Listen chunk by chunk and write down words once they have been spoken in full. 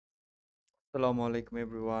Assalamu alaikum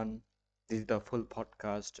everyone. This is the full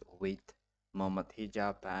podcast with Mohammed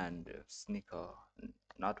Hijab and SNEAKO.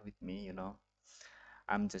 Not with me.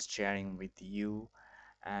 I'm just sharing with you.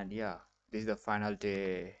 And yeah, this is the final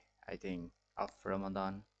day, I think, of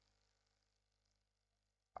Ramadan.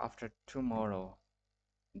 After tomorrow,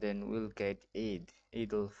 then we'll get Eid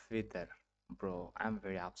al-Fitr. Bro, I'm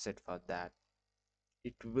very upset for that.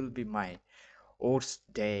 It will be my worst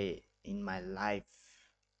day in my life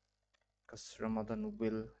because Ramadan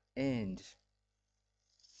will end.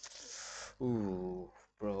 Ooh,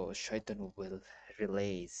 bro, Shaitan will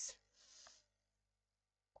release.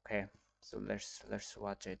 Okay, so let's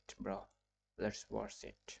watch it, bro. Let's watch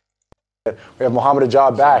it. We have Mohammed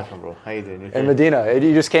Hijab back Bro. How you doing? You in okay? Medina.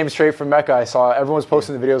 He just came straight from Mecca. I saw everyone's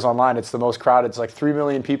posting the videos online. It's the most crowded. It's like 3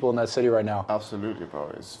 million people in that city right now. Absolutely,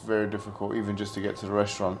 bro. It's very difficult, even just to get to the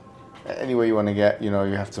restaurant. Anywhere you want to get, you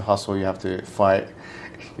have to hustle, you have to fight,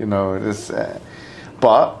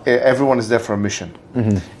 but everyone is there for a mission.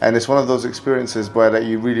 And it's one of those experiences where that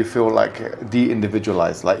you really feel like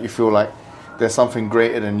de-individualized. Like you feel like there's something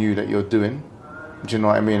greater than you that you're doing. Do you know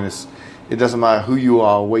what I mean? It doesn't matter who you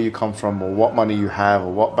are, or where you come from, or what money you have,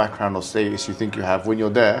 or what background or status you think you have. When you're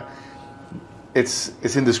there, it's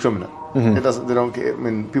indiscriminate. It doesn't. They don't. I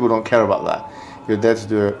mean, people don't care about that. You're there to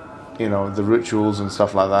do it. The rituals and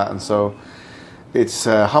stuff like that. And so, it's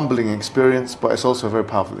a humbling experience, but it's also a very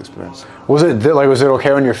powerful experience. Was it okay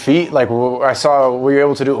on your feet? Like I saw, were you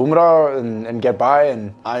able to do Umrah and get by?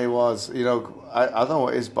 And I was. I don't know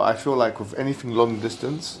what it is, but I feel like with anything long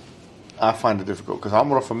distance, I find it difficult because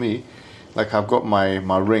Umrah for me, like I've got my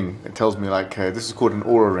ring. It tells me like this is called an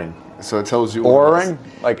aura ring. So it tells you Aura ring,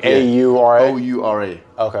 like Aura. Oura.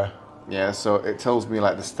 Okay. Yeah, so it tells me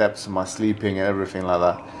like the steps of my sleeping and everything like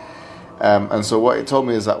that. And so what it told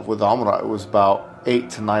me is that with the Umrah, it was about 8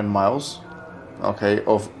 to 9 miles, okay,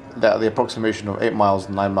 of the approximation of 8 miles,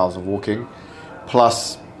 9 miles of walking,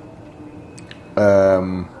 plus,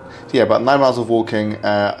 about 9 miles of walking,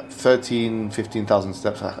 15,000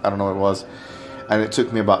 steps, I don't know what it was, and it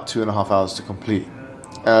took me about 2.5 hours to complete.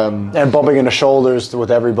 And bumping into shoulders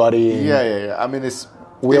with everybody. And Yeah. I mean,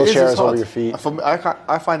 wheelchairs it's over hard. your feet. For me,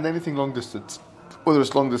 I find anything long distance, whether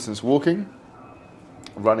it's long distance walking,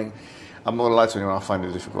 running, I'm not gonna lie to anyone, I find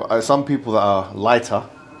it difficult. Some people that are lighter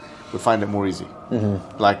would find it more easy.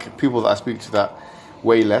 Like people that I speak to that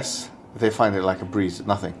weigh less, they find it like a breeze,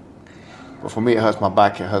 nothing. But for me, it hurts my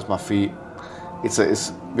back, it hurts my feet.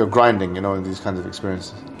 You're grinding, in these kinds of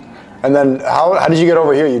experiences. And then how did you get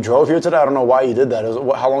over here? You drove here today? I don't know why you did that.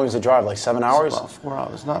 How long was the drive? Like 7 hours? About 4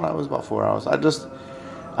 hours. No, it was about 4 hours. I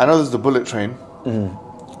know there's the bullet train,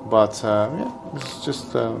 but it's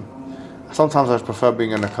just. Sometimes I prefer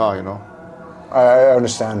being in a car, I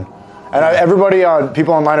understand. And everybody,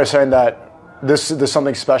 people online are saying that there's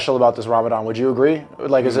something special about this Ramadan. Would you agree?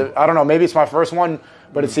 Like, is it? I don't know. Maybe it's my first one,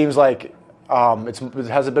 but it seems like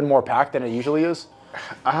has it been more packed than it usually is?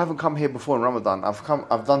 I haven't come here before in Ramadan.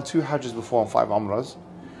 I've done 2 Hajjs before and 5 Umrahs.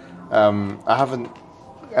 I haven't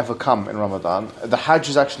ever come in Ramadan. The Hajj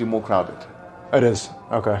is actually more crowded. It is.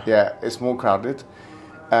 Okay. Yeah, it's more crowded.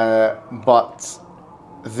 But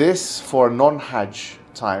this, for a non-Hajj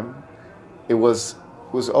time, it was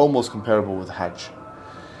almost comparable with Hajj.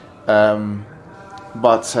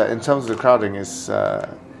 But in terms of the crowding, it's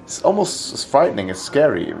almost frightening. It's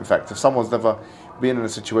scary, in fact. If someone's never been in a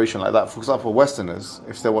situation like that, for example, Westerners,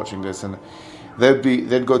 if they're watching this, and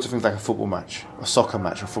they'd go to things like a football match, a soccer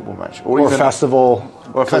match, a football match, Or even festival,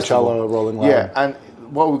 or a festival. Coachella, Rolling Loud. Yeah, and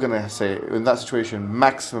what we're going to say, in that situation,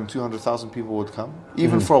 maximum 200,000 people would come.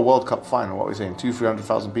 Even for a World Cup final, what we're saying,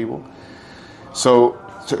 300,000 people. So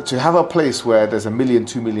to have a place where there's 1 million,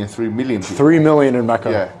 2 million, 3 million people. 3 million in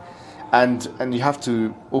Mecca. Yeah. And you have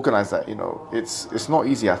to organize that, It's not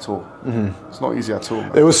easy at all. It's not easy at all.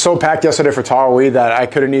 Man. It was so packed yesterday for Taraweeh that I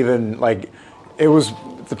couldn't even,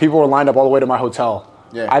 the people were lined up all the way to my hotel.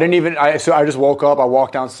 Yeah. So I just woke up, I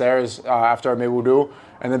walked downstairs after I made wudu,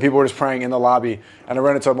 and then people were just praying in the lobby. And I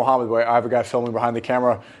ran into Mohammed, where I have a guy filming behind the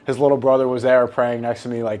camera. His little brother was there praying next to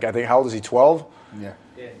me, I think, how old is he, 12? Yeah.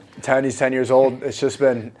 10, he's 10 years old. It's just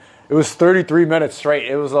been, it was 33 minutes straight.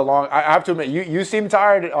 It was a long, I have to admit, you seem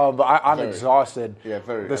tired, but I'm Very. Exhausted. Yeah,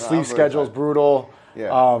 very. The I'm sleep very schedule's tired. brutal.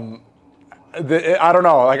 Yeah. I don't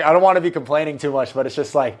know. I don't want to be complaining too much, but it's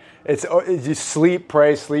just it's just sleep,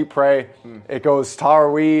 pray. It goes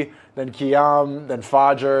Taraweeh, then Qiyam, then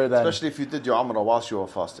Fajr, then Especially if you did your Umrah whilst you were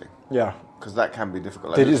fasting. yeah. Because that can be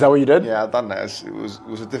difficult. Is that what you did? Yeah, I've done that. It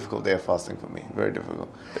was a difficult day of fasting for me. Very difficult.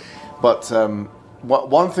 But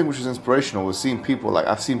one thing which was inspirational was seeing people,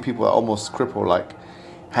 I've seen people that almost crippled,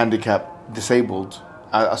 handicapped, disabled.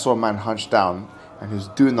 I saw a man hunched down, and he was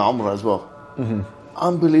doing the Umrah as well.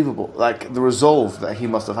 Unbelievable. Like the resolve that he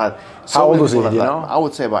must have had. How old was he, people do you like that. know? I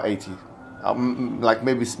would say about 80. Like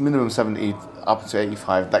maybe minimum 70 up to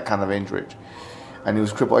 85, that kind of age range. And he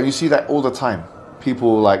was crippled. And you see that all the time.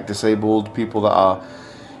 People like disabled, people that are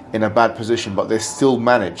in a bad position, but they still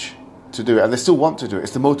manage to do it. And they still want to do it.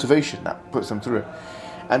 It's the motivation that puts them through it.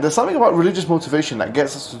 And there's something about religious motivation that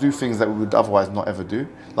gets us to do things that we would otherwise not ever do.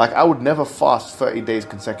 Like I would never fast 30 days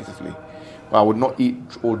consecutively. I would not eat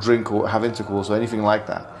or drink or have intercourse or anything like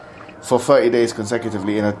that for 30 days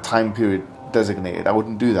consecutively in a time period designated. I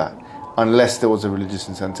wouldn't do that unless there was a religious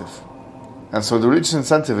incentive. And so the religious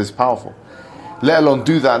incentive is powerful. Let alone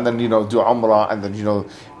do that and then, do Umrah and then,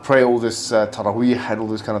 pray all this Taraweeh and all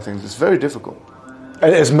these kind of things. It's very difficult.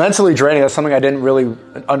 It's mentally draining. That's something I didn't really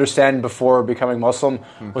understand before becoming Muslim,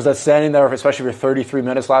 was that standing there, especially for 33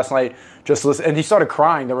 minutes last night, just listen. And he started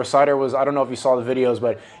crying. The reciter was, I don't know if you saw the videos,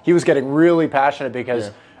 but he was getting really passionate because,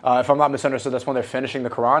 if I'm not misunderstood, that's when they're finishing the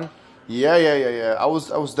Quran. Yeah. I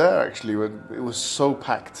was there actually when it was so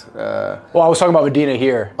packed. Well, I was talking about Medina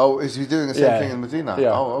here. Oh, is he doing the same thing in Medina?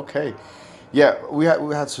 Yeah. Oh, okay. Yeah, we had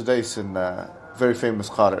Sudais, and very famous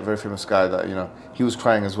qari, very famous guy that he was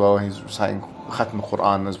crying as well. He's reciting Khatm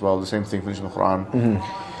al-Quran as well, the same thing, finishing the Quran.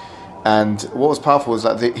 And what was powerful was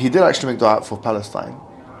that he did actually make dua for Palestine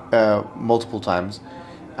multiple times.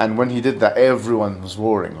 And when he did that, everyone was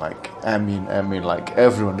roaring like Ameen, Ameen, like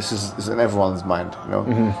everyone. This is in everyone's mind,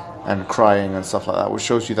 and crying and stuff like that, which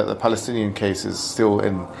shows you that the Palestinian case is still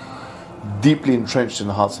deeply entrenched in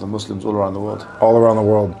the hearts of the Muslims all around the world. All around the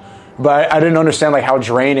world. But I didn't understand like how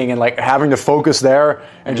draining and like having to focus there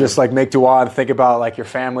and just like make dua and think about like your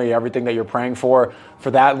family, everything that you're praying for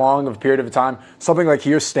that long of a period of time. Something like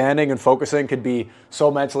here standing and focusing could be so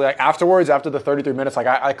mentally, like afterwards, after the 33 minutes, like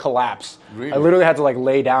I collapsed. Really? I literally had to like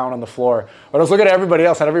lay down on the floor. But I was looking at everybody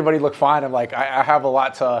else and everybody looked fine. I'm like, I have a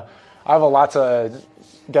lot to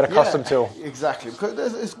get accustomed to. Exactly.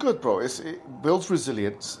 Because it's good, bro. It builds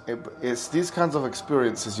resilience. It's these kinds of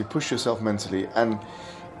experiences, you push yourself mentally, and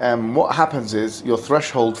what happens is your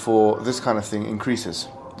threshold for this kind of thing increases,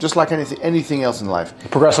 just like anything else in life.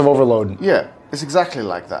 Progressive overload. Yeah, it's exactly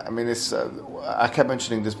like that. I mean, I kept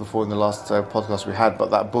mentioning this before in the last podcast we had, but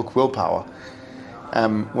that book Willpower,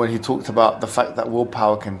 when he talked about the fact that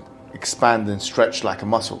willpower can expand and stretch like a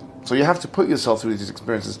muscle. So you have to put yourself through these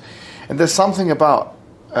experiences, and there's something about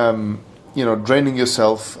draining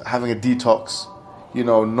yourself, having a detox,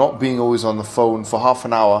 not being always on the phone for half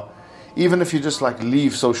an hour. Even if you just like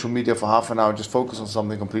leave social media for half an hour, just focus on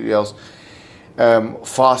something completely else,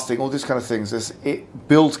 fasting, all these kind of things, it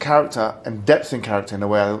builds character and depth in character in a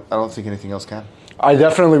way I don't think anything else can. I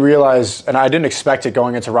definitely realized, and I didn't expect it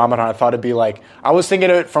going into Ramadan. I thought it'd be like, I was thinking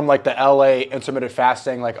of it from like the LA intermittent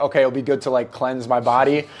fasting, like, okay, it'll be good to like cleanse my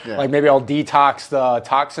body. Yeah. Like maybe I'll detox the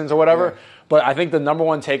toxins or whatever. Yeah. But I think the number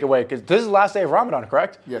one takeaway, because this is the last day of Ramadan,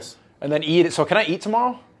 correct? Yes. And then eat it. So can I eat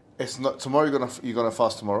tomorrow? It's not tomorrow. You're gonna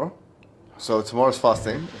fast tomorrow. So tomorrow's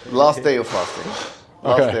fasting. Last day of fasting.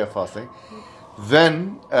 Last day of fasting.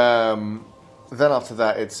 Then after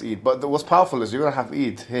that it's Eid. But what's powerful is you're gonna have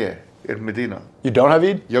Eid here in Medina. You don't have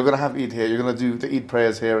Eid? You're gonna have Eid here. You're gonna do the Eid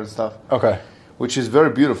prayers here and stuff. Okay. Which is very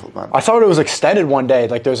beautiful, man. I thought it was extended one day.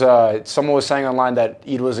 Like there's someone was saying online that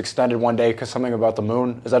Eid was extended one day because something about the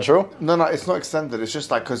moon. Is that true? No, it's not extended. It's just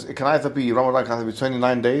like, because it can either be, Ramadan can either be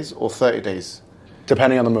 29 days or 30 days.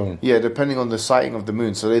 Depending on the moon. Yeah, depending on the sighting of the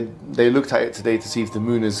moon. So they looked at it today to see if the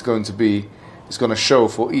moon is going to show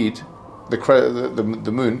for Eid,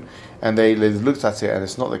 the moon, and they looked at it and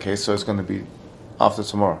it's not the case, so it's going to be after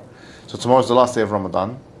tomorrow. So tomorrow's the last day of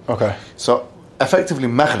Ramadan. Okay. So effectively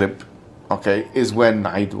Maghrib, okay, is when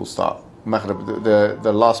Eid will start. Maghrib,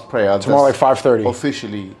 the last prayer. Tomorrow like 5:30.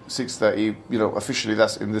 Officially 6:30. Officially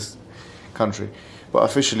that's in this country, but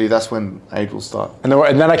officially that's when Eid will start. And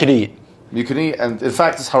then I could eat. You can eat, and in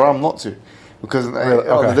fact, it's haram not to, because on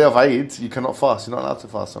the day of Eid, you cannot fast. You're not allowed to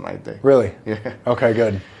fast on Eid day. Really? Yeah. Okay,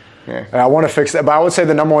 good. Yeah. And I want to fix that, but I would say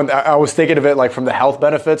the number one. I was thinking of it like from the health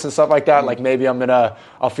benefits and stuff like that. Like maybe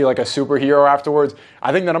I'll feel like a superhero afterwards.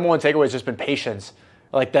 I think the number one takeaway has just been patience.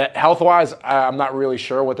 Like that health-wise, I'm not really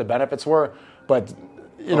sure what the benefits were, but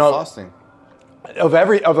fasting. Of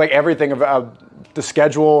everything of the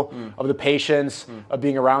schedule, of the patience, of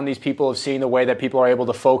being around these people, of seeing the way that people are able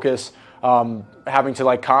to focus, having to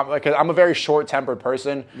like I'm a very short-tempered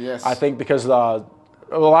person. Yes. I think because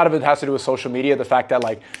a lot of it has to do with social media, the fact that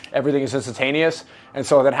like everything is instantaneous, and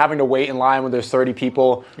so then having to wait in line when there's 30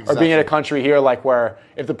 people, or being in a country here like where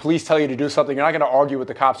if the police tell you to do something, you're not going to argue with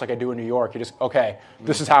the cops like I do in New York. You're just, okay,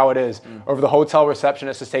 this is how it is. Or if the hotel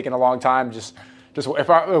receptionist is taking a long time, just Just we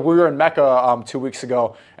were in Mecca 2 weeks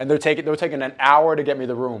ago, and they were taking an hour to get me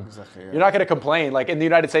the room. Exactly, yeah. You're not going to complain. Like in the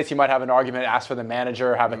United States, you might have an argument, ask for the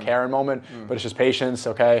manager, have a Karen moment, but it's just patience,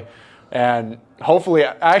 okay? And hopefully,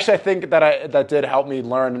 I think that did help me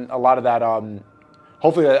learn a lot of that.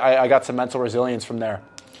 Hopefully, I got some mental resilience from there.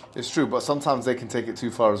 It's true, but sometimes they can take it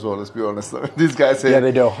too far as well, let's be honest. These guys here. Yeah,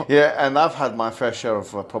 they do. Yeah, and I've had my fair share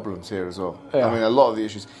of problems here as well. Yeah. I mean, a lot of the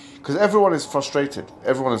issues. Because everyone is frustrated.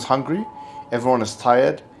 Everyone is hungry. Everyone is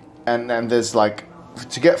tired. And there's like,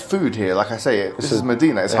 to get food here, like I say, this is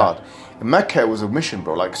Medina, it's hard. In Mecca, it was a mission,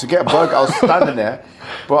 bro. Like, to get a burger, I was standing there,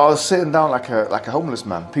 but I was sitting down like a homeless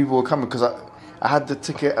man. People were coming because I had the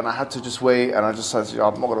ticket and I had to just wait. And I just said,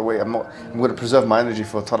 I'm not going to wait. I'm going to preserve my energy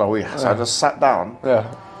for Tarawih. So I just sat down.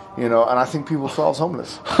 Yeah. You know, and I think people thought I was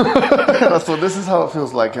homeless. And I thought, this is how it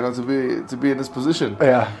feels like, you know, to be in this position.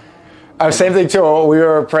 Yeah. Same thing too. We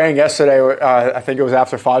were praying yesterday. I think it was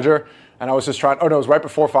after Fajr, and I was just trying. Oh no, it was right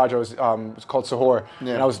before Fajr. It was called Sahur,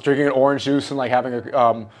 and I was drinking an orange juice and like having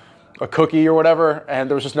a cookie or whatever, and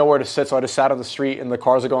there was just nowhere to sit, so I just sat on the street and the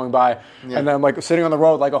cars are going by, and then I'm like sitting on the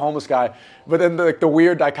road like a homeless guy. But then the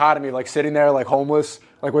weird dichotomy, like sitting there like homeless,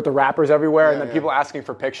 like with the wrappers everywhere, and then people asking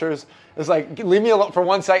for pictures. It's like, leave me alone for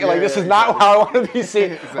 1 second. This is not how I want to be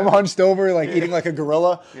seen. Exactly. I'm hunched over, like eating like a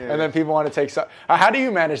gorilla, and then people want to take stuff. How do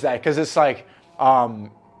you manage that? Because it's like,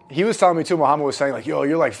 he was telling me too, Muhammad was saying like, yo,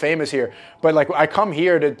 you're like famous here. But like I come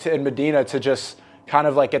here in Medina to just kind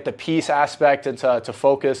of like get the peace aspect and to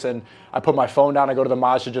focus, and I put my phone down, I go to the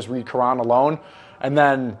mosque to just read Quran alone, and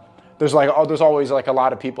then there's always like a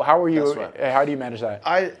lot of people. How are you? Right. How do you manage that?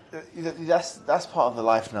 That's part of the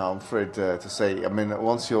life now, I'm afraid to say. I mean,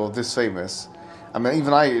 once you're this famous, I mean,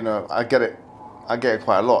 even I get it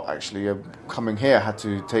quite a lot actually. Coming here, I had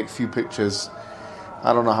to take a few pictures.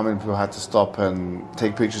 I don't know how many people had to stop and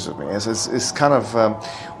take pictures of me. It's kind of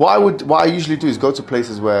what I usually do is go to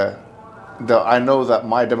places where I know that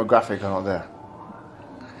my demographic are not there.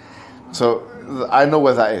 So I know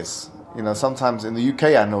where that is. You know, sometimes in the UK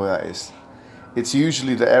I know where that is. It's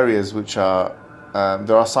usually the areas which are,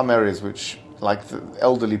 there are some areas which, like the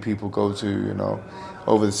elderly people go to, you know,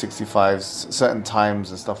 over the 65s, certain times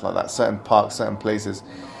and stuff like that, certain parks, certain places.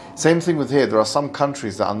 Same thing with here, there are some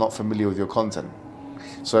countries that are not familiar with your content.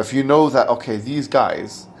 So if you know that, okay, these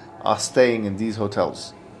guys are staying in these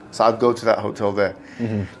hotels, so I'd go to that hotel there.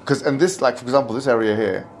 Because, and this, like for example, this area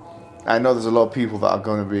here, I know there's a lot of people that are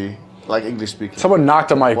going to be like English speaking. Someone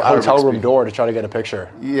knocked on my hotel room door to try to get a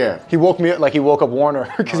picture. Yeah. He woke me up, like he woke up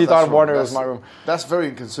Warner, because he thought Warner was my room. That's very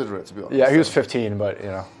inconsiderate, to be honest. Yeah, he was 15, but you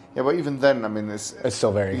know. Yeah, but even then, I mean, it's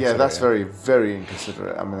still very inconsiderate. Yeah, that's very, very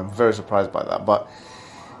inconsiderate. I mean, I'm very surprised by that. But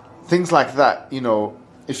things like that, you know,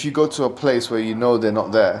 if you go to a place where you know they're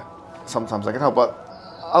not there, sometimes I can help. But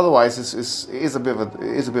otherwise, it is a bit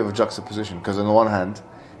of a juxtaposition, because on the one hand,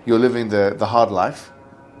 you're living the hard life.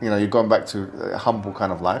 You know, you're going back to a humble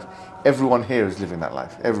kind of life. Everyone here is living that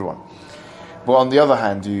life. Everyone. But on the other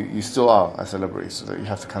hand, you still are a celebrity, so that you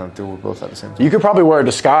have to kind of deal with both at the same time. You could probably wear a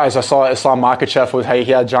disguise. I saw Islam Makhachev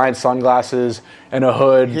he had giant sunglasses and a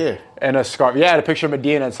hood and a scarf. Yeah, a picture of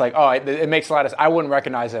Medina. It's like, oh, it makes a lot of sense. I wouldn't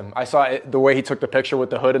recognize him. I saw the way he took the picture with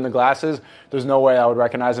the hood and the glasses. There's no way I would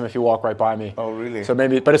recognize him if he walked right by me. Oh, really? So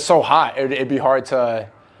maybe, but it's so hot. It'd be hard to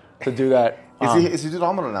do that. Is he doing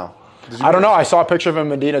Ramadan now? I don't know. I saw a picture of him in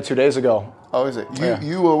Medina 2 days ago. Oh, is it?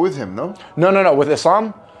 You were with him, no? No. With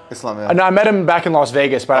Islam? Islam, yeah. No, I met him back in Las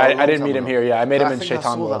Vegas, but I didn't meet him here. Yeah, I met him in Shaitan.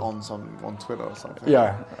 I saw that on Twitter or something.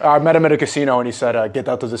 Yeah, I met him at a casino, and he said, "Get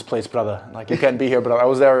out of this place, brother. Like you can't be here." But I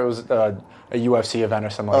was there. It was a UFC event or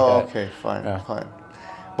something like that. Oh, okay, fine.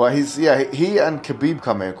 But he and Khabib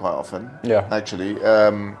come here quite often. Yeah, actually,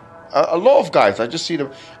 a lot of guys. I just see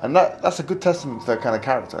them, and that's a good testament to their kind of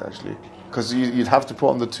character, actually. Because you'd have to put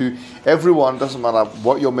on the two. Everyone, doesn't matter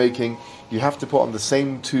what you're making, you have to put on the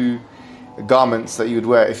same two garments that you would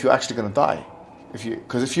wear if you're actually going to die. If you're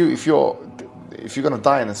going to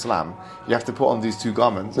die in Islam, you have to put on these two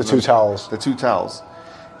garments. The two towels.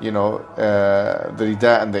 You know, the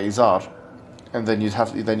rida and the izar, and then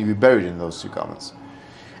you'd be buried in those two garments.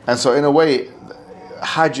 And so, in a way,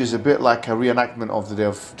 Hajj is a bit like a reenactment of the Day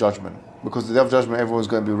of Judgment, because the Day of Judgment, everyone's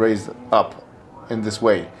going to be raised up in this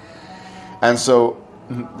way. And so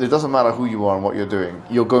it doesn't matter who you are and what you're doing.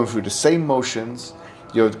 You're going through the same motions.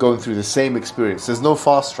 You're going through the same experience. There's no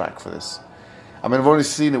fast track for this. I mean, I've only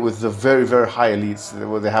seen it with the very, very high elites,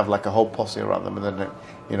 where they have like a whole posse around them, and then,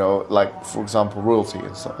 you know, like, for example, royalty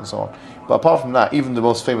and so on. But apart from that, even the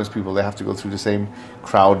most famous people, they have to go through the same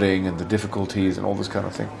crowding and the difficulties and all this kind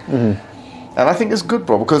of thing. Mm-hmm. And I think it's good,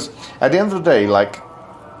 bro, because at the end of the day, like,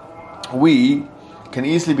 we can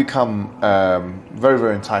easily become very,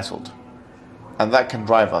 very entitled. and that can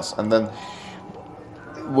drive us. And then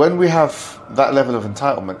when we have that level of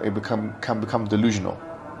entitlement, it can become delusional.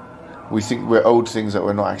 We think we're owed things that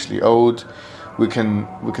we're not actually owed. We can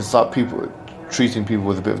start treating people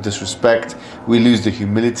with a bit of disrespect. We lose the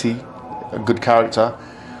humility, a good character.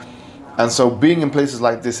 And so being in places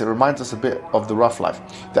like this, it reminds us a bit of the rough life.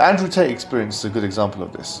 The Andrew Tate experience is a good example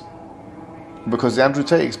of this. Because the Andrew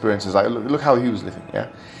Tate experience is like, look how he was living, yeah?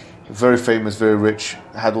 Very famous, very rich,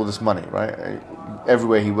 had all this money, right?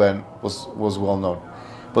 Everywhere he went was well known.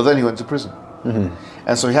 But then he went to prison.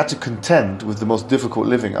 And so he had to contend with the most difficult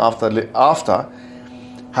living after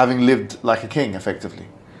having lived like a king, effectively.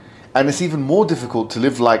 And it's even more difficult to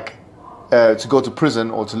live to go to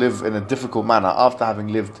prison or to live in a difficult manner after having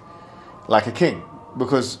lived like a king,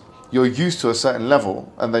 because you're used to a certain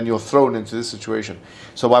level and then you're thrown into this situation.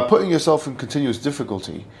 So by putting yourself in continuous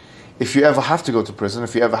difficulty, if you ever have to go to prison,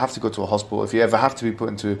 if you ever have to go to a hospital, if you ever have to be put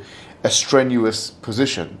into a strenuous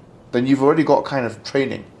position, then you've already got kind of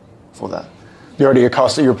training for that. You're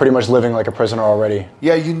pretty much living like a prisoner already.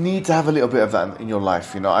 Yeah, you need to have a little bit of that in your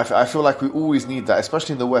life. You know, I feel like we always need that,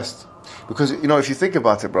 especially in the West, because you know, if you think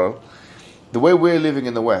about it, bro, the way we're living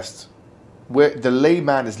in the West, where the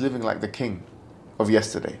layman is living like the king of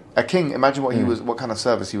yesterday. A king, imagine what kind of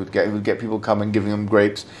service he would get. He would get people coming, giving him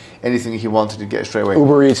grapes, anything he wanted to get straight away.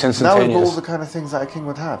 Uber Eats, instantaneous. Now we've got all the kind of things that a king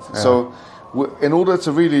would have. Yeah. So, in order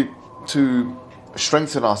to really to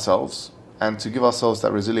strengthen ourselves and to give ourselves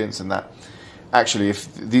that resilience and that, actually,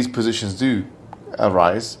 if these positions do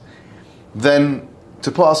arise, then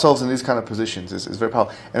to put ourselves in these kind of positions is very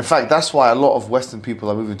powerful. And in fact, that's why a lot of Western people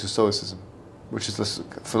are moving to Stoicism, which is this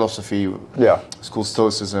philosophy. Yeah. It's called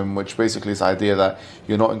Stoicism, which basically is the idea that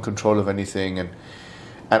you're not in control of anything, and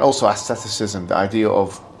also asceticism, the idea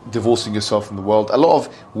of divorcing yourself from the world. A lot of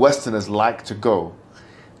Westerners like to go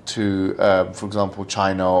to, for example,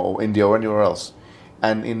 China or India or anywhere else,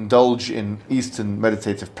 and indulge in Eastern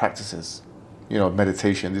meditative practices. You know,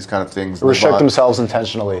 meditation, these kind of things. Restrict themselves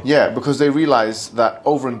intentionally. Yeah, because they realize that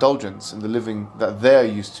overindulgence in the living that they're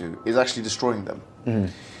used to is actually destroying them.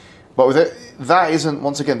 Mm-hmm. But with it, that isn't,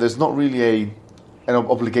 once again, there's not really an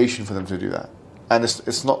obligation for them to do that. And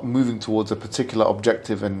it's not moving towards a particular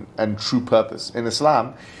objective and true purpose. In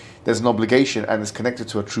Islam, there's an obligation and it's connected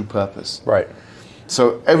to a true purpose. Right.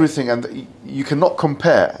 So everything, and you cannot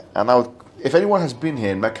compare, and if anyone has been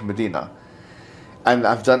here in Mecca, Medina, and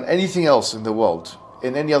I've done anything else in the world,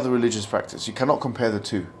 in any other religious practice, you cannot compare the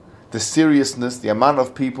two. The seriousness, the amount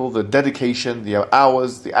of people, the dedication, the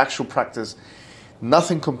hours, the actual practice,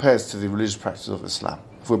 nothing compares to the religious practice of Islam,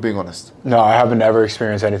 if we're being honest. No, I haven't ever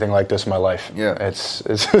experienced anything like this in my life. Yeah.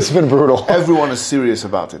 It's been brutal. Everyone is serious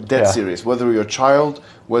about it, dead serious. Whether you're a child,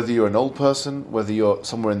 whether you're an old person, whether you're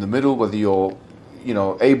somewhere in the middle, whether you're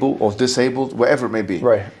able or disabled, wherever it may be.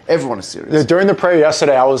 Right. Everyone is serious. During the prayer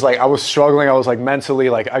yesterday, I was struggling. I was like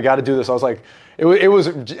mentally, like, I got to do this. I was like, it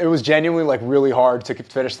was genuinely like really hard to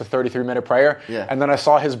finish the 33-minute prayer. Yeah. And then I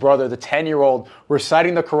saw his brother, the 10-year-old,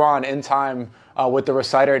 reciting the Quran in time with the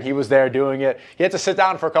reciter, and he was there doing it. He had to sit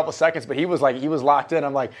down for a couple seconds, but he was locked in.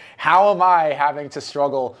 I'm like, how am I having to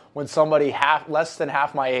struggle when somebody less than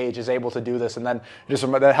half my age is able to do this? And then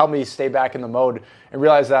that helped me stay back in the mode and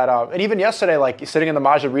realize that. And even yesterday, like sitting in the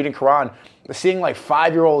masjid reading Quran, seeing like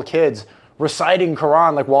 5-year-old kids reciting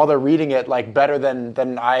Quran like while they're reading it like better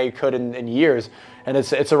than I could in years. And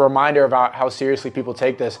it's a reminder about how seriously people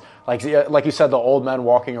take this. Like you said, the old men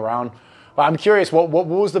walking around. But I'm curious, what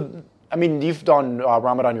was the... I mean, you've done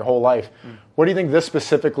Ramadan your whole life. What do you think this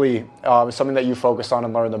specifically is something that you focused on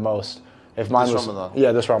and learned the most? If mine this was Ramadan.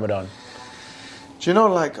 Yeah, this Ramadan. Do you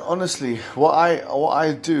know, like, honestly, what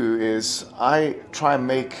I do is I try and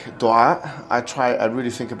make dua. I really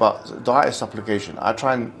think about dua is supplication. I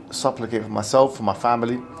try and supplicate for myself, for my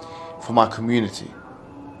family, for my community.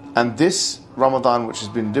 And this Ramadan, which has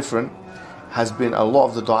been different, has been a lot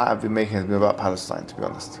of the dua I've been making has been about Palestine, to be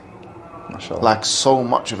honest. Mashallah. Like so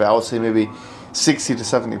much of it, I would say maybe 60 to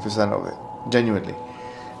 70% of it, genuinely,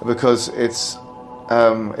 because it's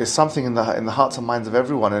something in the hearts and minds of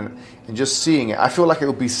everyone, and just seeing it, I feel like it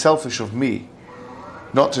would be selfish of me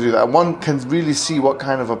not to do that. One can really see what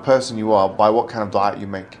kind of a person you are by what kind of dua you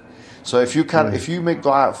make. So if you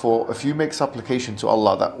make supplication to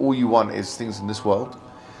Allah that all you want is things in this world,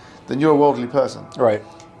 then you're a worldly person. Right.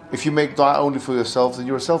 If you make dua only for yourself, then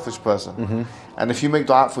you're a selfish person. Mm-hmm. And if you make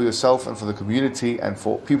dua for yourself and for the community and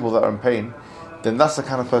for people that are in pain, then that's the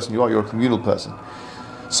kind of person you are. You're a communal person.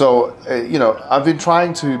 So, I've been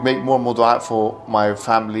trying to make more and more dua for my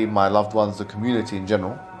family, my loved ones, the community in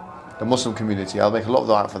general, the Muslim community. I'll make a lot of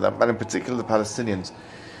dua for them, and in particular the Palestinians.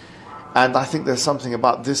 And I think there's something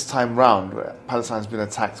about this time round where Palestine's been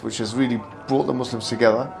attacked, which has really brought the Muslims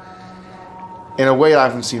together in a way I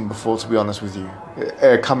haven't seen before, to be honest with you,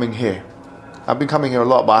 coming here. I've been coming here a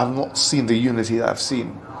lot, but I have not seen the unity that I've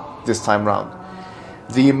seen this time round.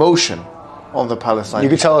 The emotion on the Palestine. You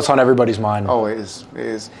can tell it's on everybody's mind. Oh, it is. It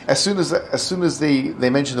is. As soon as they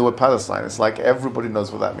mention the word Palestine, it's like everybody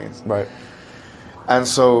knows what that means. Right. And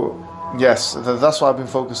so, yes, that's what I've been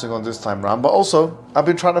focusing on this time round. But also, I've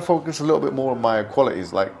been trying to focus a little bit more on my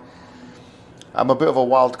qualities. Like, I'm a bit of a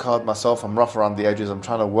wild card myself. I'm rough around the edges. I'm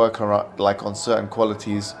trying to work around, like, on certain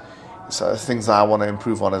qualities, so things that I want to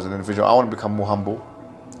improve on as an individual. I want to become more humble.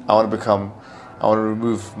 I want to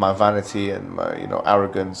remove my vanity and my,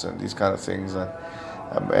 arrogance and these kind of things, and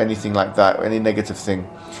anything like that, any negative thing,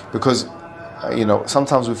 because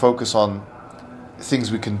sometimes we focus on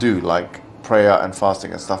things we can do like prayer and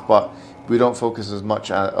fasting and stuff, but we don't focus as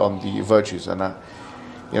much on the virtues, and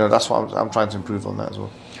that's what I'm trying to improve on that as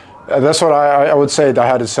well. That's what I would say. That I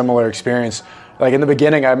had a similar experience. Like in the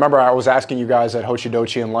beginning, I remember I was asking you guys at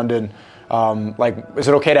Hochidochi in London, is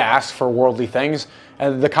it okay to ask for worldly things?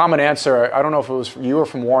 And the common answer, I don't know if it was from you or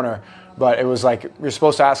from Warner, but it was like, you're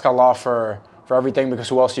supposed to ask Allah for everything, because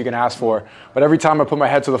who else you can ask for? But every time I put my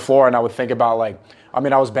head to the floor and I would think about I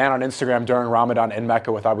was banned on Instagram during Ramadan in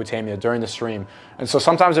Mecca with Abu Tamia during the stream. And so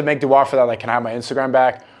sometimes I'd make dua for that, like, can I have my Instagram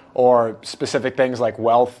back? Or specific things like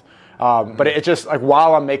wealth. But it just, like,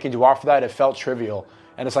 while I'm making dua for that, it felt trivial.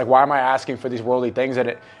 And it's like, why am I asking for these worldly things? And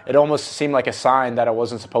it almost seemed like a sign that I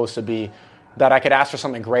wasn't supposed to be, that I could ask for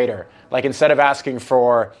something greater. Like, instead of asking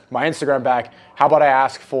for my Instagram back, how about I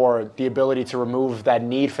ask for the ability to remove that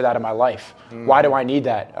need for that in my life? Why do I need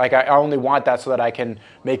that? Like, I only want that so that I can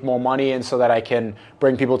make more money and so that I can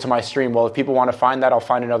bring people to my stream. Well, if people want to find that, I'll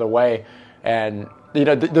find another way. And,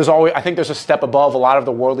 there's always, I think there's a step above a lot of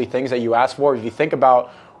the worldly things that you ask for. If you think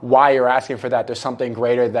about why you're asking for that, there's something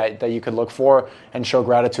greater that you could look for and show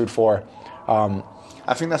gratitude for.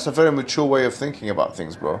 I think that's a very mature way of thinking about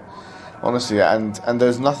things, bro. Honestly, and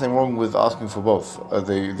there's nothing wrong with asking for both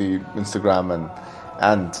the Instagram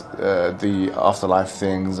and the afterlife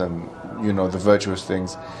things and the virtuous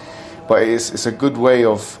things. But it's a good way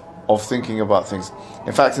of thinking about things.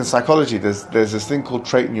 In fact, in psychology, there's this thing called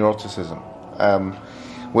trait neuroticism,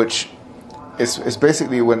 which is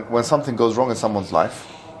basically when something goes wrong in someone's life,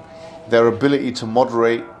 their ability to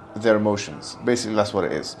moderate their emotions. Basically, that's what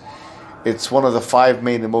it is. It's one of the 5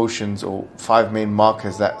 main emotions or 5 main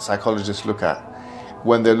markers that psychologists look at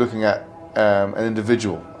when they're looking at an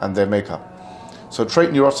individual and their makeup. So trait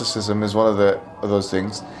neuroticism is one of those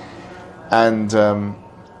things. And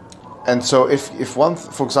so if one,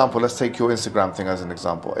 for example, let's take your Instagram thing as an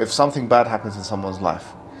example. If something bad happens in someone's life,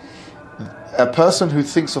 a person who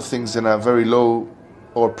thinks of things in a very low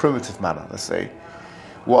or primitive manner, let's say,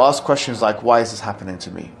 will ask questions like, why is this happening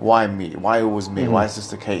to me? Why me? Why always me? Why is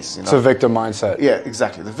this the case? It's a victim mindset. Yeah,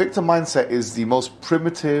 exactly. The victim mindset is the most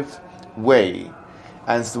primitive way,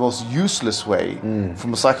 and it's the most useless way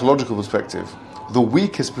from a psychological perspective. The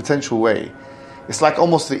weakest potential way. It's like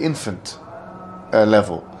almost the infant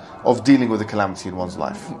level of dealing with a calamity in one's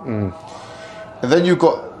life. And then you've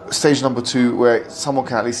got stage number 2, where someone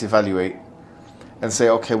can at least evaluate and say,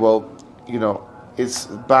 okay, well, it's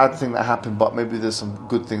a bad thing that happened, but maybe there's some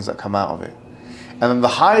good things that come out of it. And then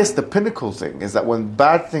the pinnacle thing is that when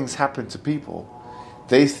bad things happen to people,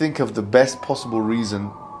 they think of the best possible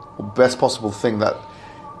reason or best possible thing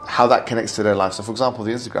how that connects to their life. So for example,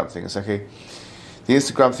 the Instagram thing, it's okay, the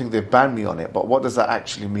Instagram thing, they've banned me on it, but what does that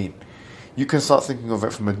actually mean? You can start thinking of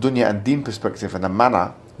it from a dunya and deen perspective in a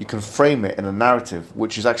manner. You can frame it in a narrative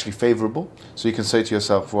which is actually favorable. So you can say to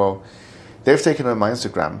yourself, well, they've taken away my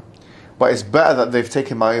Instagram, but it's better that they've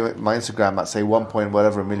taken my Instagram at, say, 1 point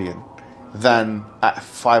whatever million than at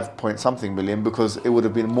 5 point something million, because it would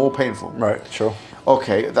have been more painful. Right, sure.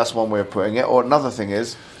 Okay, that's one way of putting it. Or another thing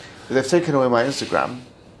is, they've taken away my Instagram,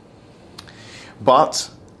 but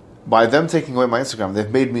by them taking away my Instagram,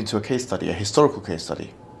 they've made me into a case study, a historical case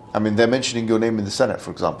study. I mean, they're mentioning your name in the Senate,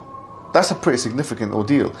 for example. That's a pretty significant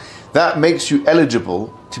ordeal. That makes you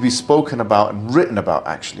eligible to be spoken about and written about,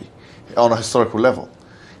 actually, on a historical level.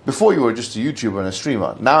 Before you were just a YouTuber and a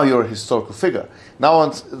streamer. Now you're a historical figure.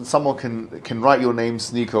 Now someone can write your name,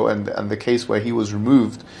 SNEAKO, and the case where he was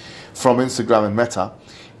removed from Instagram and Meta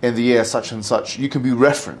in the year such and such. You can be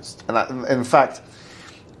referenced. And in fact,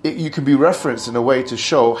 you can be referenced in a way to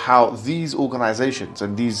show how these organizations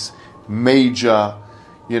and these major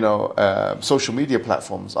social media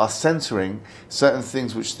platforms are censoring certain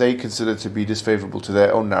things which they consider to be disfavorable to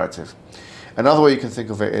their own narrative. Another way you can think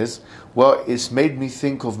of it is, well, it's made me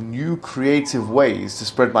think of new creative ways to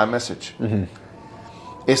spread my message.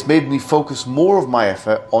 It's made me focus more of my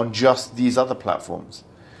effort on just these other platforms.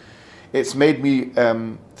 It's made me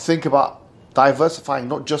think about diversifying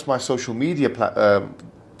not just my social media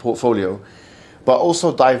portfolio, but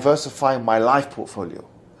also diversifying my life portfolio.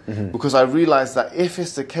 Because I realized that if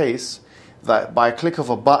it's the case that by a click of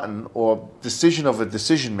a button or decision of a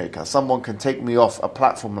decision maker, someone can take me off a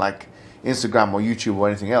platform like Instagram or YouTube or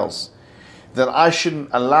anything else, then I shouldn't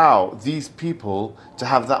allow these people to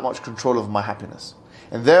have that much control of my happiness.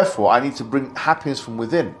 And therefore, I need to bring happiness from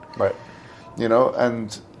within. Right. You know,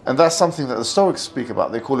 and that's something that the Stoics speak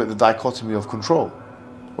about. They call it the dichotomy of control,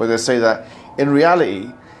 where they say that in reality,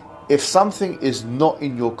 if something is not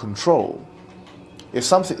in your control, if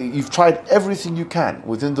something, you've tried everything you can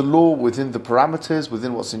within the law, within the parameters,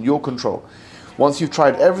 within what's in your control. Once you've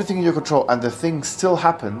tried everything in your control and the thing still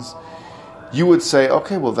happens, you would say,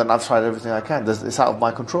 okay, well then I've tried everything I can. It's out of my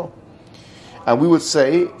control. And we would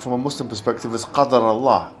say, from a Muslim perspective, it's qadar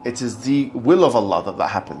Allah. It is the will of Allah that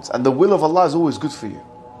happens. And the will of Allah is always good for you.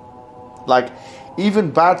 Like,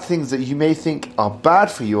 even bad things that you may think are bad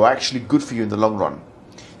for you are actually good for you in the long run.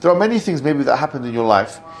 There are many things maybe that happened in your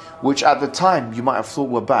life which at the time you might have thought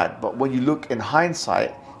were bad, but when you look in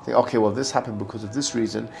hindsight, you think, okay, well this happened because of this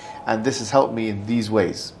reason, and this has helped me in these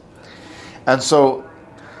ways. And so,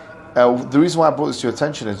 the reason why I brought this to your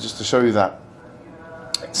attention is just to show you that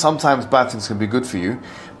sometimes bad things can be good for you,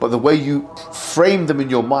 but the way you frame them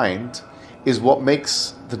in your mind is what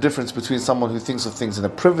makes the difference between someone who thinks of things in a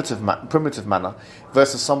primitive manner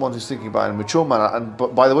versus someone who's thinking about it in a mature manner. And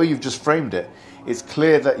by the way you've just framed it, it's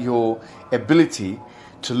clear that your ability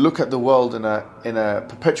to look at the world in a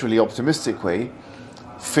perpetually optimistic way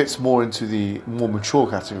fits more into the more mature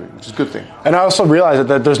category, which is a good thing. And I also realize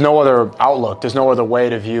that there's no other outlook, there's no other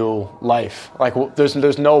way to view life. Like,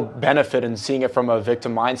 there's no benefit in seeing it from a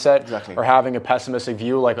victim mindset. Exactly. Or having a pessimistic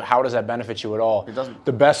view. Like, how does that benefit you at all? It doesn't.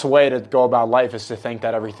 The best way to go about life is to think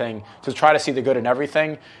that to try to see the good in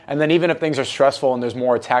everything. And then even if things are stressful and there's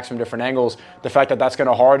more attacks from different angles, the fact that that's going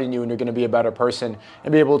to harden you and you're going to be a better person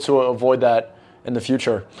and be able to avoid that in the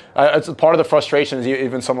future. It's part of the frustration is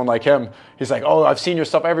even someone like him. He's like, oh, I've seen your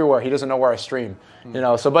stuff everywhere. He doesn't know where I stream, you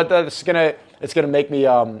know. So, but it's gonna make me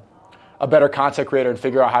a better content creator and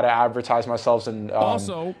figure out how to advertise myself in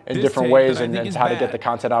different ways and how to get the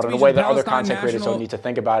content out in a way that other content creators don't need to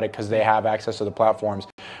think about it because they have access to the platforms.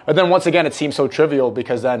 But then once again, it seems so trivial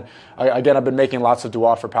because then I've been making lots of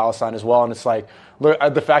dua for Palestine as well, and it's like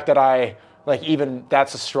the fact that even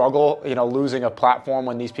that's a struggle, you know, losing a platform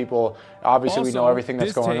when these people, obviously we know everything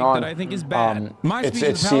that's going on. I think is bad.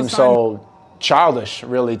 It seems so childish,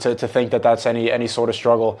 really, to think that that's any sort of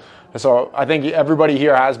struggle. And so I think everybody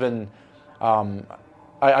here has been,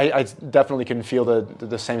 I definitely can feel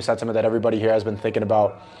the same sentiment that everybody here has been thinking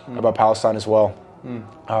about Palestine as well.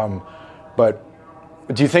 But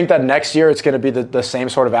do you think that next year it's going to be the same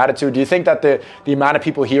sort of attitude? Do you think that the amount of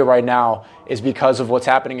people here right now is because of what's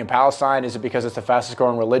happening in Palestine? Is it because it's the fastest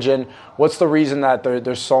growing religion? What's the reason that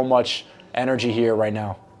there's so much energy here right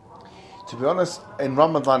now? To be honest, in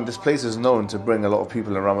Ramadan, this place is known to bring a lot of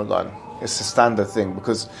people in Ramadan. It's a standard thing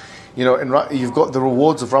because, you know, you've got the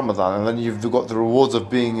rewards of Ramadan and then you've got the rewards of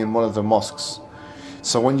being in one of the mosques.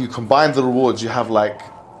 So when you combine the rewards, you have like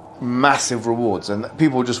massive rewards, and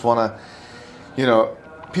people just want to, you know,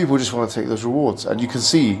 take those rewards. And you can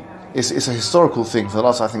see it's a historical thing for the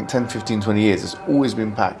last, I think, 10, 15, 20 years. It's always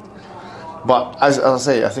been packed. But as I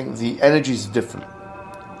say, I think the energy is different.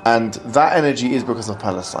 And that energy is because of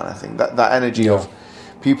Palestine, I think. That energy of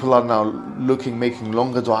people are now making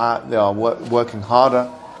longer dua, they are working harder.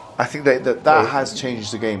 I think that has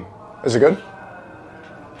changed the game. Is it good?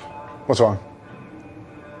 What's wrong?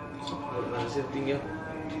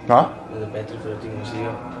 Huh?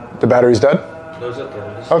 The battery's dead?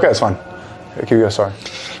 Okay, it's fine. Keep going, sorry.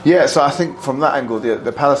 Yeah, so I think from that angle,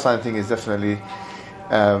 the Palestine thing is definitely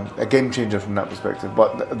a game changer from that perspective.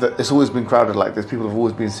 But it's always been crowded like this. People have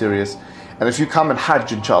always been serious. And if you come and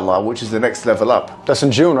Hajj, inshallah, which is the next level up. That's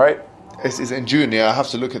in June, right? It's in June, yeah. I have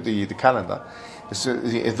to look at the calendar. It's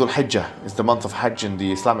Dhul Hijjah. It's the month of Hajj in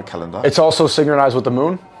the Islamic calendar. It's also synchronized with the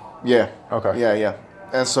moon? Yeah. Okay. Yeah.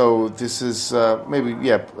 And so this is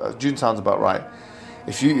June sounds about right.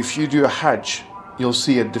 If you do a Hajj, you'll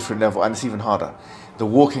see a different level, and it's even harder. The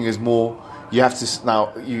walking is more. You have to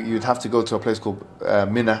now. You'd have to go to a place called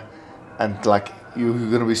Mina, and like you're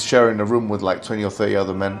going to be sharing a room with like 20 or 30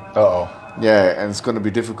 other men. Yeah, and it's going to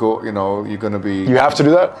be difficult. You know, you're going to be. You have to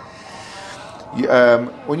do that.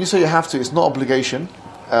 When you say you have to, it's not obligation.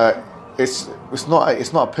 It's not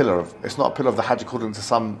a pillar of the Hajj according to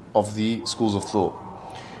some of the schools of thought,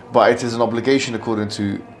 but it is an obligation according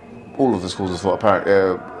to all of the schools of thought,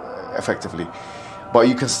 effectively. But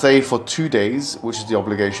you can stay for 2 days, which is the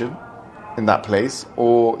obligation in that place,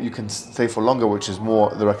 or you can stay for longer, which is more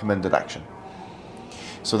the recommended action.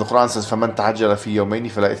 So the Quran says, فَمَنْ تَعَجَّلَ فِي يَوْمَيْنِ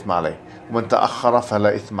فَلَا إِثْمَ عَلَيْهِ وَمَنْ تَأَخَّرَ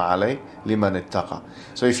فَلَا إِثْمَ عَلَيْهِ لِمَنِ اتَّقَى.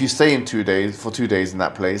 So if you stay in 2 days, for 2 days in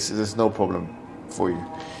that place, there's no problem for you.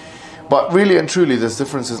 But really and truly, there's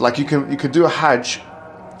differences. Like you can do a Hajj,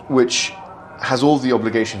 which has all the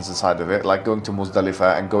obligations inside of it, like going to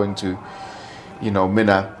Muzdalifah and going to,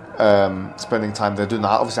 Mina, spending time there doing that.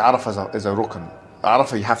 Obviously, Arafah is a rukn.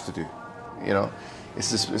 Arafah you have to do.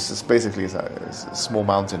 It's just basically it's a small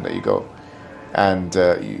mountain that you go, and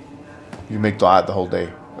you make dua the whole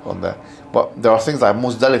day on there. But there are things like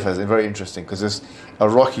Muzdalifah is very interesting because there's a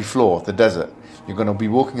rocky floor, the desert. You're going to be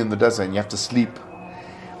walking in the desert and you have to sleep.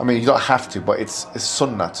 I mean, you don't have to, but it's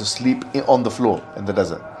sunnah to sleep on the floor in the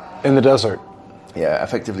desert. In the desert. Yeah,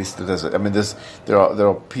 effectively it's the desert. I mean, there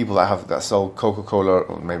are people that sell Coca-Cola,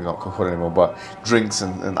 or maybe not Coca-Cola anymore, but drinks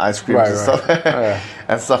and ice creams and stuff,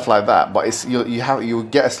 and stuff like that. But you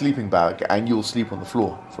get a sleeping bag and you'll sleep on the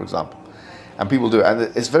floor, for example, and people do it, and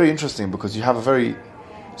it's very interesting because you have a very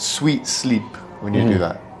sweet sleep when you do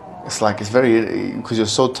that. It's very because you're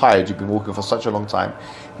so tired, you've been walking for such a long time.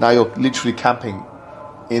 Now you're literally camping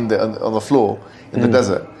on the floor in the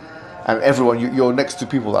desert, and you're next to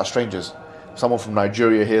people that are strangers. Someone from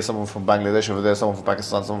Nigeria here, someone from Bangladesh over there, someone from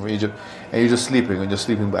Pakistan, someone from Egypt, and you're just sleeping on your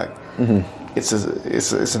sleeping bag. It's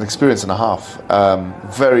an experience and a half.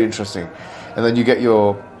 Very interesting. And then you get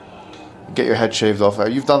your head shaved off.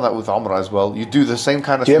 You've done that with Umrah as well. You do the same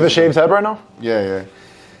kind of. Do you have a shaved head right now? Yeah.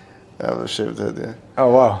 I have a shaved head. Yeah.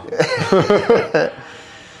 Oh wow.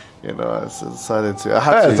 I decided to.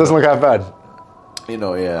 It doesn't look that bad.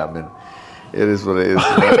 Yeah. I mean, it is what it is.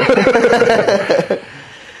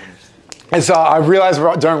 And so I realized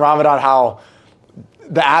during Ramadan how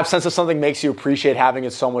the absence of something makes you appreciate having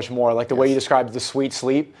it so much more. Like the way you described the sweet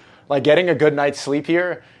sleep. Like getting a good night's sleep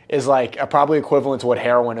here is like probably equivalent to what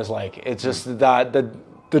heroin is like. It's just the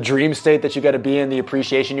dream state that you get to be in, the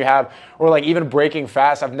appreciation you have, or like even breaking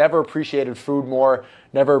fast. I've never appreciated food more,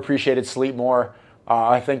 never appreciated sleep more.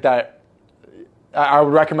 I think that I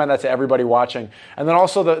would recommend that to everybody watching. And then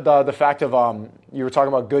also the fact of you were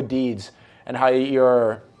talking about good deeds and how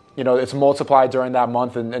it's multiplied during that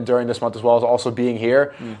month and during this month as well as also being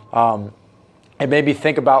here. It made me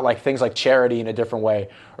think about like things like charity in a different way,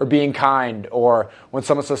 or being kind, or when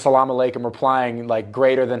someone says salam alaikum, replying like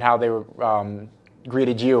greater than how they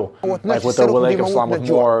greeted you, like with the walaikum salam with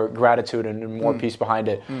more gratitude and more peace behind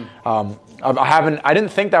it. I didn't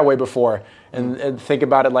think that way before, and think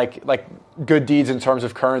about it like good deeds in terms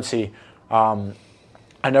of currency. I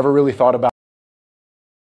never really thought about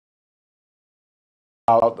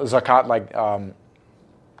zakat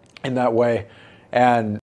in that way.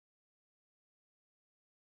 And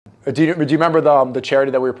do you remember the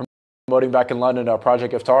charity that we were promoting back in London,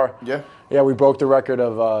 Project Iftar? Yeah, we broke the record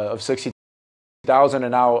of 60,000,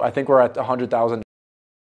 and now I think we're at 100,000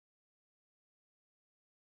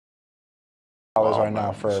 right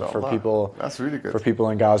now for people. That's really good for people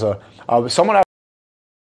in Gaza. Someone had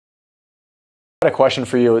a question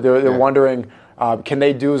for you. They're wondering, can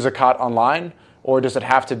they do zakat online? Or does it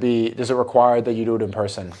require that you do it in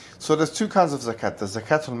person? So there's two kinds of zakat. There's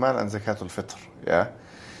zakatul mal and zakatul fitr. Yeah.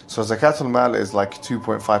 So zakatul mal is like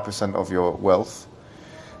 2.5% of your wealth.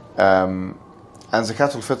 And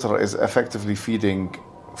zakatul fitr is effectively feeding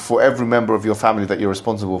for every member of your family that you're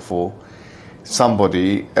responsible for.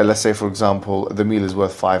 Somebody, let's say for example, the meal is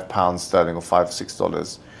worth £5 or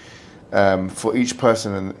 $5-6. For each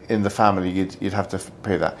person in the family, you'd have to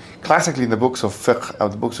pay that. Classically, in the books of fiqh,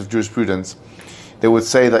 the books of jurisprudence, they would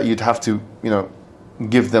say that you'd have to,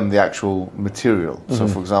 give them the actual material. So,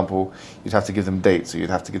 for example, you'd have to give them dates, or you'd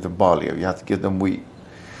have to give them barley, or you have to give them wheat.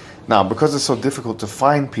 Now, because it's so difficult to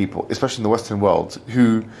find people, especially in the Western world,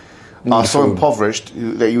 who are so impoverished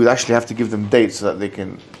that you would actually have to give them dates so that they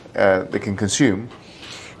can consume,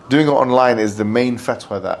 doing it online is the main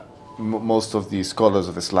fatwa that most of the scholars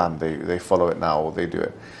of Islam, they follow it now, or they do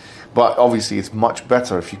it. But obviously it's much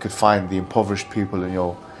better if you could find the impoverished people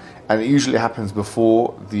and it usually happens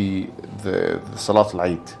before the Salat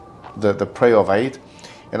al-Eid, the prayer of Eid.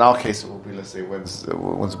 In our case it will be, let's say, Wednesday.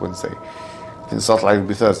 I think Salat al-Eid will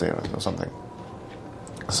be Thursday or something.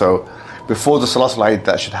 So before the Salat al-Eid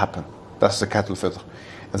that should happen. That's zakatul fitr.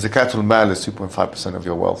 And zakatul mal is 2.5% of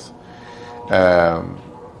your wealth.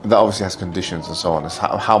 That obviously has conditions and so on. It's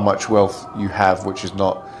how much wealth you have, which is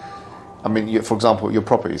not. I mean, for example, your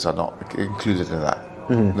properties are not included in that.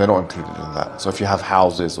 They're not included in that. So if you have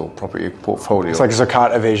houses or property portfolio, it's like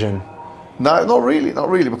zakat evasion. No, not really,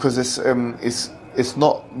 because it's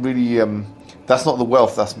not really That's not the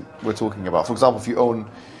wealth we're talking about. For example, if you own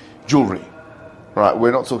jewelry, right?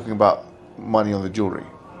 We're not talking about money on the jewelry.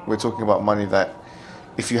 We're talking about money that,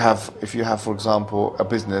 if you have, for example, a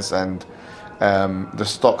business and the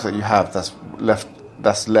stock that you have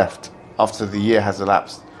that's left after the year has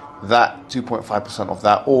elapsed, that 2.5% of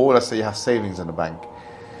that, or let's say you have savings in the bank.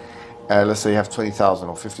 Let's say you have 20,000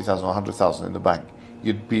 or 50,000 or 100,000 in the bank.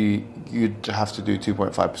 You'd have to do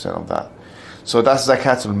 2.5% of that. So that's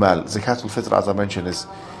zakatul mal. Zakatul fitr, as I mentioned, is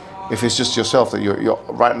if it's just yourself that you're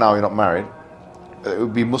right now you're not married, it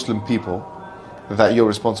would be Muslim people that you're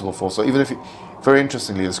responsible for. So even if very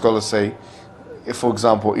interestingly, the scholars say, if, for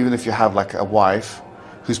example, even if you have like a wife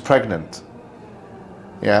who's pregnant,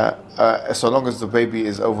 so long as the baby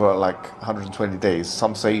is over like 120 days,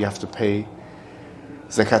 some say you have to pay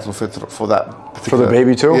zakatul fitr for that particular, for the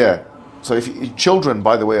baby too. Yeah. So if children,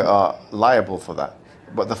 by the way, are liable for that,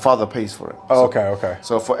 but the father pays for it. Oh, okay.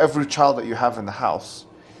 So for every child that you have in the house,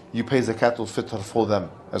 you pay zakatul fitr for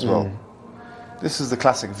them as well. This is the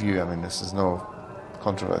classic view. I mean, this is no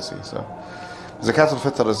controversy. So zakatul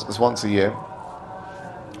fitr is once a year,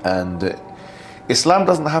 and Islam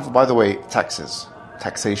doesn't have, by the way,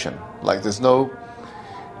 taxation. Like there's no,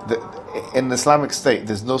 in the Islamic state,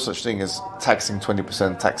 there's no such thing as taxing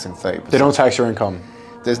 20%, taxing 30%. They don't tax your income.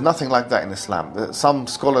 There's nothing like that in Islam. Some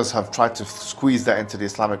scholars have tried to squeeze that into the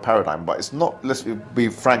Islamic paradigm, but it's not, let's be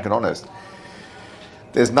frank and honest,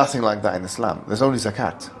 there's nothing like that in Islam. There's only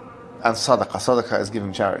zakat and sadaqah. Sadaqah is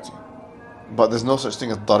giving charity. But there's no such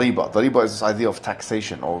thing as dariba. Dariba is this idea of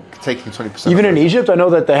taxation or taking 20%. Even in Egypt, I know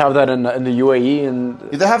that they have that in the UAE. And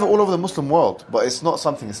they have it all over the Muslim world, but it's not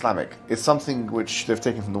something Islamic. It's something which they've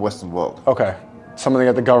taken from the Western world. Okay. Something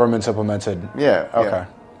that the government's implemented. Yeah. Okay. Yeah.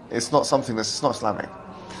 It's not something it's not Islamic.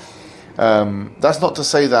 That's not to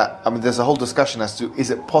say that, I mean, there's a whole discussion as to, is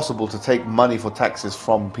it possible to take money for taxes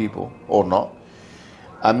from people or not?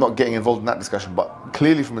 I'm not getting involved in that discussion, but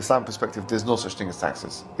clearly from an Islamic perspective, there's no such thing as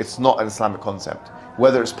taxes. It's not an Islamic concept.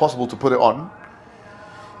 Whether it's possible to put it on,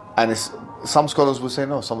 and some scholars will say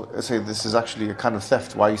no, some say this is actually a kind of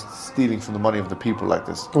theft. Why are you stealing from the money of the people like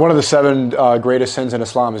this? One of the 7 greatest sins in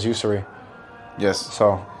Islam is usury. Yes.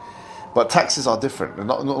 So, but taxes are different. They're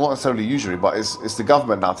not necessarily usury, but it's the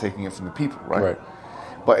government now taking it from the people, right? Right.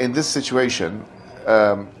 But in this situation,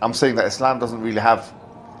 I'm saying that Islam doesn't really have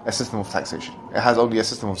a system of taxation. It has only a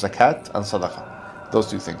system of zakat and sadaqah. Those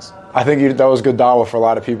two things. I think that was good dawah for a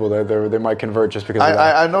lot of people. They might convert just because of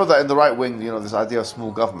that. I know that in the right wing, this idea of small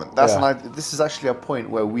government. This is actually a point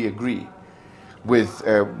where we agree with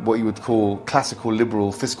what you would call classical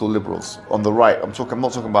liberal, fiscal liberals on the right. I'm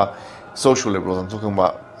not talking about social liberals. I'm talking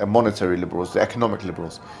about monetary liberals, the economic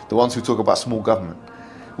liberals, the ones who talk about small government.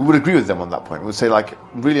 We would agree with them on that point. We would say, like,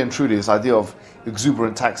 really and truly, this idea of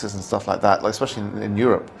exuberant taxes and stuff like that, like especially in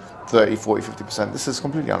Europe, 30, 40, 50%, this is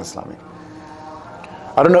completely un-Islamic.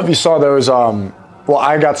 I don't know if you saw there was, well,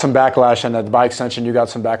 I got some backlash, and by extension, you got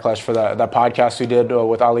some backlash for that podcast we did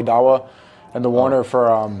with Ali Dawa and the Warner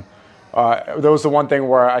for, there was the one thing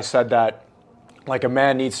where I said that, like, a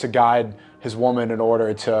man needs to guide his woman in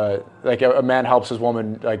order to, like, a man helps his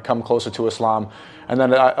woman, like, come closer to Islam. And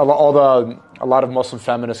then a lot of Muslim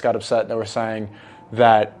feminists got upset. They were saying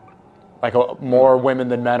that, like, more women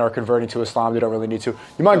than men are converting to Islam. They don't really need to.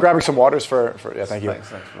 You mind grabbing some waters for yeah, thank you.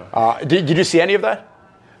 Thanks, bro. Did you see any of that?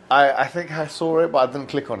 I think I saw it, but I didn't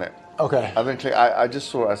click on it. Okay. I didn't click. I just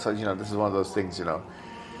saw it. I said, this is one of those things,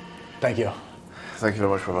 Thank you. Thank you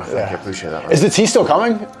very much, brother. Thank you. I appreciate that, man. Is the tea still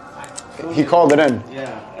coming? He called it in.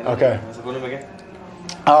 Yeah. Okay.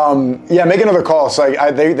 Yeah, make another call. So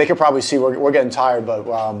they could probably see we're getting tired, but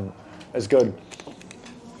it's good.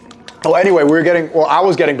 Oh, anyway, I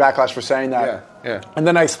was getting backlash for saying that. Yeah. And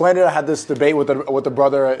then I explained it. I had this debate with the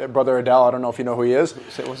brother Adele. I don't know if you know who he is.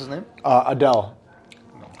 What's his name? Adele.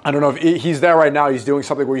 I don't know if he's there right now. He's doing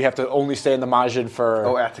something where you have to only stay in the masjid for.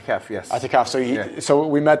 Oh, Atikaf, yes. Atikaf. So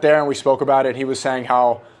we met there and we spoke about it. He was saying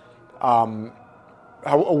how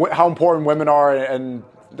important women are and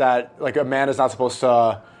that, like, a man is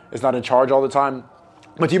not in charge all the time.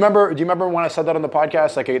 But do you remember when I said that on the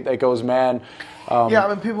podcast? Like, it goes, man. Yeah, I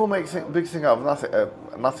mean, people make big thing out of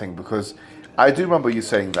nothing, because I do remember you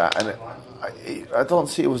saying that, and I don't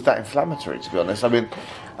see it was that inflammatory, to be honest. I mean,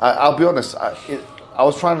 I'll be honest. I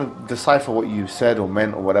was trying to decipher what you said or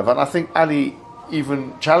meant or whatever, and I think Ali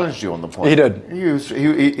even challenged you on the point. He did.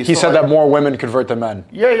 He said that more women convert than men.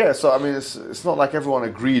 Yeah. So I mean, it's not like everyone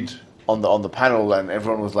agreed on the panel and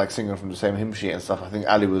everyone was like singing from the same hymn sheet and stuff. I think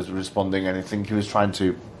Ali was responding, and I think he was trying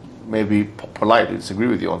to maybe politely disagree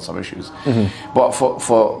with you on some issues. Mm-hmm. But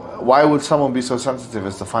for why would someone be so sensitive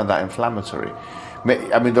as to find that inflammatory?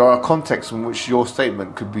 I mean, there are contexts in which your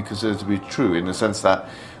statement could be considered to be true, in the sense that,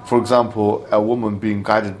 for example, a woman being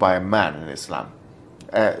guided by a man in Islam,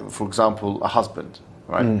 for example, a husband,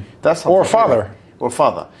 right? That's Or a father. Or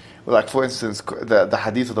father. Like, for instance, the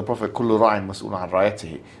hadith of the Prophet, كُلُّ رَاعٍ مَسْئُولٌ عَنْ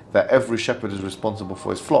رَعِيَتِهِ, that every shepherd is responsible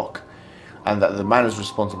for his flock, and that the man is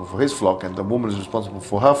responsible for his flock, and the woman is responsible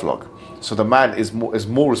for her flock. So the man is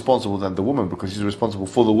more responsible than the woman, because he's responsible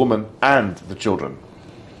for the woman and the children.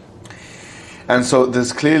 And so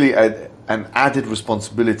there's clearly an added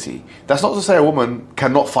responsibility. That's not to say a woman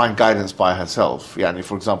cannot find guidance by herself. Yani,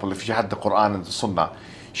 for example, if she had the Quran and the Sunnah,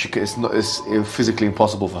 it's physically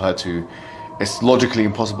impossible for her to, it's logically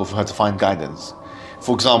impossible for her to find guidance.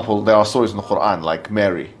 For example, there are stories in the Quran, like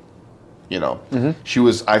Mary, she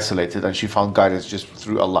was isolated and she found guidance just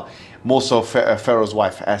through Allah. More so Pharaoh's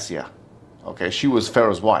wife, Asiya. Okay, she was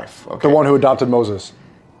Pharaoh's wife. Okay? The one who adopted Moses.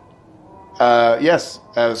 Yes,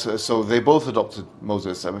 so they both adopted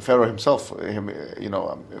Moses. I mean, Pharaoh himself,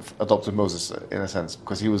 adopted Moses in a sense,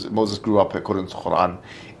 because Moses grew up, according to the Quran,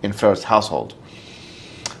 in Pharaoh's household.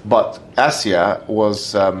 But Asiya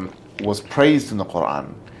was praised in the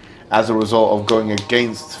Quran as a result of going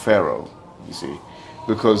against Pharaoh. You see,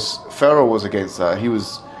 because Pharaoh was against her.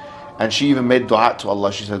 And she even made dua to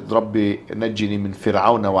Allah. She said, "Rabbi najjini min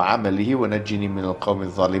Fir'auna wa amalihi wa najjini min al-qawmi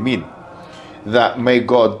al-zalimin." That may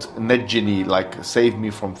God najjini, like save me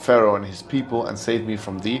from Pharaoh and his people, and save me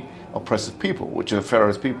from the oppressive people, which are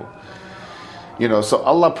Pharaoh's people. So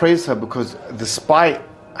Allah praised her because despite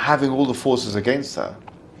having all the forces against her,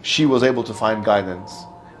 she was able to find guidance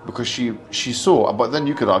because she saw. But then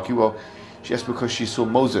you could argue, well, yes, because she saw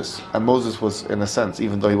Moses, and Moses was, in a sense,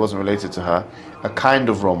 even though he wasn't related to her, a kind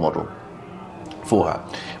of role model for her.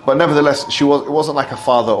 But nevertheless, it wasn't like a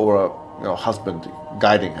father or a husband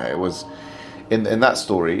guiding her. It was in that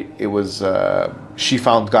story, it was she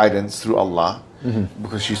found guidance through Allah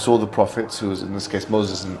because she saw the prophets, who was in this case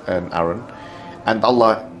Moses and Aaron, and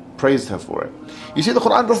Allah praised her for it. You see, the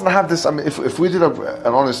Quran doesn't have this. I mean, if we did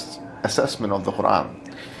an honest assessment of the Quran,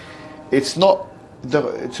 it's not.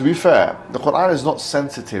 To be fair, the Quran is not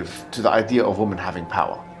sensitive to the idea of women having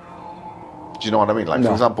power. Do you know what I mean? Like,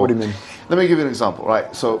 for example, what do you mean? Let me give you an example,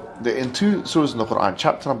 right? So, in two surahs in the Quran,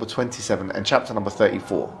 chapter number 27 and chapter number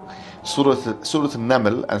 34, Surah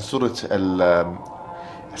Al-Naml and Surah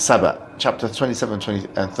Al-Saba, chapter 27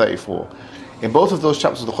 and 34. In both of those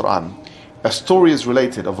chapters of the Quran, a story is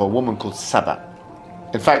related of a woman called Saba.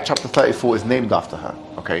 In fact, chapter 34 is named after her,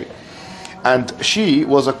 okay? And she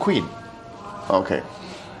was a queen, okay?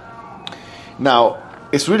 Now,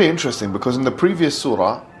 it's really interesting because in the previous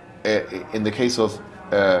surah, in the case of,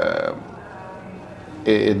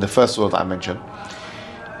 in the first surah that I mentioned,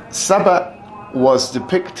 Pharaoh was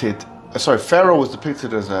depicted as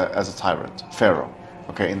a tyrant, Pharaoh,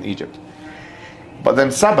 okay, in Egypt. But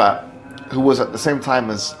then Saba, who was at the same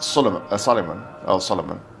time as Solomon,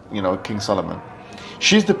 King Solomon,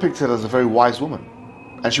 she's depicted as a very wise woman,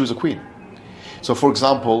 and she was a queen. So, for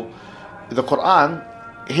example, the Quran,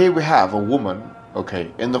 here we have a woman,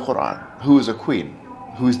 okay, in the Quran, who is a queen,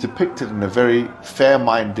 who is depicted in a very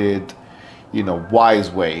fair-minded,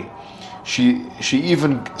 wise way. She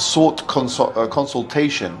even sought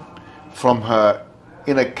consultation from her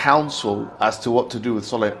inner council as to what to do with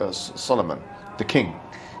Solomon, the king,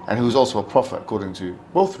 and who was also a prophet according to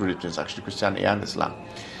both religions, actually, Christianity and Islam.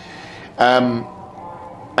 And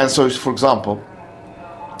so, for example,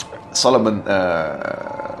 Solomon,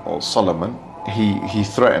 he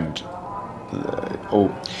threatened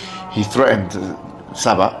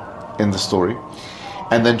Saba in the story,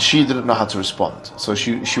 and then she didn't know how to respond. So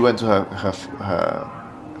she went to her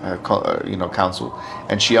council,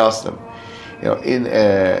 and she asked them, in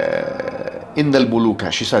the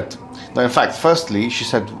Muluka, she said. Now, in fact, firstly, she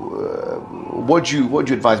said, "What do you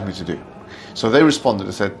advise me to do?" So they responded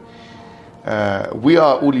and said, "We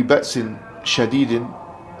are uli ba'sin shadidin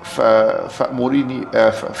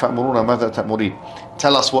fa'muruna madha ta'murin."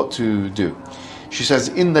 Tell us what to do. She says,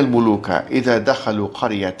 "إن الملوك إذا دخلوا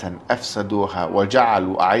قرية أفسدوها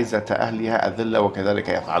وجعلوا أعزة أهلها أذلة وكذلك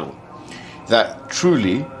يفعلون." That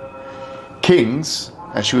truly, kings,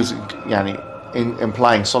 and she was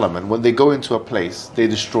implying Solomon, when they go into a place, they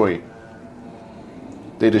destroy it.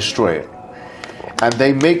 And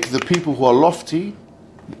they make the people who are lofty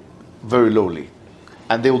very lowly.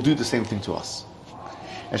 And they will do the same thing to us.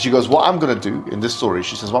 And she goes, what I'm going to do in this story,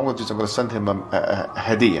 she says, what I'm going to do is I'm going to send him a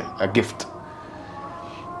hadiyah, a gift.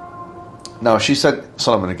 Now, she sent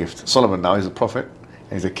Solomon a gift. Solomon now is a prophet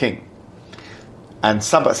and he's a king. And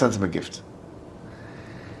Saba sends him a gift.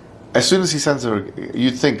 As soon as he sends her,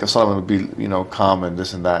 you'd think Solomon would be, calm and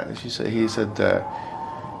this and that. He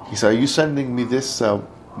He said, are you sending me this? Why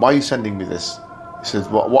are you sending me this? He says,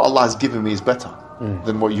 what Allah has given me is better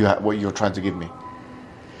than what you're trying to give me.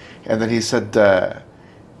 And then he said,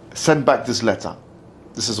 send back this letter.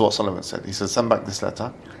 This is what Solomon said. He said, send back this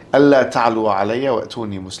letter. أَلَّا تَعْلُوا عَلَيَّ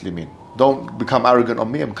وَأْتُونِي مُسْلِمِينَ. Don't become arrogant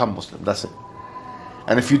on me and become Muslim. That's it.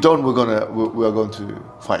 And if you don't, we are going to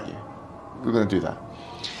fight you. We're going to do that.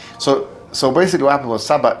 So basically what happened was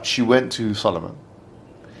Saba, she went to Solomon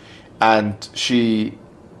and she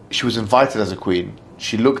was invited as a queen.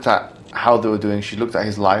 She looked at how they were doing. She looked at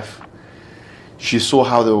his life. She saw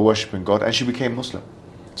how they were worshipping God and she became Muslim.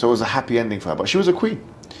 So it was a happy ending for her. But she was a queen.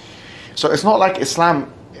 So it's not like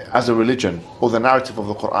Islam as a religion or the narrative of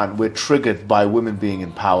the Quran, we're triggered by women being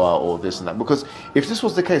in power or this and that. Because if this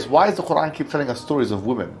was the case, why does the Quran keep telling us stories of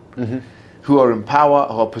women who are in power,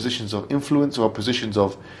 who are positions of influence, who are positions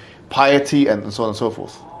of piety and so on and so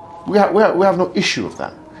forth? We have no issue with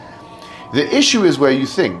that. The issue is where you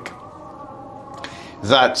think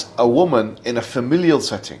that a woman in a familial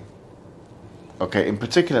setting, okay, in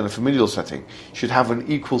particular in a familial setting, should have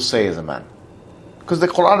an equal say as a man. Because the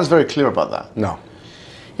Quran is very clear about that. No.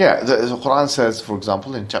 Yeah, the Quran says, for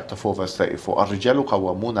example, in chapter 4, verse 34, الرجال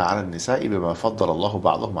قوامون على النساء بما فضل الله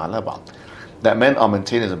بعضهم على بعض. That men are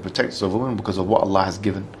maintainers and protectors of women because of what Allah has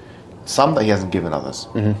given some that He hasn't given others.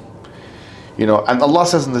 You know, and Allah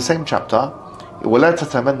says in the same chapter, ولا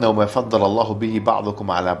تتمنوا ما فضل الله به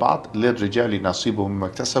بعضكم على بعض للرجال نصيب مما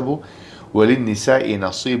اكتسبوا وللنساء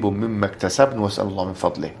نصيب مما اكتسبن واسأل الله من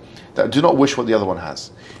فضله. That do not wish what the other one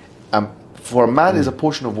has. For a man is a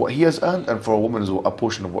portion of what he has earned, and for a woman is a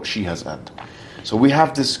portion of what she has earned. So we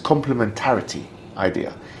have this complementarity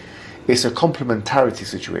idea. It's a complementarity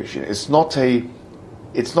situation. It's not a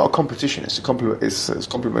competition. It's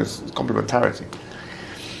complementarity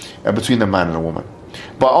between a man and a woman.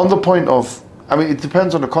 But on the point of, I mean, it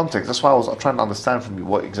depends on the context. That's why I was trying to understand from you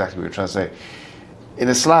what exactly we were trying to say. In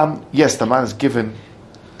Islam, yes, the man is given,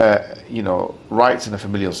 rights in a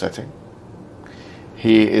familial setting.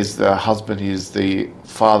 He is the husband, he is the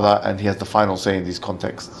father, and he has the final say in these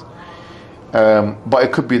contexts. But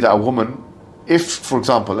it could be that a woman, if, for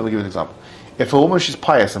example, let me give you an example. If a woman, she's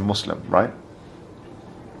pious and Muslim, right?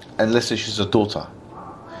 And let's say she's a daughter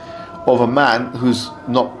of a man who's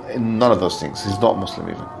not in none of those things, he's not Muslim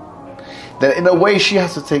even. Then in a way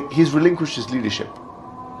he's relinquished his leadership.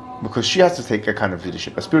 Because she has to take a kind of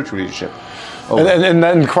leadership, a spiritual leadership. And in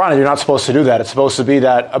the Quran, you're not supposed to do that. It's supposed to be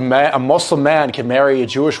that a Muslim man can marry a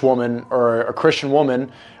Jewish woman or a Christian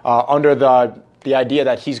woman under the idea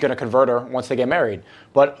that he's going to convert her once they get married.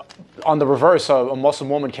 But on the reverse, a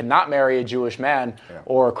Muslim woman cannot marry a Jewish man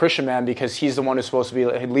or a Christian man because he's the one who's supposed to be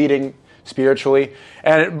leading spiritually.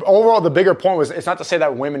 And overall, the bigger point was, it's not to say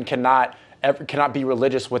that women cannot be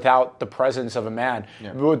religious without the presence of a man.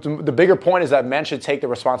 Yeah. The bigger point is that men should take the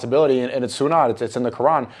responsibility, and it's sunnah, it's in the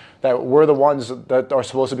Quran, that we're the ones that are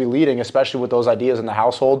supposed to be leading, especially with those ideas in the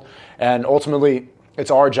household. And ultimately, it's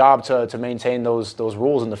our job to maintain those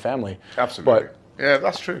rules in the family. Absolutely. Yeah,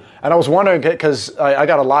 that's true. And I was wondering, because I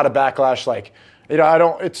got a lot of backlash, like,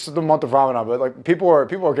 it's the month of Ramadan, but like people are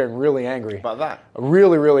getting really angry about that.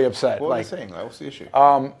 Really, really upset. What are they saying? Like, what's the issue?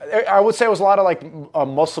 I would say it was a lot of like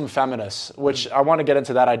Muslim feminists, which I want to get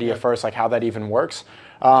into that idea first, like how that even works.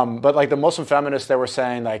 But like the Muslim feminists, they were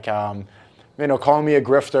saying like, calling me a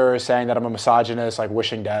grifter, saying that I'm a misogynist, like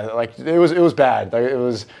wishing death. Like it was bad. Like, it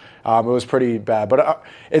was pretty bad. But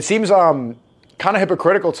it seems kind of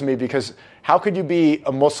hypocritical to me, because how could you be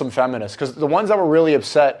a Muslim feminist? Because the ones that were really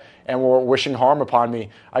upset and were wishing harm upon me,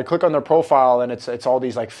 I click on their profile and it's all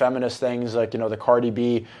these like feminist things, like, the Cardi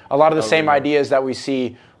B, a lot of the same ideas that we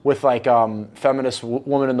see with like feminist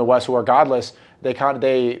women in the West who are godless.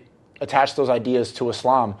 They attach those ideas to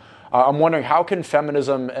Islam. I'm wondering, how can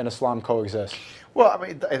feminism and Islam coexist? Well, I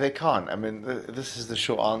mean, they can't. I mean, this is the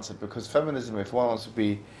short answer, because feminism, if one wants to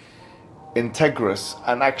be integrous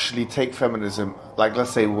and actually take feminism, like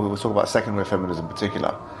let's say we'll talk about second wave feminism in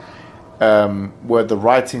particular, where the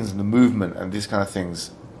writings and the movement and these kind of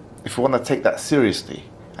things, if you want to take that seriously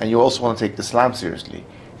and you also want to take Islam seriously,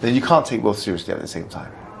 then you can't take both seriously at the same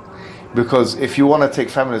time. Because if you want to take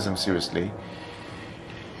feminism seriously,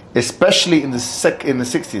 especially in the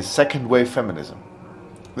 60s, second wave feminism,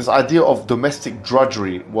 this idea of domestic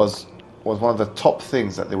drudgery was one of the top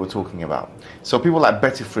things that they were talking about. So people like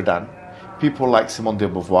Betty Friedan, people like Simone de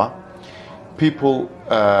Beauvoir, people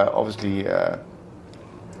obviously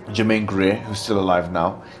Germaine Greer, who's still alive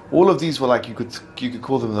now. All of these were like, you could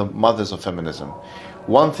call them the mothers of feminism.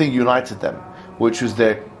 One thing united them, which was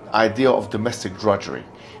their idea of domestic drudgery.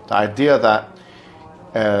 The idea that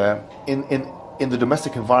in the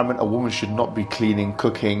domestic environment, a woman should not be cleaning,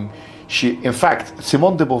 cooking. In fact,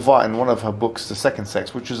 Simone de Beauvoir, in one of her books, The Second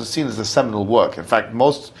Sex, which was seen as a seminal work. In fact,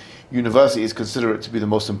 most universities consider it to be the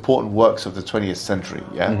most important works of the 20th century.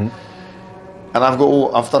 Yeah, and I've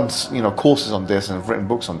done courses on this and I've written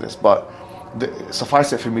books on this. But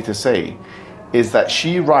suffice it for me to say, is that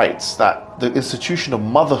she writes that the institution of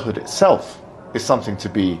motherhood itself is something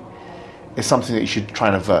that you should try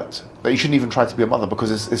and avert. That you shouldn't even try to be a mother because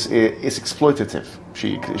it's exploitative,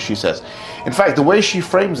 she says. In fact, the way she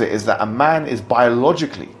frames it is that a man is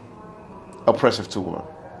biologically oppressive to a woman.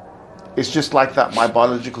 It's just like that, my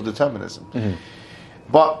biological determinism.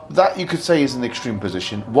 But that, you could say, is an extreme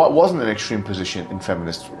position. What wasn't an extreme position in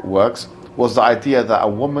feminist works was the idea that a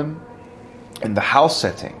woman in the house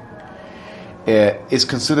setting is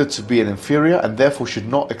considered to be an inferior and therefore should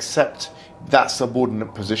not accept that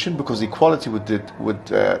subordinate position, because equality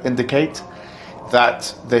would indicate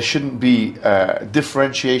that there shouldn't be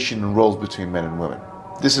differentiation in roles between men and women.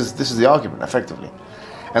 This is the argument, effectively.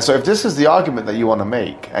 And so if this is the argument that you want to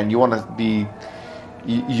make, and you want to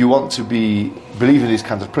believe in these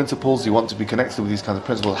kinds of principles, you want to be connected with these kinds of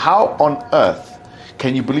principles, how on earth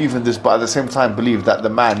can you believe in this but at the same time believe that the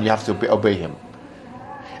man, you have to obey him?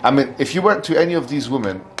 I mean, if you went to any of these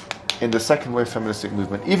women in the second wave feministic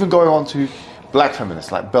movement, even going on to black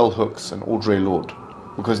feminists like Bell Hooks and Audre Lorde,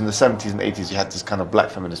 because in the 70s and 80s you had this kind of black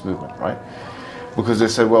feminist movement, right? Because they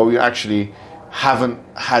said, well, we actually haven't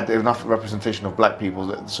had enough representation of black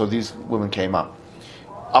people, so these women came up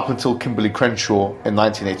until Kimberly Crenshaw in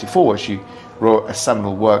 1984, where she wrote a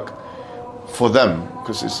seminal work for them,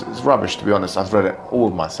 because it's rubbish, to be honest. I've read it all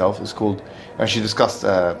myself. It's called, and she discussed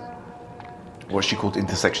what she called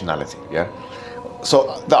intersectionality, yeah?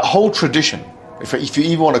 So that whole tradition, if you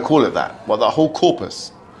even want to call it that, well, that whole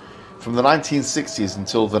corpus from the 1960s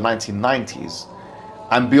until the 1990s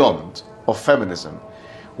and beyond of feminism,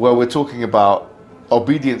 where we're talking about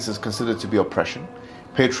obedience is considered to be oppression,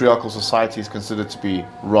 patriarchal society is considered to be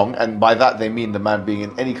wrong, and by that they mean the man being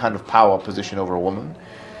in any kind of power position over a woman,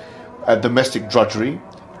 domestic drudgery,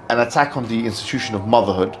 an attack on the institution of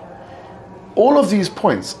motherhood. All of these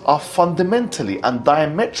points are fundamentally and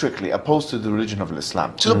diametrically opposed to the religion of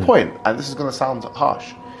Islam. To the point, and this is going to sound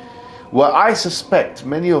harsh, where I suspect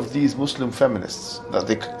many of these Muslim feminists, that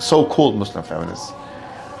they so-called Muslim feminists,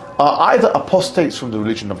 are either apostates from the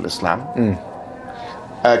religion of Islam,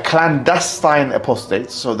 clandestine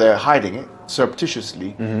apostates, so they're hiding it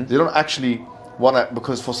surreptitiously. They don't actually want to,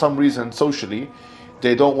 because for some reason socially,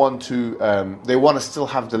 they don't want to, they want to still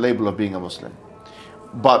have the label of being a Muslim.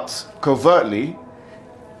 But covertly,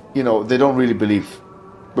 they don't really believe.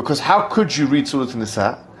 Because how could you read Surah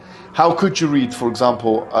An-Nisa? How could you read, for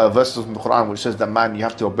example, verses from the Quran which says that man, you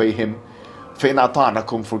have to obey him? فَإِنْ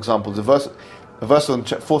أَطَعْنَكُمْ, for example, the verse on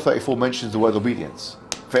 434 mentions the word obedience.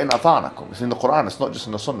 فَإِنْ أَطَعْنَكُمْ. It's in the Quran, it's not just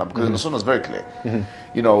in the Sunnah, because in the Sunnah it's very clear.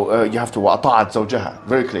 You have to وَأَطَاعَتْ زَوْجَهَا,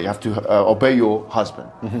 very clear, you have to obey your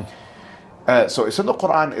husband. So it's in the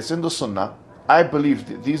Quran, it's in the Sunnah. I believe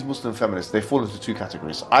that these Muslim feminists, they fall into two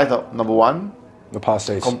categories. Either, number one,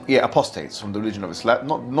 apostates. Apostates from the religion of Islam,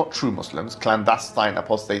 not true Muslims, clandestine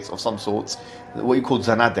apostates of some sorts, what you call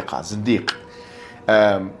zanadiqa, zindiq.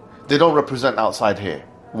 They don't represent outside here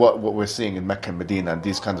what we're seeing in Mecca and Medina and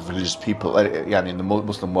these kinds of religious people in the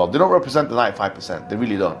Muslim world. They don't represent the 95%, they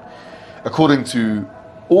really don't. According to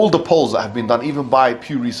all the polls that have been done, even by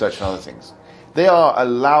Pew Research and other things, they are a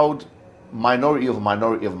loud minority of a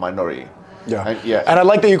minority of a minority. And I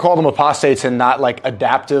like that you call them apostates and not like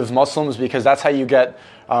adaptive Muslims, because that's how you get.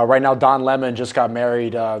 Right now, Don Lemon just got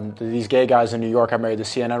married. These gay guys in New York. I married the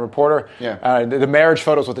CNN reporter. The marriage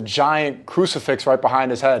photos with a giant crucifix right behind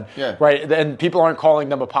his head. Right, and people aren't calling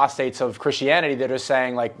them apostates of Christianity. They're just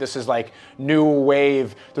saying like this is like new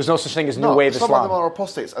wave. There's no such thing as new wave Islam. Some of them are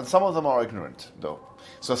apostates, and some of them are ignorant, though.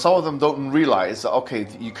 So some of them don't realize that, okay,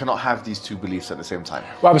 you cannot have these two beliefs at the same time.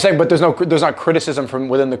 Well, I'm saying, but there's not criticism from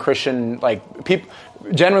within the Christian, like, people,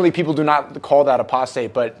 generally people do not call that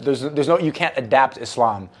apostate, but there's no, you can't adapt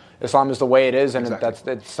Islam. Islam is the way it is, and that's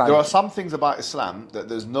not... There are some things about Islam that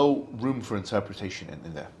there's no room for interpretation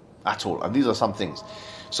in there at all, and these are some things.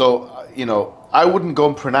 So, I wouldn't go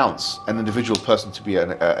and pronounce an individual person to be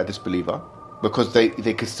a disbeliever, because they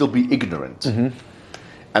could still be ignorant.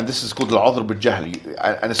 And this is called al-'udhr bil-jahl,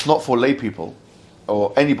 and it's not for lay people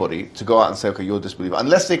or anybody to go out and say, okay, you're a disbeliever,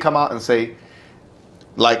 unless they come out and say,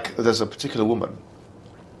 like, there's a particular woman,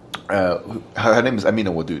 her name is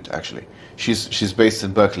Amina Wadud, actually. She's based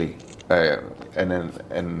in Berkeley, in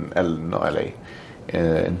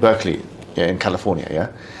Berkeley, in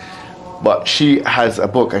California, But she has a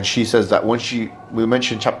book, and she says that we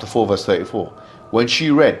mentioned chapter 4, verse 34. When she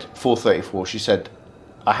read 434, she said,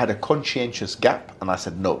 I had a conscientious gap, and I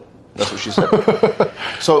said no. That's what she said.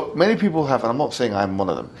 So many people have, and I'm not saying I'm one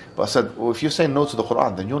of them, but I said, well, if you're saying no to the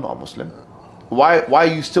Quran, then you're not a Muslim. Why are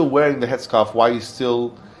you still wearing the headscarf? Why are you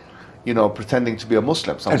still, pretending to be a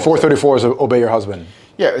Muslim? And 434 is obey your husband.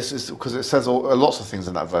 Yeah, it's because it says lots of things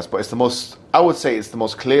in that verse, but I would say it's the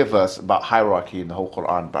most clear verse about hierarchy in the whole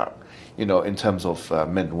Quran, about, in terms of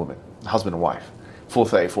men and women, husband and wife,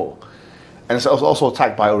 434. And it's also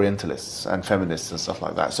attacked by Orientalists and feminists and stuff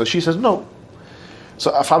like that. So she says no.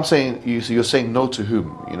 So if I'm saying, you're saying no to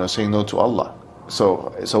whom? Saying no to Allah.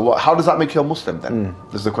 So what, how does that make you a Muslim then?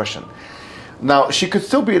 Is the question. Now, she could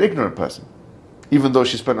still be an ignorant person, even though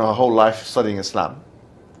she spent her whole life studying Islam.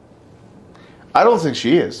 I don't think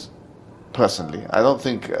she is, personally. I don't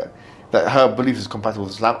think that her belief is compatible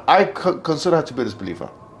with Islam. I consider her to be a disbeliever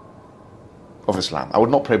of Islam. I would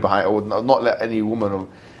not pray behind. I would not let any woman of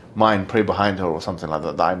mine pray behind her or something like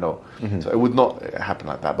that I know. So it would not happen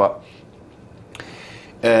like that. But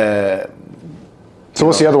so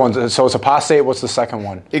what's the other one? So it's apostate. What's the second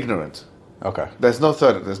one? Ignorant. Okay. There's no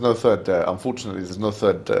third. Unfortunately, there's no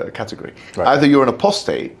third category. Right. Either you're an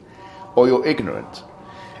apostate or you're ignorant.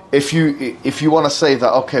 If you want to say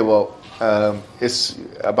that, okay, well, it's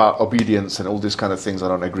about obedience and all these kind of things, I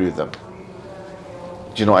don't agree with them.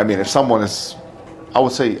 Do you know what I mean? If someone is, I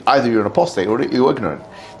would say either you're an apostate or you're ignorant.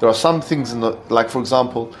 There are some things like for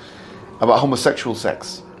example, about homosexual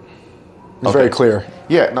sex. It's very clear.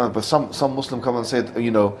 Yeah, no, but some Muslim come and say,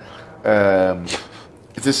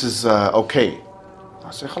 this is okay.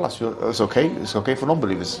 I say, khalas, it's okay. It's okay for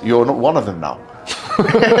non-believers. You're not one of them now. Do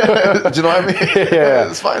you know what I mean? Yeah.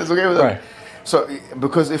 It's fine. It's okay with them. Right. So,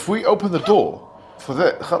 because if we open the door for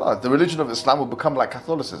that, khalas, the religion of Islam will become like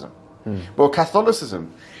Catholicism. But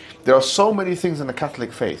Catholicism, there are so many things in the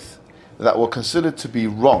Catholic faith that were considered to be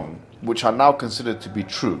wrong, which are now considered to be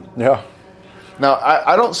true. Yeah. Now,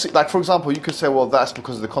 I don't see, like, for example, you could say, well, that's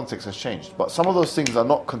because the context has changed. But some of those things are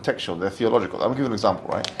not contextual, they're theological. I'm going to give you an example,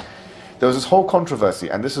 right? There was this whole controversy,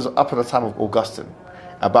 and this is up at the time of Augustine,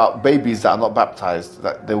 about babies that are not baptized,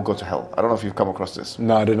 that they will go to hell. I don't know if you've come across this.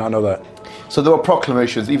 No, I did not know that. So there were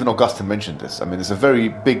proclamations, even Augustine mentioned this. I mean, it's a very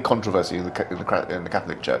big controversy in the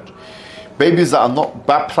Catholic Church. Babies that are not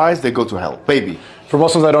baptized, they go to hell. Baby. For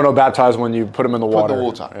Muslims, I don't know, baptized when you put them in the water. Put in the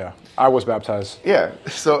water. Yeah. I was baptized. Yeah.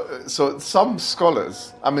 So some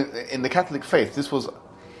scholars, I mean, in the Catholic faith, this was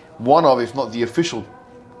one of, if not the official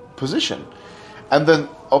position. And then,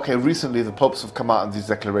 okay, recently the popes have come out in these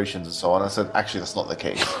declarations and so on. I said, actually, that's not the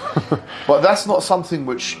case. But that's not something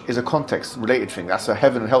which is a context-related thing. That's a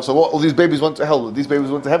heaven and hell. So what? All these babies went to hell. These babies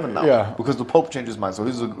went to heaven now. Yeah. Because the pope changed his mind. So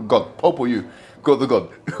who's the God? Pope or you? God the God.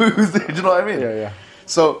 Who's the, do you know what I mean? Yeah, yeah.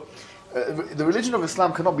 So the religion of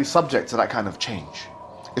Islam cannot be subject to that kind of change.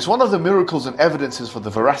 It's one of the miracles and evidences for the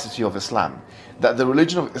veracity of Islam that the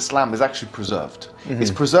religion of Islam is actually preserved. Mm-hmm.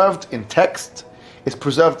 It's preserved in text, it's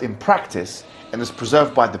preserved in practice, and it's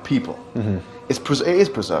preserved by the people. Mm-hmm. It is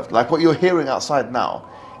preserved. Like what you're hearing outside now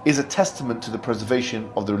is a testament to the preservation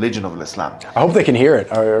of the religion of Islam. I hope they can hear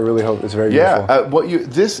it. I really hope it's very beautiful.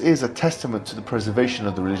 This is a testament to the preservation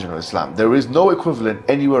of the religion of Islam. There is no equivalent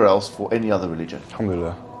anywhere else for any other religion.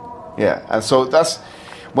 Alhamdulillah. Yeah, and so that's,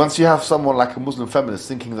 once you have someone like a Muslim feminist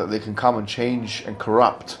thinking that they can come and change and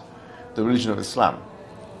corrupt the religion of Islam,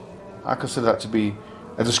 I consider that to be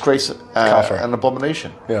a disgrace, an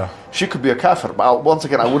abomination. Yeah, she could be a kafir, but once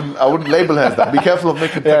again, I wouldn't label her as that. Be careful of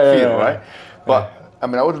making takfir, right? But I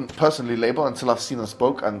mean, I wouldn't personally label until I've seen her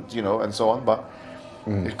spoke and and so on. But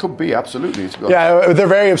it could be absolutely. Yeah, they're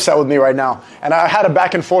very upset with me right now, and I had a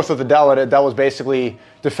back and forth with Adele that was basically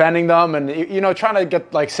defending them and trying to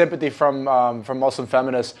get like sympathy from Muslim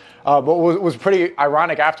feminists. But it was pretty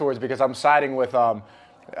ironic afterwards because I'm siding with.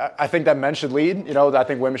 I think that men should lead. I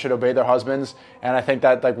think women should obey their husbands, and I think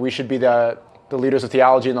that like we should be the leaders of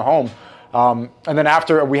theology in the home. And then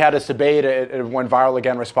after we had this debate, it went viral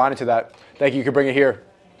again. Responding to that, thank you. You can bring it here.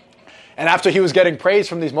 And after he was getting praise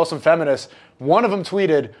from these Muslim feminists, one of them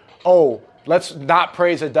tweeted, "Oh, let's not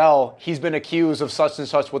praise Adele. He's been accused of such and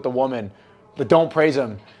such with the woman, but don't praise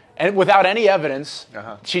him." And without any evidence,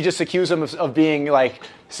 she just accused him of being like.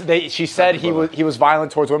 She said he was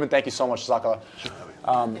violent towards women. Thank you so much, Zaka.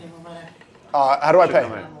 How do I pay?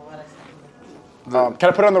 Can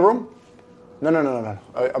I put it in the room? No.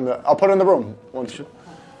 I'll put it in the room.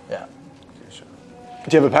 Yeah.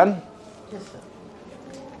 Do you have a pen? Yes, sir.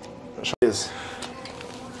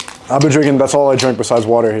 I've been drinking, that's all I drink besides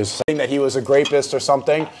water. He's saying that he was a rapist or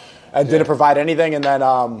something and didn't provide anything. And then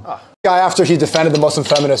guy, after he defended the Muslim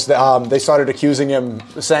feminists, they started accusing him,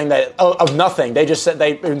 saying that of nothing. They just said,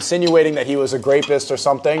 they insinuating that he was a rapist or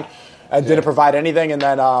something and didn't provide anything. And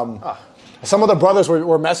then Some of the brothers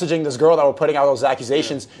were messaging this girl that were putting out those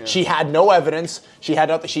accusations. Yeah. She had no evidence. She had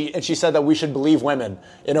nothing. She said that we should believe women.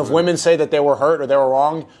 And if women say that they were hurt or they were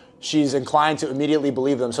wrong, she's inclined to immediately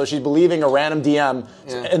believe them. So she's believing a random DM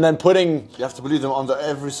and then putting... You have to believe them under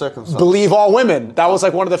every circumstance. Believe all women. That was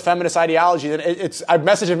like one of the feminist ideologies. And I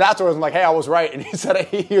messaged him afterwards. I'm like, hey, I was right. And he said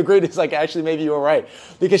he agreed. He's like, actually, maybe you were right.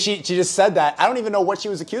 Because she just said that. I don't even know what she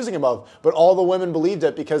was accusing him of. But all the women believed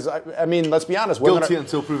it because, I mean, let's be honest. Guilty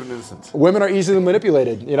until proven innocent. Women are easily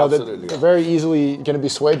manipulated. You know, Absolutely. They're very easily going to be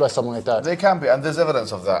swayed by something like that. They can be. And there's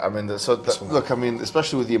evidence of that. I mean, look, I mean,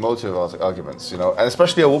 especially with the emotive arguments, you know, and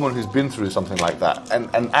especially a woman who's been through something like that and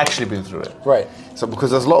actually been through it. Right. So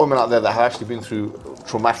because there's a lot of women out there that have actually been through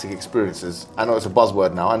traumatic experiences. I know it's a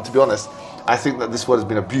buzzword now, and to be honest, I think that this word has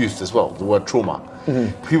been abused as well, the word trauma.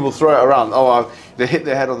 Mm-hmm. People throw it around, they hit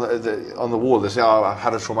their head on the wall, they say, I've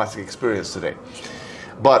had a traumatic experience today.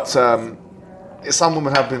 But some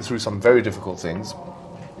women have been through some very difficult things,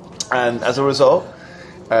 and as a result,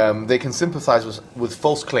 they can sympathize with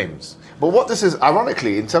false claims. But what this is,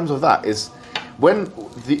 ironically, in terms of that, is when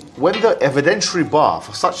the evidentiary bar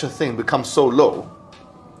for such a thing becomes so low.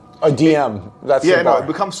 A DM. That's the bar. It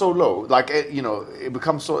becomes so low. Like it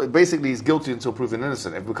becomes so. Basically, he's guilty until proven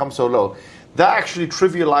innocent. It becomes so low that actually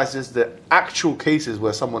trivializes the actual cases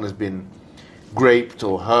where someone has been raped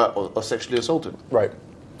or hurt or sexually assaulted. Right.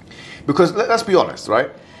 Because let's be honest, right?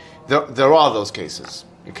 There are those cases.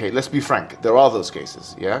 Okay, let's be frank. There are those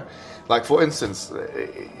cases. Yeah. Like for instance,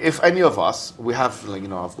 if any of us, we have, like,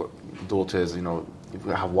 I've got daughters, if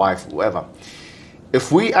we have wife, whatever.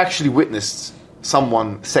 If we actually witnessed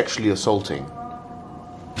someone sexually assaulting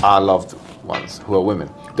our loved ones who are women,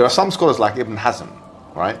 there are some scholars like Ibn Hazm,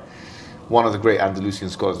 right? One of the great Andalusian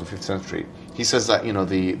scholars of the 5th century. He says that the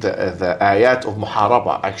ayat of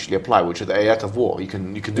muharaba actually apply, which are the ayat of war. You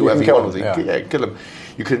can do whatever you want with it. Yeah, kill them.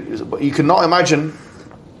 You cannot imagine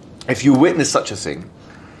if you witness such a thing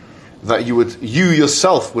that you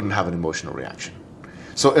yourself wouldn't have an emotional reaction.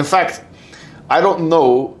 So in fact, I don't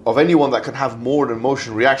know of anyone that can have more an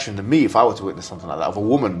emotional reaction than me if I were to witness something like that, of a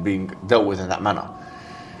woman being dealt with in that manner.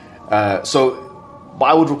 But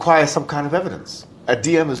I would require some kind of evidence. A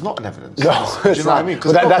DM is not an evidence. No, do you know what I mean?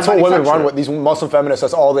 That's what women run with. These Muslim feminists,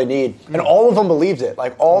 that's all they need. And all of them believed it.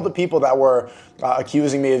 Like all the people that were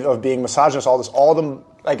accusing me of being misogynist, all of them,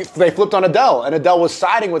 like they flipped on Adele, and Adele was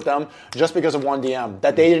siding with them just because of one DM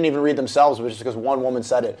that they didn't even read themselves, but just because one woman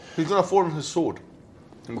said it. He's going to fall on his sword.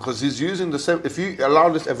 Because he's using the same. If you allow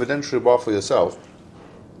this evidentiary bar for yourself,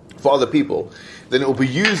 for other people, then it will be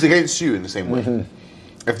used against you in the same way.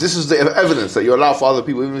 Mm-hmm. If this is the evidence that you allow for other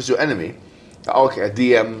people, even if it's your enemy, okay, a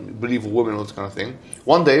DM, believe a woman, all this kind of thing.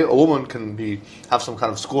 One day, a woman can have some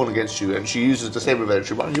kind of scorn against you, and she uses the same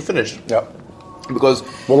evidentiary bar, and you're finished. Yep. Because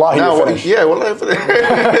wallahi, now, you're finished. Yeah, wallahi,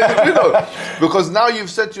 finished. Because now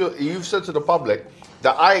you've said to the public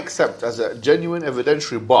that I accept as a genuine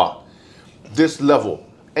evidentiary bar this level.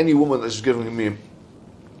 Any woman that's giving me, a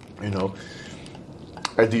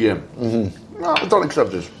DM. Mm-hmm. No, I don't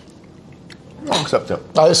accept this. I don't accept it.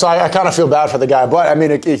 So I kind of feel bad for the guy, but I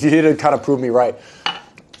mean, he did kind of prove me right.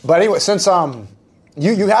 But anyway, since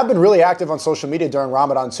you have been really active on social media during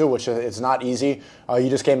Ramadan too, which is not easy. You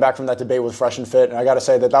just came back from that debate with Fresh and Fit, and I got to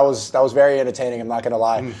say that was very entertaining. I'm not going to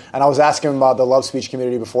lie. And I was asking about the love speech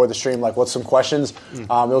community before the stream, like, what's some questions? There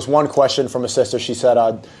was one question from a sister. She said,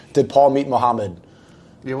 "Did Paul meet Muhammad?"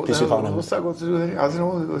 Yeah, what's that got to do with it? I don't know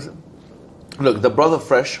what it was. Look, the brother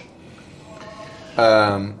Fresh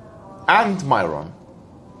and Myron,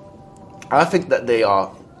 I think that they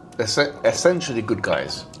are essentially good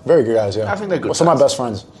guys. Very good guys, yeah. I think they're good guys. Some of my best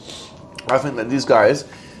friends. I think that these guys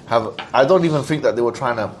I don't even think that they were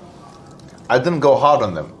trying to... I didn't go hard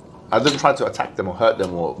on them. I didn't try to attack them or hurt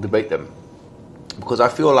them or debate them. Because I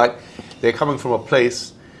feel like they're coming from a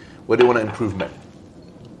place where they want to improve men.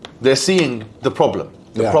 They're seeing the problem.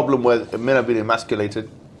 The problem where men have been emasculated.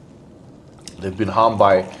 They've been harmed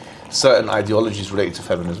by certain ideologies related to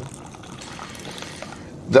feminism.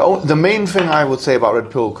 The main thing I would say about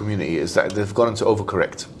Red Pill community is that they've gone into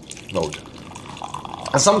overcorrect mode.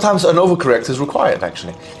 And sometimes an overcorrect is required,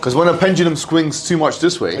 actually. Because when a pendulum swings too much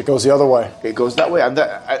this way... It goes the other way. It goes that way. And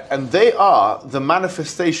they are the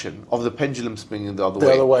manifestation of the pendulum swinging the other way.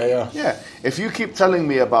 The other way, yeah. Yeah. If you keep telling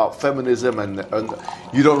me about feminism and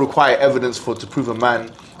you don't require evidence to prove a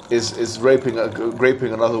man is raping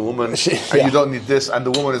another woman, and you don't need this, and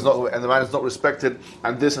the woman is not, and the man is not respected,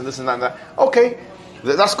 and this and this and that and that. Okay,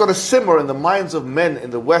 that's got to simmer in the minds of men in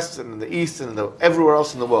the West and in the East and everywhere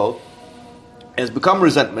else in the world. And it's become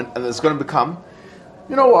resentment, and it's going to become,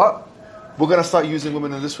 you know what? We're going to start using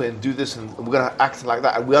women in this way and do this, and we're going to act like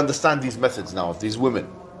that. And we understand these methods now of these women.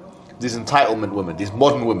 these entitlement women, these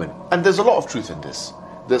modern women. And there's a lot of truth in this.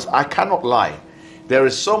 I cannot lie. There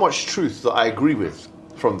is so much truth that I agree with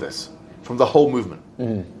from this, from the whole movement.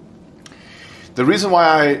 The reason why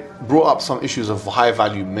I brought up some issues of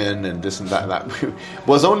high-value men and this and that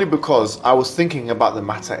was only because I was thinking about the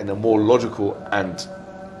matter in a more logical and,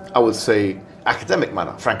 I would say, academic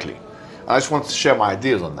manner, frankly. And I just wanted to share my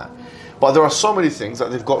ideas on that. But there are so many things that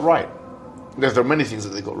they've got right. There are many things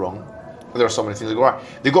that they got wrong. And there are so many things they got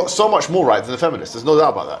right. They got so much more right than the feminists. There's no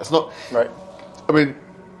doubt about that. It's not Right. I mean,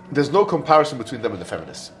 there's no comparison between them and the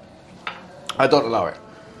feminists. I don't allow it.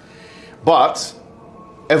 But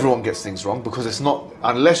everyone gets things wrong because it's not,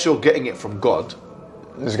 unless you're getting it from God,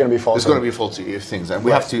 There's going to be faulty. there's going to be faulty things. And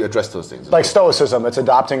we have to address those things. Like Stoicism, it's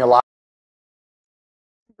adopting a lot.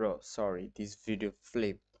 Bro, sorry, this video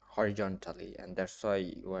flipped horizontally, and that's why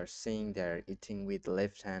you are seeing they're eating with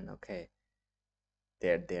left hand. Okay,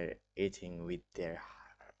 they're eating with their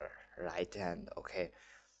right hand. Okay,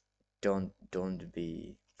 don't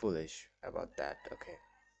be foolish about that. Okay,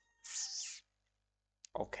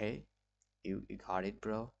 okay, you got it,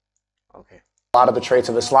 bro. Okay. A lot of the traits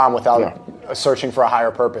of Islam without searching for a higher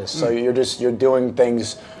purpose. So you're doing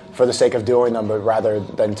things for the sake of doing them, but rather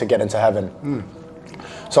than to get into heaven.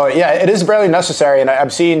 So yeah, it is barely necessary, and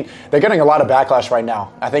I've seen they're getting a lot of backlash right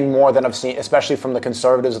now. I think more than I've seen, especially from the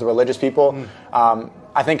conservatives, the religious people.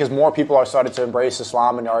 I think as more people are starting to embrace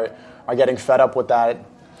Islam and are getting fed up with that,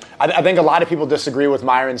 I think a lot of people disagree with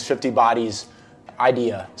Myron's 50 bodies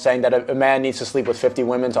idea, saying that a man needs to sleep with 50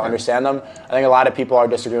 women to understand them. I think a lot of people are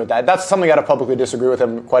disagreeing with that. That's something that I publicly disagree with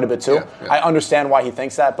him quite a bit too. I understand why he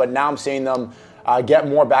thinks that, but now I'm seeing them get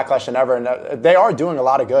more backlash than ever, and they are doing a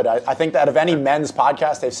lot of good. I think that of any men's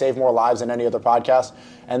podcast, they've saved more lives than any other podcast,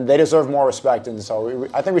 and they deserve more respect, and so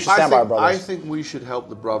I think we should stand by our brothers. I think we should help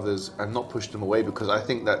the brothers and not push them away, because I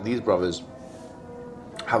think that these brothers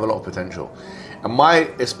have a lot of potential. And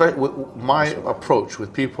my approach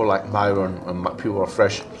with people like Myron and people are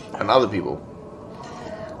fresh and other people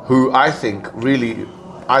who I think really,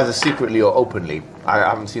 either secretly or openly, I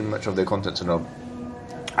haven't seen much of their content to know,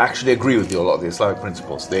 actually agree with you a lot of the Islamic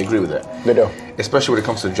principles. They agree with it. They do. Especially when it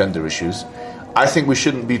comes to gender issues. I think we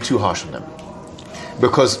shouldn't be too harsh on them.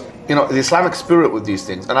 Because, you know, the Islamic spirit with these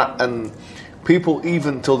things, and people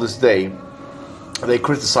even till this day, they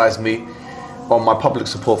criticize me on my public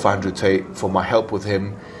support for Andrew Tate, for my help with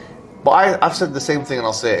him. But I've said the same thing and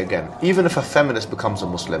I'll say it again. Even if a feminist becomes a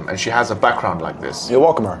Muslim and she has a background like this, you'll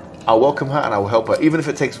welcome her. I'll welcome her and I will help her, even if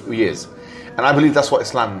it takes years. And I believe that's what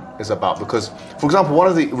Islam is about. Because, for example, one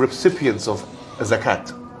of the recipients of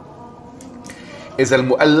zakat is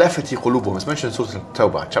al-mu'allafati qulubuhum. It's mentioned in Surah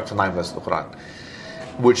Al-Tawbah, chapter 9, verse of the Quran,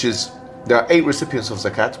 which is, there are 8 recipients of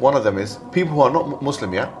zakat. One of them is people who are not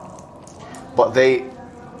Muslim yet, but they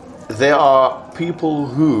are people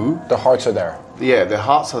who... their hearts are there. Yeah, their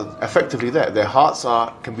hearts are effectively there. Their hearts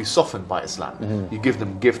can be softened by Islam. You give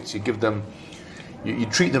them gifts, you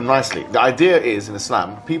treat them nicely. The idea is, in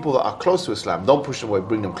Islam, people that are close to Islam, don't push them away,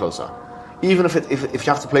 bring them closer. Even if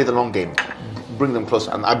you have to play the long game, bring them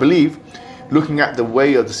closer. And I believe, looking at the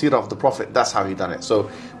way of the seerah of the Prophet, that's how he done it. So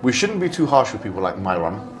we shouldn't be too harsh with people like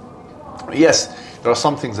Myron. Yes, there are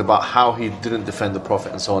some things about how he didn't defend the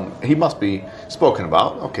Prophet and so on. He must be spoken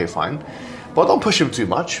about. Okay, fine. But don't push him too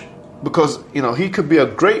much, because, you know, he could be a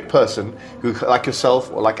great person who, like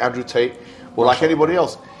yourself or like Andrew Tate or like anybody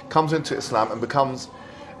else, comes into Islam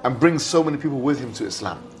and brings so many people with him to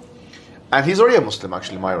Islam. And he's already a Muslim,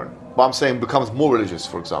 actually, Myron. But I'm saying becomes more religious,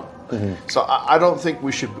 for example. So I don't think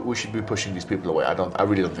we should be pushing these people away. I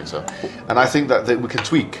really don't think so. And I think that we can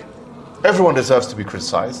tweak. Everyone deserves to be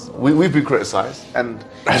criticized. We've been criticized, and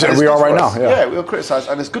we are right now. Yeah, we are criticized,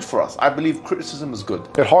 and it's good for us. I believe criticism is good.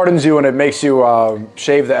 It hardens you and it makes you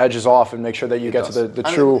shave the edges off and make sure that you get to the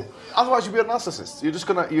true. Otherwise, you'll be a narcissist.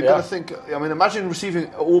 You're gonna think. I mean, imagine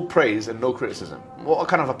receiving all praise and no criticism. What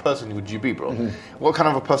kind of a person would you be, bro? What kind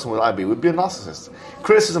of a person would I be? We'd be a narcissist.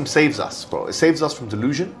 Criticism saves us, bro. It saves us from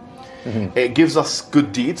delusion. It gives us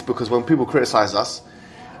good deeds, because when people criticize us,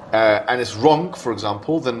 and it's wrong, for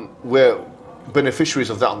example, then we're beneficiaries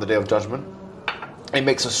of that on the Day of Judgment. It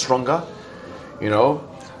makes us stronger, you know.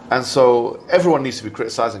 And so everyone needs to be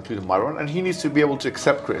criticized, including Myron, and he needs to be able to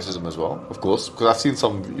accept criticism as well, of course, because I've seen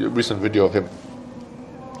some recent video of him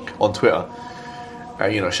on Twitter,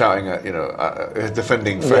 shouting at,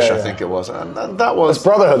 defending Fresh, I think it was, and that was... It's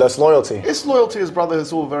brotherhood, that's loyalty. It's loyalty, it's brotherhood,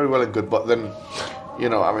 it's all very well and good, but then,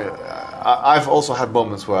 I've also had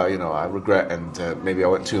moments where, I regret and maybe I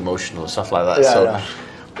went too emotional, stuff like that.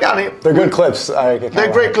 Yeah, I mean, They're good clips.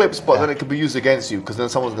 they're great clips, but then it could be used against you because then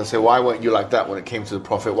someone's going to say, why weren't you like that when it came to the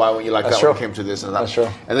Prophet? Why weren't you like that when it came to this and that? That's true.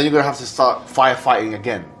 And then you're going to have to start firefighting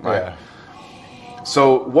again, right? Yeah.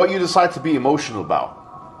 So what you decide to be emotional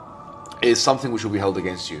about is something which will be held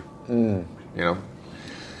against you. You know?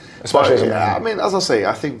 Especially as a man. I mean, as I say,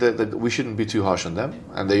 I think that we shouldn't be too harsh on them,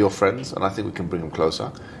 and they're your friends, and I think we can bring them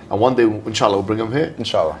closer. And one day, inshallah, we'll bring them here.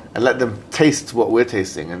 Inshallah. And let them taste what we're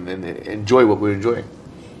tasting and enjoy what we're enjoying.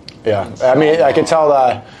 Yeah. I mean, I can tell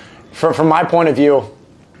that from my point of view,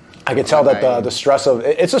 I can tell that the stress of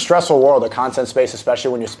it's a stressful world, the content space,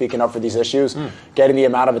 especially when you're speaking up for these issues. Getting the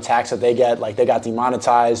amount of attacks that they get, like they got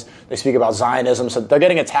demonetized. They speak about Zionism, so they're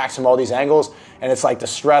getting attacks from all these angles, and it's like the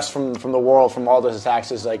stress from the world from all those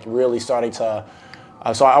attacks is like really starting to.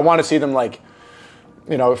 So I want to see them like,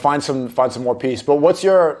 you know, find some more peace. But what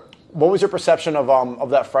was your perception of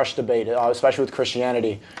that fresh debate, especially with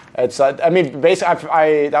Christianity? It's I mean,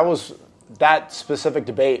 basically, that specific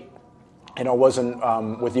debate. You know, wasn't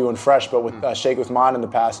with you and Fresh, but with Sheikh Uthman in the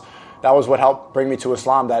past. That was what helped bring me to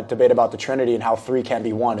Islam, that debate about the Trinity and how three can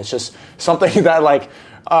be one. It's just something that, like,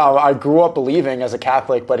 I grew up believing as a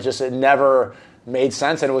Catholic, but it never made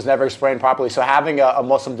sense and it was never explained properly. So having a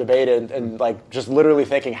Muslim debate and like, just literally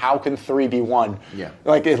thinking, how can three be one? Yeah.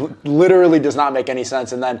 Like, it literally does not make any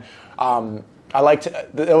sense. And then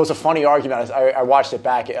there was a funny argument. I watched it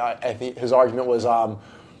back. I think his argument was,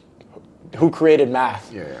 who created math?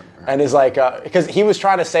 Yeah. And is like because he was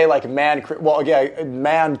trying to say like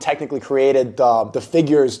man technically created the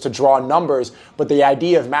figures to draw numbers, but the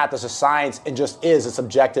idea of math as a science and just it's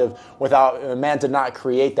objective. Without man did not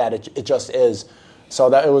create that, it just is. So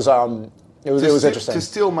that it was interesting. To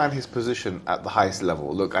still man his position at the highest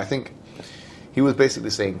level. Look, I think he was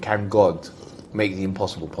basically saying, can God make the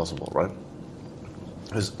impossible possible? Right?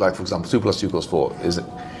 Because, like, for example, 2 + 2 = 4. Is it?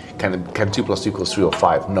 Can 2 + 2 = 3 or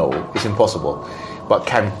 5? No, it's impossible. But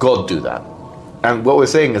can God do that? And what we're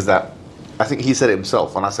saying is that, I think he said it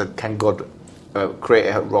himself, and I said, can God create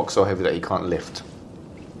a rock so heavy that he can't lift?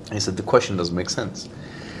 And he said, the question doesn't make sense.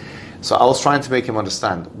 So I was trying to make him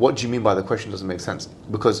understand, what do you mean by the question doesn't make sense?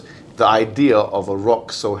 Because the idea of a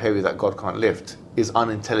rock so heavy that God can't lift is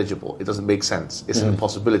unintelligible. It doesn't make sense. It's an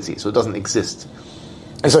impossibility, so it doesn't exist.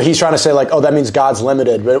 And so he's trying to say, like, oh, that means God's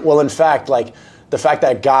limited. But, well, in fact, like, the fact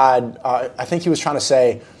that God, I think he was trying to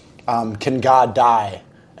say, can God die?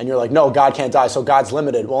 And you're like, no, God can't die, so God's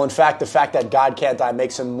limited. Well, in fact, the fact that God can't die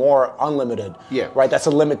makes him more unlimited. Yeah. Right? That's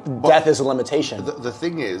a limit. Death is a limitation. The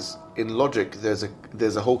thing is, in logic, there's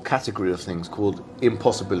a whole category of things called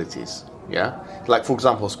impossibilities. Yeah? Like, for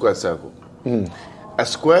example, a squared circle. A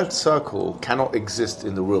squared circle cannot exist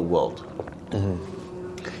in the real world.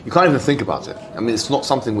 You can't even think about it. I mean, it's not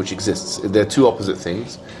something which exists. They're two opposite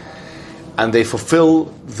things. And they fulfill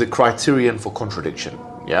the criterion for contradiction.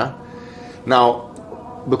 Yeah? Now,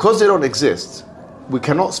 because they don't exist, we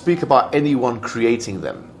cannot speak about anyone creating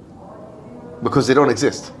them. Because they don't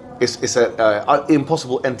exist. It's an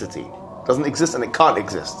impossible entity. It doesn't exist and it can't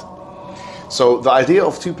exist. So the idea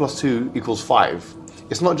of 2 + 2 = 5,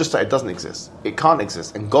 it's not just that it doesn't exist. It can't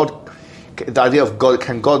exist. And God, the idea of God,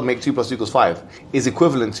 can God make 2 + 2 = 5, is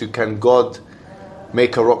equivalent to, can God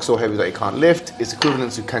make a rock so heavy that he can't lift? It's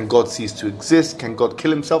equivalent to, can God cease to exist? Can God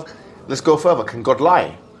kill himself? Let's go further. Can God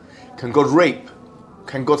lie? Can God rape?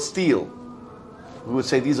 Can God steal? We would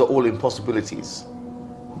say these are all impossibilities.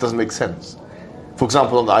 It doesn't make sense. For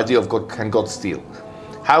example, on the idea of God, can God steal?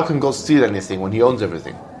 How can God steal anything when he owns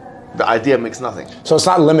everything? The idea makes nothing. So it's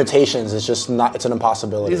not limitations, it's just not, it's an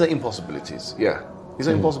impossibility. These are impossibilities, yeah. These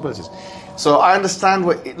are impossibilities. So I understand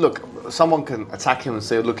look, someone can attack him and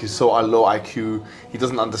say, look, he's so low IQ, he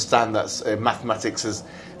doesn't understand that mathematics is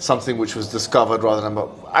something which was discovered rather than... But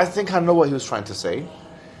I think I know what he was trying to say.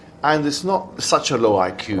 And it's not such a low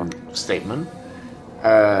IQ statement.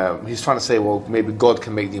 He's trying to say, well, maybe God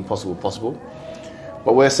can make the impossible possible.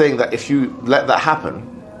 But we're saying that if you let that happen...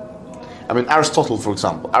 I mean, Aristotle, for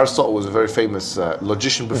example. Aristotle was a very famous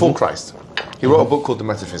logician before Christ. He wrote a book called The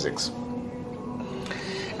Metaphysics.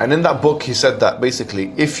 And in that book, he said that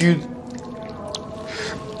basically, if you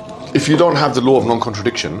don't have the law of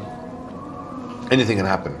non-contradiction, anything can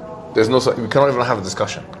happen. We cannot even have a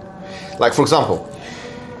discussion. Like, for example,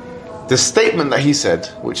 the statement that he said,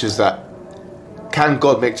 which is that, can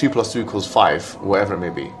God make 2 + 2 = 5, whatever it may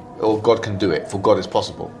be, or God can do it, for God is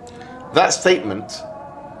possible. That statement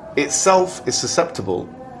itself is susceptible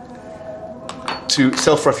to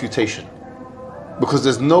self-refutation, because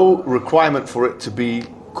there's no requirement for it to be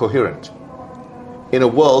coherent in a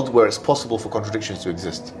world where it's possible for contradictions to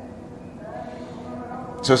exist.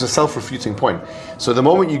 So it's a self-refuting point. So the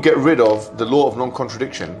moment you get rid of the law of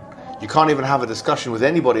non-contradiction, You can't even have a discussion with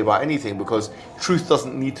anybody about anything because truth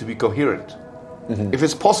doesn't need to be coherent. If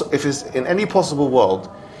it's in any possible world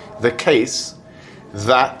the case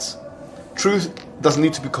that truth doesn't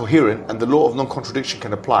need to be coherent and the law of non-contradiction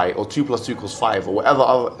can apply, or 2 + 2 = 5, or whatever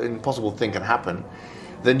other impossible thing can happen,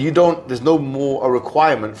 then there's no more a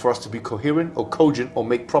requirement for us to be coherent or cogent or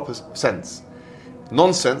make proper sense.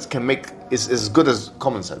 Nonsense is as good as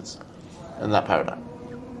common sense in that paradigm.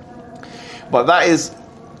 But that is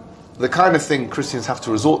the kind of thing Christians have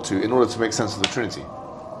to resort to in order to make sense of the Trinity.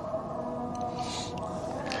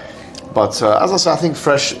 But as I said, I think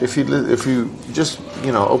Fresh, if you just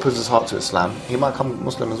opens his heart to Islam, he might become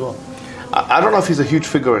Muslim as well. I don't know if he's a huge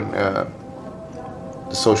figure in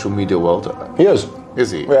the social media world. He is.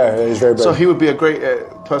 Is he? Yeah, he's very big. So he would be a great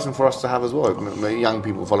person for us to have as well. Young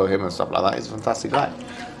people follow him and stuff like that. He's a fantastic guy.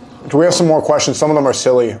 Do we have some more questions? Some of them are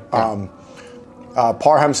silly.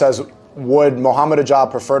 Parham says, would Mohammed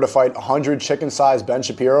Hijab prefer to fight 100 chicken-sized Ben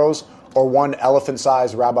Shapiros or 1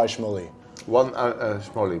 elephant-sized Rabbi Shmuley? One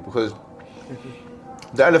Shmuley, because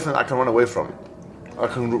the elephant I can run away from. I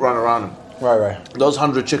can run around him. Right. Those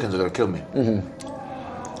 100 chickens are going to kill me.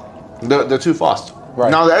 They're too fast. Right.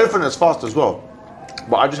 Now the elephant is fast as well,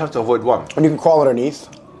 but I just have to avoid one. And you can crawl underneath?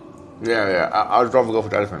 Yeah. I'd rather go for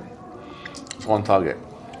the elephant. It's one target.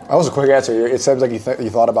 That was a quick answer. It seems like you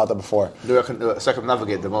thought about that before. I can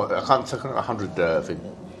circumnavigate them. I can't circumnavigate 100 things.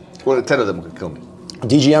 Well, 10 of them could kill me.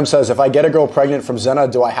 DGM says, if I get a girl pregnant from Zina,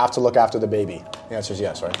 do I have to look after the baby? The answer is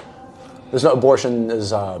yes, right? There's no abortion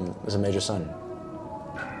is a major sin.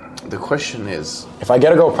 The question is, if I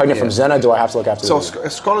get a girl pregnant from Zina, do I have to look after the baby? So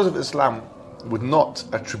scholars of Islam would not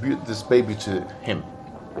attribute this baby to him.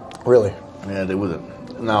 Really? Yeah, they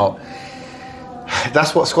wouldn't. Now,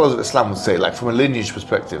 that's what scholars of Islam would say, like from a lineage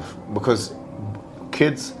perspective, because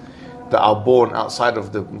kids that are born outside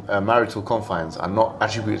of the marital confines are not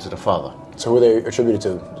attributed to the father. So who are they attributed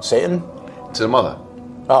to? Satan? To the mother.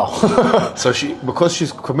 Oh. So because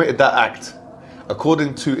she's committed that act,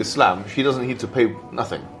 according to Islam, she doesn't need to pay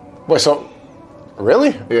nothing. Wait, so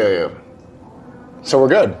really? Yeah. So we're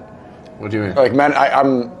good. What do you mean? Like, man, I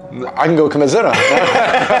can go commit zina.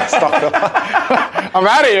 I'm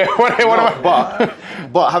out of here. What am I?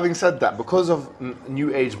 But having said that, because of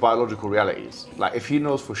new age biological realities, like if he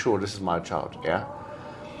knows for sure this is my child, yeah,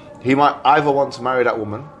 he might either want to marry that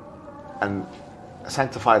woman and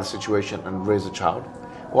sanctify the situation and raise a child,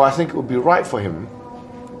 or I think it would be right for him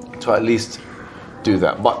to at least do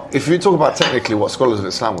that. But if you talk about technically what scholars of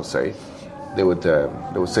Islam would say, they would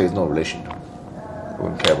say it's no relation. They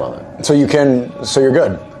wouldn't care about that. So you're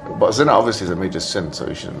good. But zina obviously is a major sin, so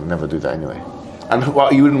you should never do that anyway. And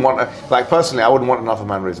you wouldn't want, like personally, I wouldn't want another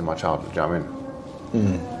man raising my child. Do you know what I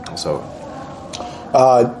mean? So.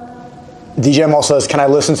 DJ Mal says, can I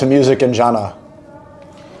listen to music in Jannah?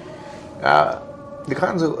 The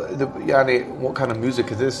kinds of what kind of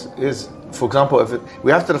music is. For example,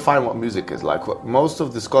 we have to define what music is. Like most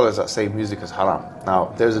of the scholars that say music is haram.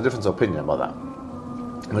 Now, there's a difference of opinion about that.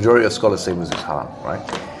 The majority of scholars say music is haram, right?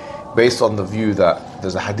 Based on the view that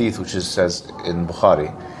there's a hadith which says in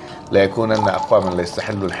Bukhari, there are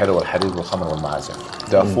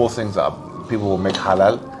 4 things that people will make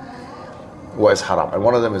halal, what is haram, and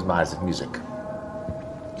one of them is ma'azif, music.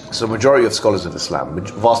 So the majority of scholars of Islam,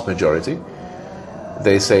 vast majority,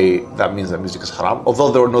 they say that means that music is haram, although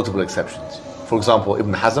there are notable exceptions. For example,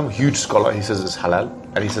 Ibn Hazm, huge scholar, he says it's halal,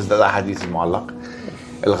 and he says that hadith is mu'allaq.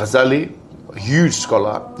 Al-Ghazali, huge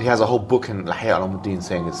scholar, he has a whole book in Ihya al-Ulumuddin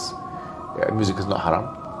saying music is not haram.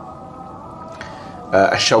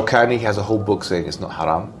 Ash-Shawkani has a whole book saying it's not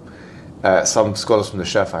haram. Some scholars from the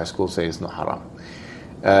Shafi'i school say it's not haram.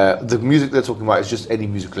 The music they're talking about is just any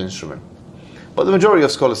musical instrument. But the majority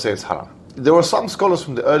of scholars say it's haram. There were some scholars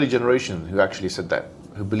from the early generation who actually said that,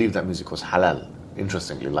 who believed that music was halal,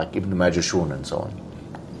 interestingly, like Ibn Majashun and so on.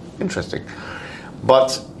 Interesting.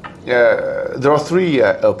 But there are 3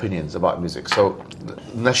 opinions about music. So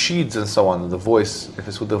nasheeds and so on, the voice, if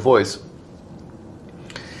it's with the voice,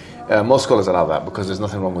 most scholars allow that because there's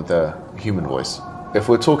nothing wrong with the human voice. If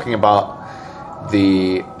we're talking about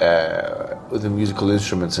the musical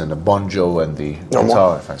instruments and the banjo and the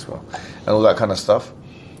guitar, thanks, well, and all that kind of stuff,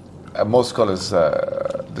 most scholars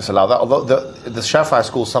disallow that. Although the Shafi'i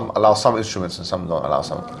school, some allow some instruments and some don't allow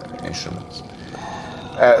some instruments.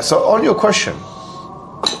 So on your question,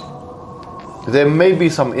 there may be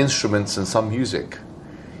some instruments and some music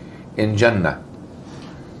in Jannah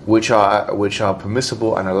which are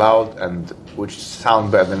permissible and allowed and which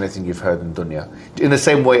sound better than anything you've heard in dunya. In the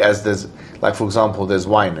same way as there's, like for example, there's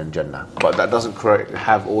wine in Jannah, but that doesn't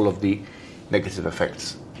have all of the negative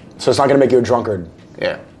effects. So it's not going to make you a drunkard.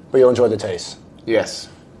 Yeah. But you'll enjoy the taste. Yes.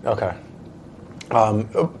 Okay.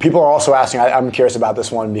 People are also asking, I'm curious about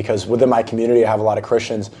this one because within my community I have a lot of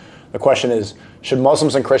Christians. The question is, should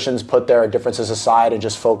Muslims and Christians put their differences aside and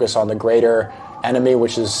just focus on the greater enemy,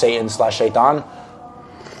 which is Satan/Shaitan?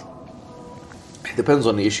 It depends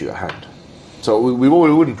on the issue at hand. So we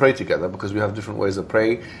wouldn't pray together because we have different ways of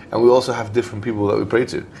praying, and we also have different people that we pray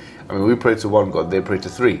to. I mean, we pray to one God, they pray to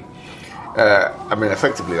three. I mean,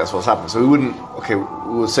 effectively, that's what's happened. So we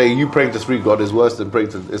would say you praying to three God is worse than praying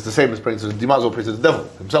to, it's the same as praying to, you might as well pray to the devil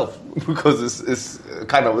himself, because it's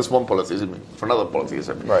kind of this one polytheism for another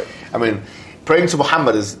polytheism. Right. I mean, praying to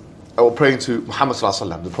Muhammad or praying to Muhammad sallallahu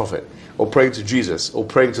alaihi wasallam, the Prophet, or praying to Jesus, or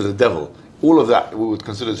praying to the devil, all of that we would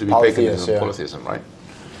consider to be paganism, polytheism, right?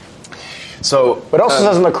 So, but it also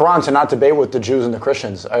says in the Quran to not debate with the Jews and the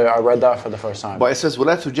Christians. I read that for the first time. But it says,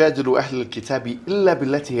 وَلَا تُجَادِلُوا أَهْلَ الْكِتَابِ إِلَّا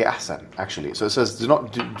بِالَّتِي هِيَ أَحْسَنُ. Actually, so it says, do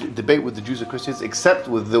not debate with the Jews and Christians except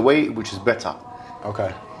with the way which is better.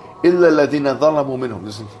 Okay. إِلَّا الَّذِينَ ظَلَمُوا مِنْهُم.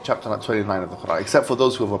 This is chapter 29 of the Quran. Except for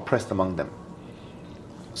those who have oppressed among them.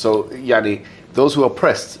 So, yani, those who are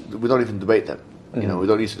oppressed, we don't even debate them. You know, we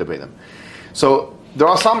don't need to debate them. So, there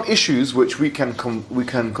are some issues which we can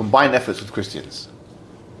combine efforts with Christians.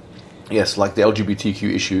 Yes, like the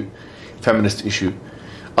LGBTQ issue, feminist issue,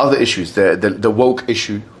 other issues, the woke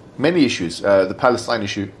issue, many issues, the Palestine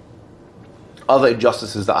issue, other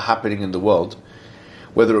injustices that are happening in the world,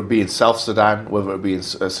 whether it be in South Sudan, whether it be in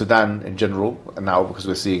Sudan in general, and now because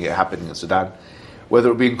we're seeing it happening in Sudan,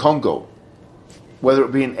 whether it be in Congo, whether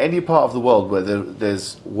it be in any part of the world where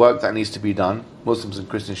there's work that needs to be done, Muslims and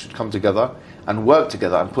Christians should come together and work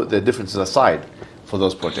together and put their differences aside for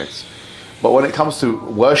those projects. But when it comes to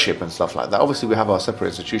worship and stuff like that, obviously we have our separate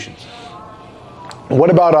institutions. What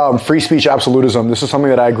about free speech absolutism? This is something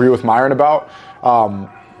that I agree with Myron about.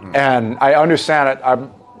 And I understand it. I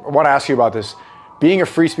want to ask you about this. Being a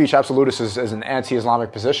free speech absolutist is an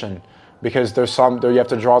anti-Islamic position because you have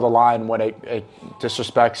to draw the line when it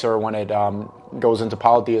disrespects or when it goes into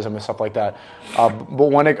polytheism and stuff like that.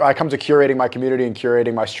 But when I come to curating my community and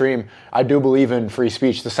curating my stream, I do believe in free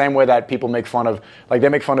speech. The same way that people make fun of, like they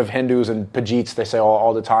make fun of Hindus and Pajits, they say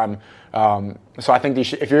all the time. So I think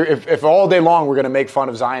if all day long we're going to make fun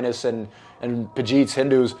of Zionists and Pajits,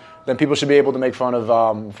 Hindus, then people should be able to make fun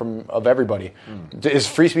of everybody. Is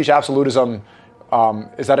free speech absolutism?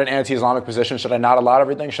 Is that an anti-Islamic position? Should I not allow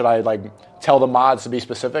everything? Should I tell the mods to be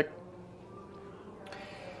specific?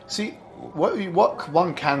 See, what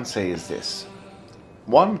one can say is this.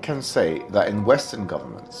 One can say that in Western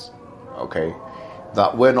governments, okay,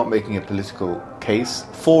 that we're not making a political case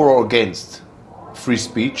for or against free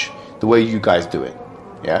speech the way you guys do it.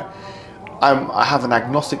 Yeah, I have an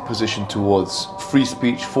agnostic position towards free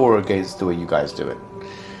speech for or against the way you guys do it.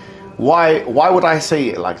 Why would I say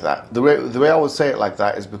it like that? The way I would say it like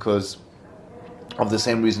that is because of the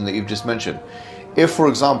same reason that you've just mentioned. If, for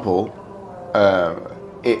example,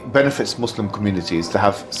 it benefits Muslim communities to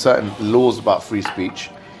have certain laws about free speech,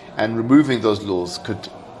 and removing those laws could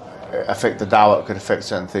affect the dawah, could affect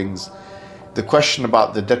certain things. The question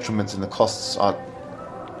about the detriments and the costs are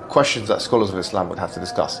questions that scholars of Islam would have to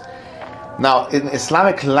discuss. Now, in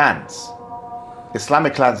Islamic lands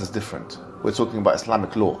is different. We're talking about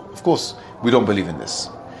Islamic law. Of course, we don't believe in this.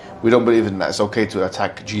 We don't believe in that it's okay to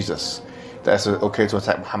attack Jesus, that it's okay to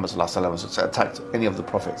attack Muhammad sallallahu alaihi wasallam, to attack any of the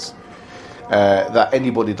prophets, that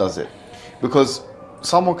anybody does it. Because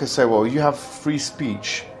someone could say, well, you have free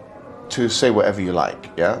speech to say whatever you like,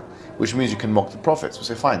 yeah? Which means you can mock the prophets. We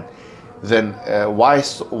say, fine. Then why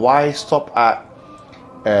stop at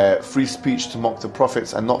free speech to mock the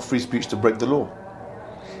prophets and not free speech to break the law?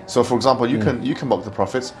 So, for example, you can mock the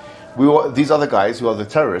prophets. These other guys who are the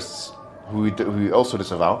terrorists, who we also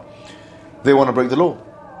disavow, they want to break the law.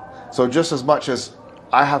 So just as much as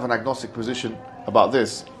I have an agnostic position about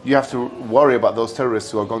this, you have to worry about those terrorists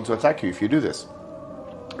who are going to attack you if you do this.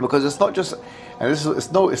 Because it's not just, and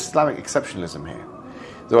it's no Islamic exceptionalism here.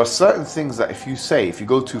 There are certain things that if you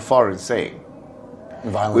go too far in saying,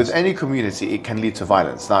 violence. With any community, it can lead to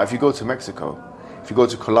violence. Now, if you go to Mexico, if you go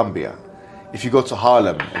to Colombia, if you go to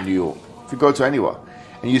Harlem in New York, if you go to anywhere,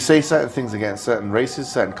 and you say certain things against certain races,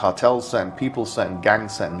 certain cartels, certain people, certain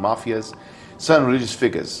gangs, certain mafias, certain religious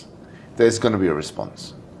figures, there's going to be a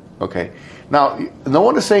response. Okay? Now, no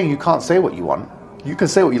one is saying you can't say what you want. You can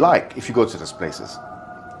say what you like if you go to those places.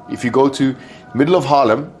 If you go to middle of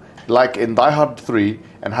Harlem, like in Die Hard 3,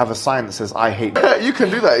 and have a sign that says, I hate you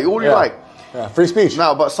can do that, all you like. Yeah, free speech.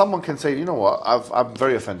 Now, but someone can say, you know what, I'm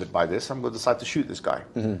very offended by this, I'm going to decide to shoot this guy.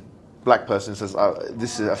 Black person says,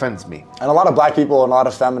 this offends me. And a lot of black people and a lot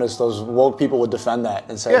of feminists, those woke people would defend that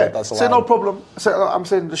and say that that's allowed. Say no problem. I'm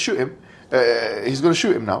saying to shoot him. He's going to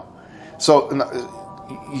shoot him now. So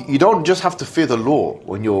you don't just have to fear the law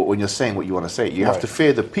when you're saying what you want to say. You have to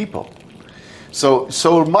fear the people.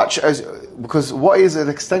 So much as, because what is an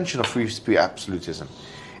extension of free speech absolutism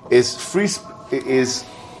is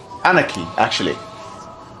anarchy, actually.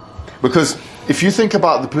 Because if you think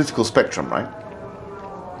about the political spectrum, right,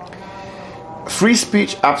 free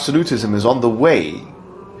speech absolutism is on the way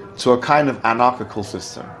to a kind of anarchical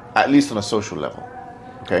system, at least on a social level.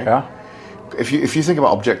 Okay. Yeah. If you think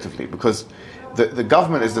about objectively, because the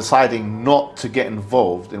government is deciding not to get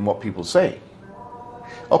involved in what people say.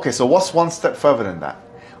 Okay, so what's one step further than that?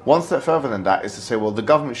 One step further than that is to say, well, the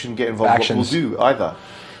government shouldn't get involved in what people do either.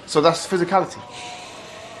 So that's physicality.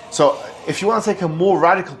 So if you want to take a more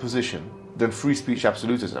radical position than free speech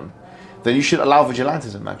absolutism, then you should allow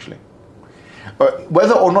vigilantism, actually.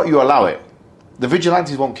 Whether or not you allow it, the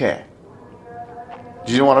vigilantes won't care.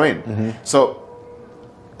 Do you know what I mean? Mm-hmm. So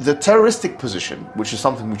the terroristic position, which is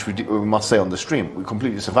something which we must say on the stream, we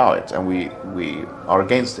completely disavow it and we are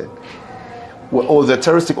against it. Or the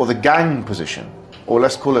terroristic or the gang position, or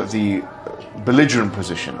let's call it the belligerent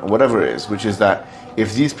position, or whatever it is, which is that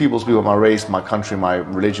if these people speak about my race, my country, my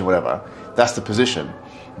religion, whatever, that's the position,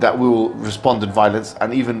 that we will respond in violence,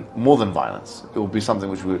 and even more than violence. It will be something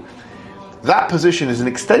which we... That position is an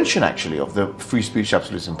extension, actually, of the free speech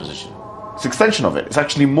absolutism position. It's an extension of it. It's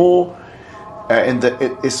actually more...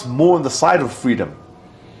 it's more on the side of freedom.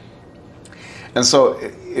 And so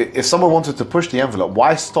if someone wanted to push the envelope,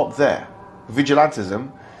 why stop there?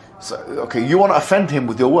 Vigilantism, so, okay, you want to offend him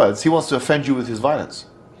with your words, he wants to offend you with his violence.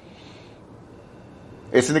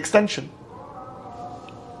 It's an extension.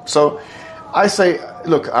 So I say,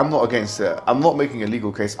 look, I'm not against it. I'm not making a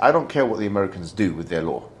legal case. I don't care what the Americans do with their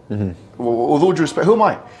law. Mm-hmm. With all due respect, who am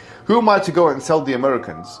I? Who am I to go and tell the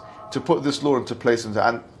Americans to put this law into place,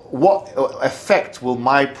 and what effect will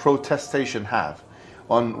my protestation have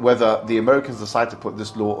on whether the Americans decide to put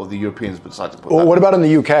this law or the Europeans decide to put that? What about in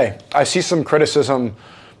the UK? I see some criticism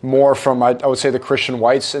more from, I would say, the Christian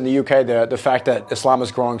whites in the UK, the fact that Islam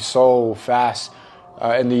is growing so fast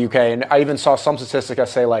in the UK. And I even saw some statistic that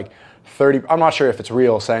say like 30, I'm not sure if it's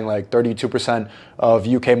real, saying like 32% of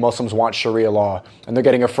UK Muslims want Sharia law. And they're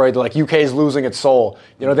getting afraid that like UK is losing its soul.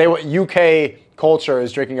 You know, UK culture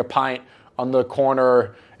is drinking a pint on the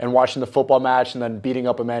corner and watching the football match and then beating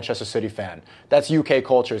up a Manchester City fan. That's UK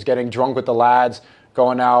culture, is getting drunk with the lads,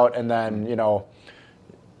 going out, and then, you know,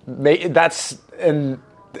 that's, and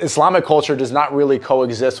Islamic culture does not really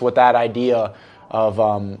coexist with that idea of...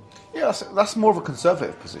 Yeah, that's more of a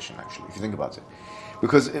conservative position, actually, if you think about it.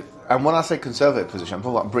 Because, and when I say conservative position, I'm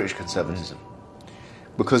talking about British conservatism.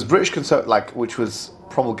 Because British which was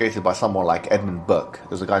promulgated by someone like Edmund Burke.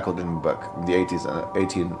 There's a guy called Edmund Burke in the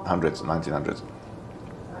 1800s and 1900s.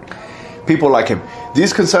 People like him.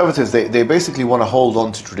 These conservatives, they basically want to hold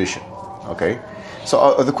on to tradition, okay?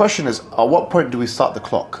 So the question is, at what point do we start the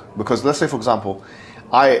clock? Because let's say, for example,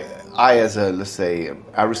 I as a, let's say,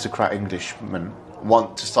 aristocrat Englishman,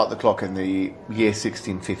 want to start the clock in the year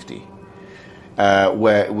 1650,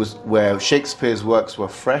 where Shakespeare's works were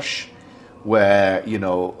fresh, where, you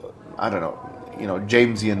know, I don't know, you know,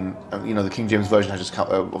 Jamesian, you know, the King James version has just come,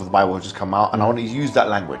 of the Bible has just come out, and I want to use that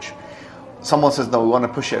language. Someone says, no, we want to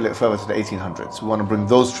push it a little further to the 1800s. We want to bring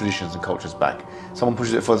those traditions and cultures back. Someone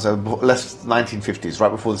pushes it further, less 1950s, right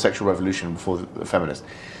before the sexual revolution, before the feminists.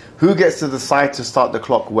 Who gets to decide to start the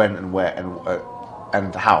clock when and where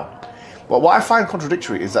and how? Well, what I find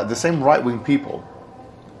contradictory is that the same right-wing people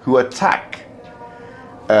who attack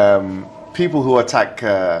who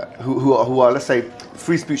are, let's say,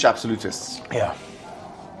 free speech absolutists, yeah,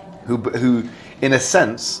 who in a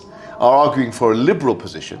sense are arguing for a liberal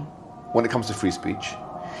position when it comes to free speech,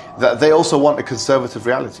 that they also want a conservative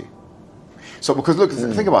reality. So, because look,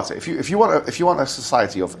 think about it. If you want a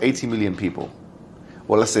society of 80 million people,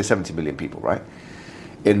 or let's say 70 million people, right,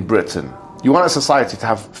 in Britain, you want a society to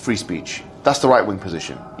have free speech. That's the right-wing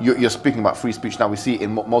position. You're speaking about free speech now. We see it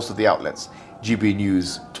in most of the outlets, GB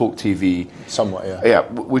News, Talk TV. Somewhat, yeah.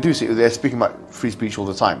 Yeah, we do see they're speaking about free speech all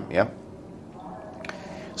the time. Yeah.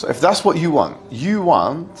 So if that's what you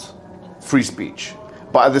want free speech.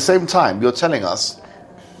 But at the same time, you're telling us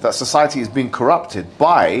that society is being corrupted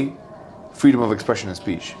by freedom of expression and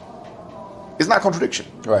speech. Isn't that a contradiction?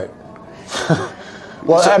 Right.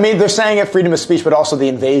 Well, I mean, they're saying it freedom of speech, but also the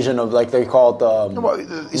invasion of, like they call it,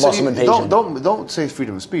 Muslim invasion. Don't say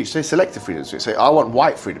freedom of speech. Say selective freedom of speech. Say, I want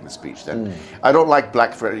white freedom of speech then. I don't like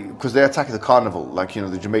black freedom, because they're attacking the carnival. Like, you know,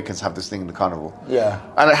 the Jamaicans have this thing in the carnival. Yeah.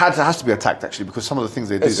 And it has to be attacked, actually, because some of the things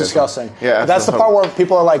they do. It's disgusting. Yeah. That's the part where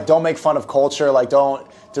people are like, don't make fun of culture. Like, don't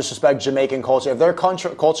disrespect Jamaican culture. If their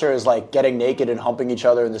culture is like getting naked and humping each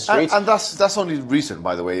other in the streets, and that's only recent,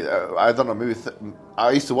 by the way. I don't know. Maybe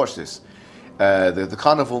I used to watch this. The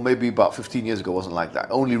carnival maybe about 15 years ago wasn't like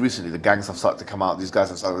that. Only recently the gangs have started to come out. These guys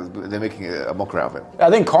have started, they're making a mockery out of it.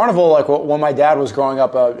 I think carnival, like when my dad was growing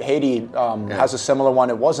up, Haiti has a similar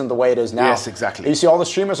one. It wasn't the way it is now. Yes, exactly. You see all the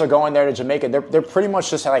streamers are going there to Jamaica. They're pretty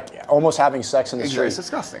much just like almost having sex in the street. It's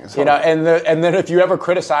disgusting. It's and then if you ever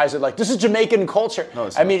criticize it, like this is Jamaican culture. No,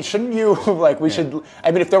 it's I not. mean, shouldn't you we should?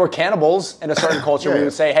 I mean, if there were cannibals in a certain culture, we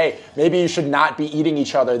would say, hey, maybe you should not be eating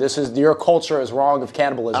each other. Your culture is wrong of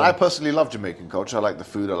cannibalism. And I personally love Jamaican culture. I like the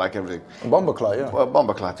food, I like everything. Bombacla, yeah. Well,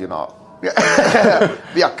 bombaclat,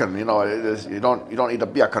 biakan, you don't eat a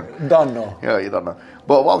biakan. Don't know. Yeah, you don't know.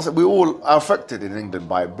 But what I'm saying, we all are affected in England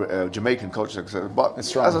by Jamaican culture. But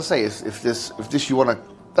as I say, if this you want to,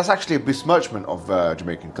 that's actually a besmirchment of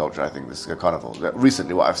Jamaican culture. I think this carnival.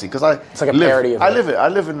 Recently, what I've seen, because it's like a parody of it. I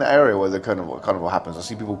live in the area where the carnival happens. I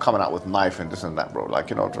see people coming out with knife and this and that, bro. Like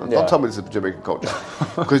don't tell me this is Jamaican culture,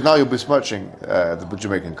 because now you're besmirching the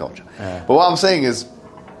Jamaican culture. Yeah. But what I'm saying is,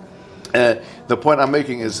 the point I'm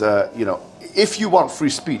making is, if you want free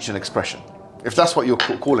speech and expression, if that's what you're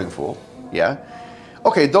calling for,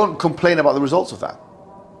 okay, don't complain about the results of that.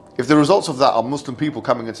 If the results of that are Muslim people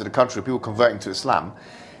coming into the country, people converting to Islam,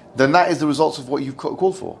 then that is the results of what you've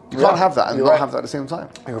called for. You can't have that and not have that at the same time.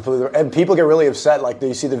 And people get really upset. Like, do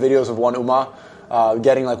you see the videos of one ummah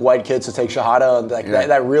getting like white kids to take shahada, and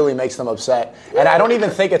that really makes them upset. And I don't even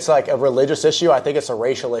think it's like a religious issue. I think it's a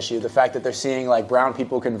racial issue. The fact that they're seeing like brown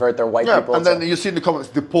people convert their white people. And then you see in the comments,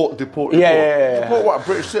 deport. Deport what? A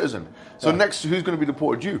British citizen. So next, who's going to be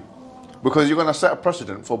deported? You. Because you're going to set a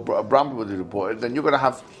precedent for brown people to be deported, then you're going to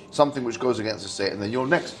have something which goes against the state, and then you're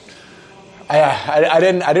next. I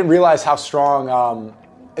didn't realize how strong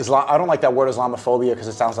Islam. I don't like that word Islamophobia because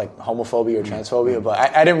it sounds like homophobia or transphobia, but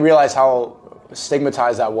I didn't realize how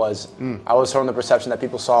stigmatized that was. I was from the perception that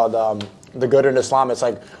people saw the good in Islam. It's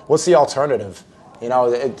like, what's the alternative?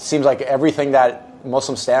 It seems like everything that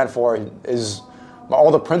Muslims stand for is. All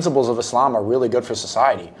the principles of Islam are really good for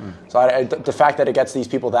society. So the fact that it gets these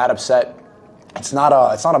people that upset, it's not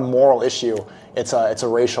a moral issue. It's a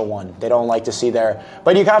racial one. They don't like to see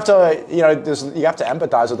but you have to you have to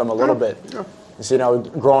empathize with them a little bit. Yeah.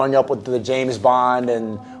 Growing up with the James Bond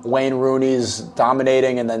and Wayne Rooney's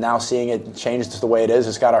dominating, and then now seeing it change to the way it is,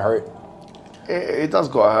 it's got to hurt. It does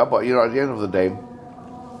go to hurt, but at the end of the day,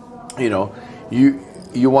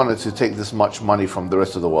 you wanted to take this much money from the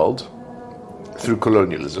rest of the world through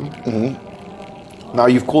colonialism. Now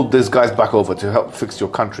you've called these guys back over to help fix your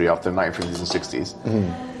country after the 1950s and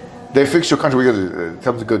 60s. They fix your country. We're going to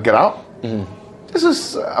tell them to go get out. This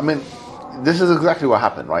is exactly what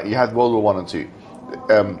happened, right? You had World War One and Two.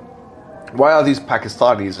 Why are these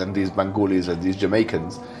Pakistanis and these Bengalis and these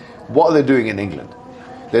Jamaicans? What are they doing in England?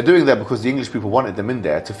 They're doing that because the English people wanted them in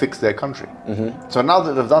there to fix their country. So now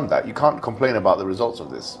that they've done that, you can't complain about the results of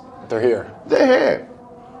this. They're here. They're here.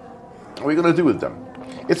 What are you going to do with them?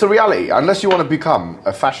 It's a reality. Unless you want to become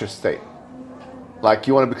a fascist state, like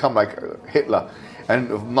you want to become like Hitler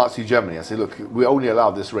and Nazi Germany, and say, look, we only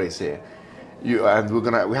allow this race here, and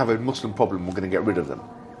we have a Muslim problem. We're going to get rid of them.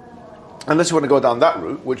 Unless you want to go down that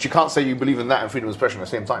route, which you can't say you believe in that and freedom of expression at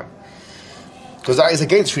the same time, because that is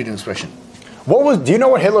against freedom of expression. Do you know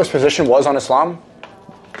what Hitler's position was on Islam?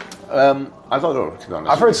 I don't know, to be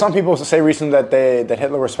honest. I've heard some people say recently that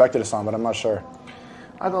Hitler respected Islam, but I'm not sure.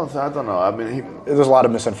 I don't know. I mean, there's a lot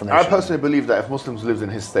of misinformation. I personally believe that if Muslims lived in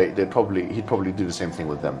his state, he'd probably do the same thing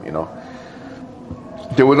with them.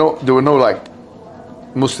 There were no like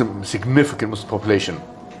significant Muslim population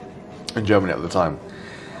in Germany at the time.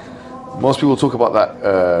 Most people talk about that.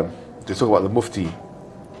 They talk about the Mufti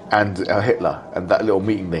and Hitler and that little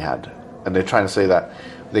meeting they had, and they're trying to say that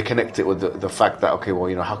they connect it with the fact that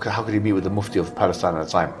how could he meet with the Mufti of Palestine at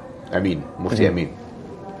the time? Mufti Amin.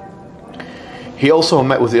 He also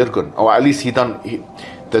met with the Irgun, or at least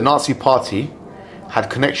the Nazi party had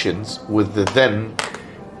connections with the then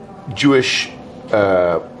Jewish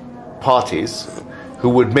parties who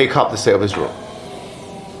would make up the state of Israel,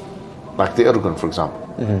 like the Irgun, for example.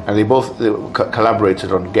 And they both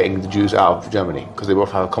collaborated on getting the Jews out of Germany because they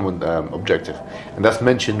both have a common objective, and that's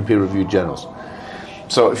mentioned in peer-reviewed journals.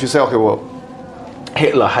 So if you say, okay, well,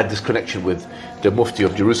 Hitler had this connection with the Mufti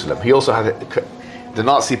of Jerusalem, he also had the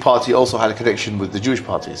Nazi party also had a connection with the Jewish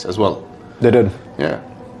parties as well. They did. Yeah.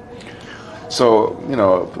 So,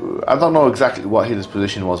 I don't know exactly what his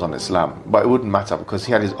position was on Islam, but it wouldn't matter because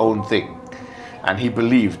he had his own thing. And he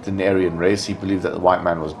believed in the Aryan race. He believed that the white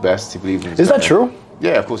man was best. He believed in... Is that true?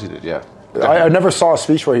 Yeah, of course he did, yeah. I never saw a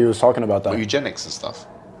speech where he was talking about that. Eugenics and stuff.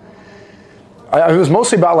 It was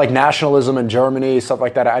mostly about like nationalism in Germany, stuff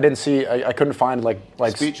like that. I didn't see. I couldn't find like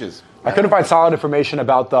speeches. I couldn't find solid information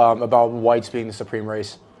about whites being the supreme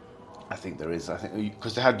race. I think there is. I think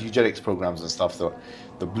because they had eugenics programs and stuff.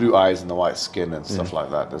 The blue eyes and the white skin and stuff like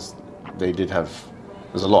that. There's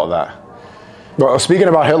a lot of that. Well, speaking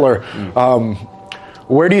about Hitler,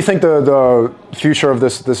 where do you think the future of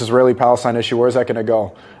this Israeli-Palestine issue? Where is that going to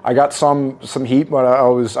go? I got some heat, but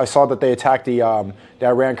I saw that they attacked the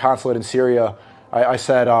Iran consulate in Syria. I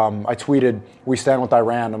said I tweeted, "We stand with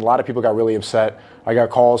Iran," and a lot of people got really upset. I got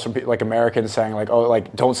calls from like Americans saying like, "Oh,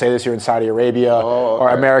 like don't say this. You're in Saudi Arabia," or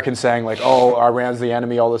Americans saying like, "Oh, Iran's the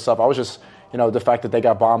enemy." All this stuff. I was just the fact that they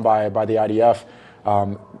got bombed by the IDF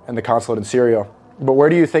and the consulate in Syria. But where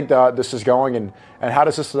do you think that this is going, and how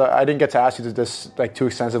does this? I didn't get to ask you this like too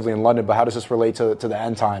extensively in London, but how does this relate to the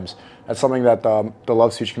end times? That's something that the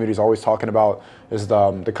love speech community is always talking about, is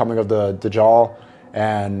the coming of the Dajjal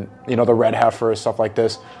and the red heifer, stuff like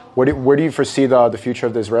this. Where do you foresee the future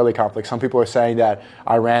of the Israeli conflict? Some people are saying that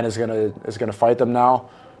Iran is gonna fight them now.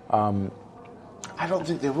 I don't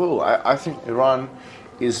think they will. I think Iran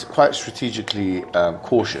is quite strategically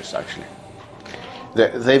cautious, actually.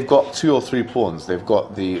 They've got 2 or 3 pawns. They've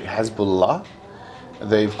got the Hezbollah,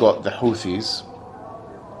 they've got the Houthis,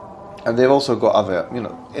 and they've also got other,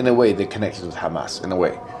 in a way they're connected with Hamas, in a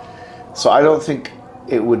way. So I don't think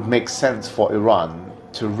it would make sense for Iran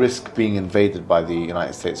to risk being invaded by the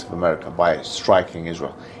United States of America by striking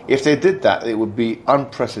Israel. If they did that, it would be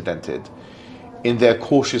unprecedented in their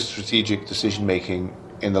cautious strategic decision making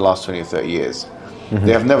in the last 20 or 30 years. Mm-hmm.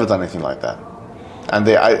 They have never done anything like that.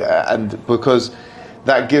 And because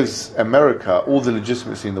that gives America all the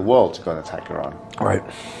legitimacy in the world to go and attack Iran. Right.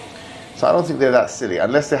 So I don't think they're that silly,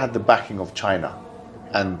 unless they had the backing of China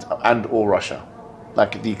and or Russia,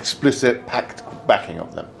 like the explicit pact backing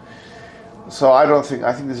of them. So I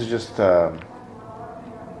think this is just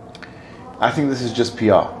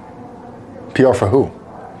PR. PR for who?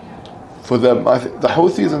 For them, the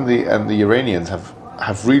Houthis and the Iranians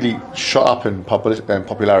have really shot up in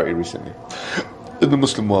popularity recently in the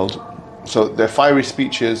Muslim world. So their fiery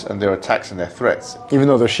speeches and their attacks and their threats, even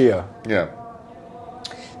though they're Shia. Yeah.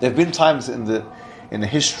 There have been times in the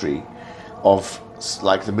history of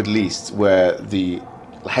like the Middle East where the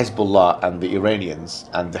Hezbollah and the Iranians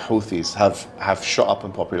and the Houthis have shot up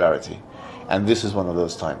in popularity, and this is one of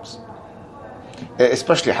those times.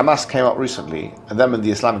 Especially Hamas came up recently, and them and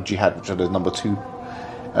the Islamic Jihad, which are the number 2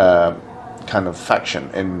 kind of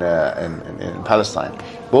faction in Palestine,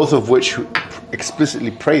 both of which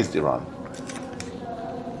explicitly praised Iran.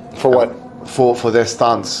 For what? For their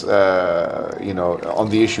stance, on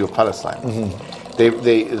the issue of Palestine. Mm-hmm.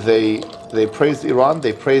 They praised Iran,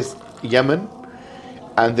 they praised Yemen,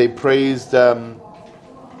 and they praised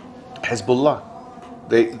Hezbollah.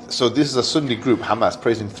 So this is a Sunni group, Hamas,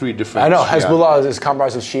 praising 3 different. I know Shia. Hezbollah is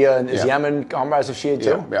comprised of Shia, and is Yemen comprised of Shia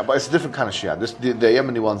too? Yeah, but it's a different kind of Shia. The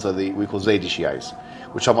Yemeni ones are we call Zaydi Shias,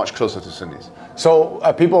 which are much closer to Sunnis. So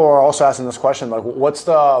people are also asking this question, like, what's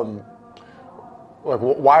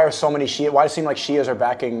why are so many Shia? Why does it seem like Shias are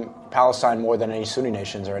backing Palestine more than any Sunni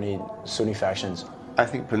nations or any Sunni factions? I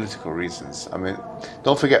think political reasons. I mean,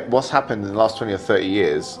 don't forget what's happened in the last 20 or 30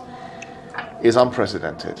 years is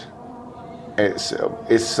unprecedented. It's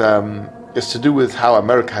to do with how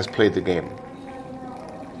America has played the game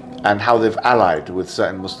and how they've allied with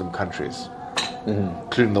certain Muslim countries,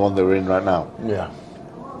 including the one that we're in right now. Yeah.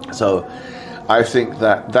 So I think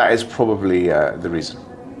that is probably the reason.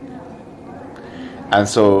 And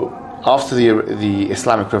so after the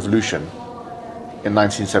Islamic Revolution in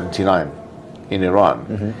 1979 in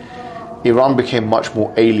Iran, Iran became much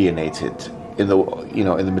more alienated in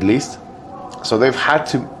the Middle East. So they've had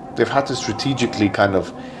to strategically kind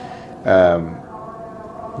of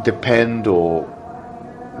depend on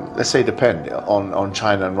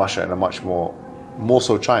China and Russia in a much more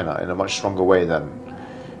so China in a much stronger way than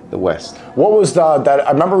the West. What was that?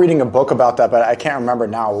 I remember reading a book about that, but I can't remember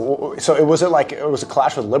now. So it was a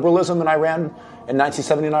clash with liberalism in Iran in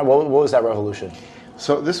 1979. What was that revolution?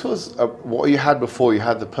 So this was what you had before. You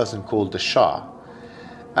had the person called the Shah,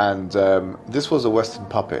 and this was a Western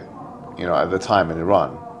puppet, at the time in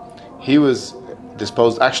Iran. He was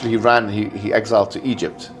disposed. Actually, he ran. He exiled to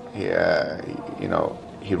Egypt. He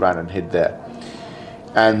ran and hid there.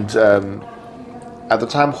 And at the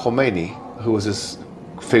time, Khomeini, who was this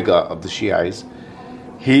figure of the Shiites,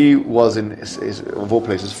 he was in of all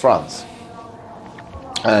places France.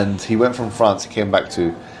 And he went from France. He came back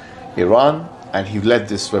to Iran, and he led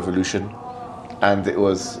this revolution. And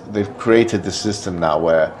they've created this system now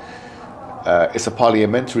where it's a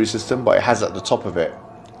parliamentary system, but it has at the top of it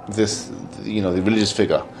the religious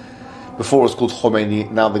figure, Before it was called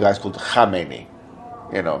Khomeini, now the guy's called Khamenei,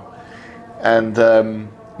 you know. And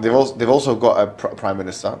they've also got a prime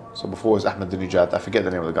minister. So before it was Ahmadinejad. I forget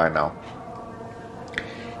the name of the guy now.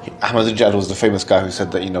 Ahmadinejad was the famous guy who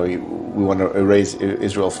said that, you know, we want to erase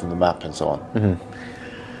Israel from the map and so on.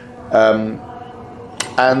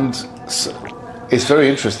 And it's very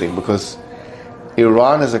interesting because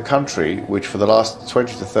Iran is a country which for the last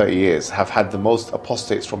 20 to 30 years have had the most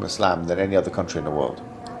apostates from Islam than any other country in the world.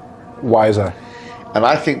 Why is that? And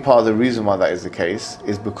I think part of the reason why that is the case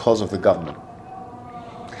is because of the government.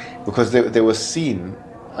 Because they were seen,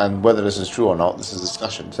 and whether this is true or not, this is a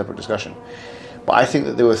discussion, separate discussion. But I think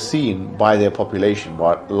that they were seen by their population,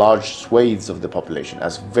 by large swathes of the population,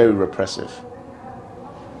 as very repressive.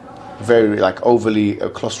 Very, like, overly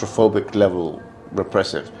claustrophobic level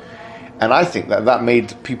repressive. And I think that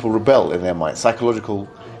made people rebel in their mind, psychological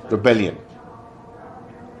rebellion.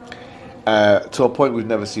 To a point we've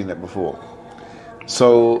never seen that before.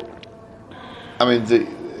 So, I mean,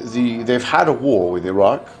 they've had a war with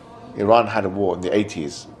Iraq. Iran had a war in the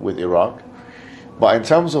 80s with Iraq. But in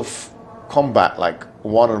terms of combat, like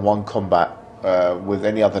one-on-one combat with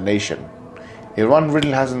any other nation, Iran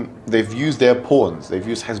really hasn't. They've used their pawns. They've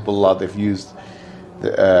used Hezbollah. They've used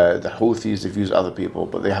the Houthis. They've used other people.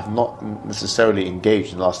 But they have not necessarily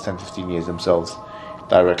engaged in the last 10, 15 years themselves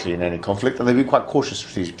directly in any conflict. And they've been quite cautious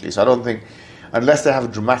strategically. So I don't think, unless they have a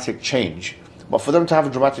dramatic change, but for them to have a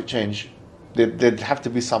dramatic change, there'd have to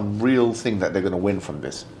be some real thing that they're going to win from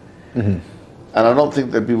this. And I don't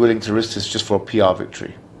think they'd be willing to risk this just for a PR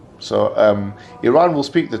victory. So Iran will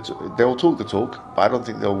they will talk the talk, but I don't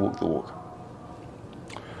think they'll walk the walk.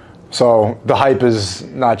 So the hype is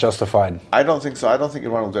not justified. I don't think so. I don't think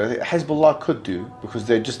Iran will do it. Hezbollah could do, because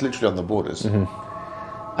they're just literally on the borders.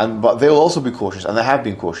 But they'll also be cautious, and they have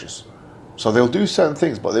been cautious. So they'll do certain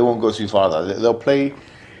things, but they won't go too far. They'll play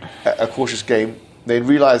a cautious game. They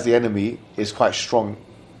realize the enemy is quite strong,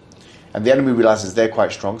 and the enemy realizes they're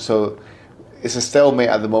quite strong. So it's a stalemate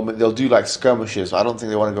at the moment. They'll do like skirmishes. I don't think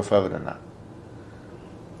they want to go further than that.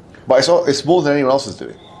 But it's more than anyone else is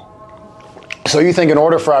doing. So you think in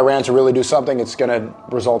order for Iran to really do something, it's going to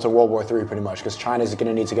result in World War III pretty much, because China's going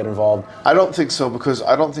to need to get involved? I don't think so, because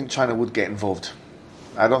I don't think China would get involved.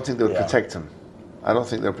 I don't think they would protect them. I don't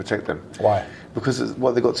think they'll protect them. Why? Because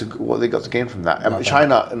what they got to gain from that.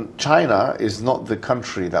 China is not the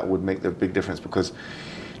country that would make the big difference, because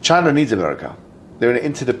China needs America. They're in an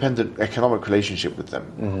interdependent economic relationship with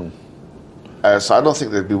them. So I don't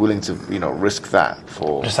think they'd be willing to, risk that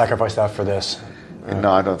for. Just sacrifice that for this.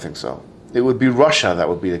 No, I don't think so. It would be Russia that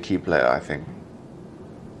would be the key player, I think.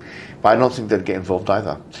 But I don't think they'd get involved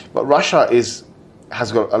either. But Russia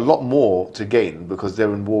has got a lot more to gain, because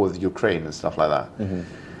they're in war with Ukraine and stuff like that,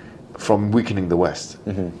 from weakening the West.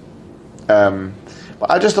 But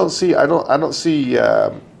I just don't see. I don't see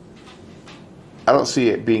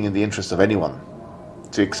it being in the interest of anyone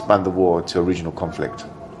to expand the war to a regional conflict.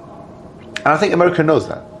 And I think America knows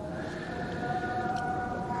that.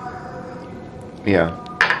 Yeah.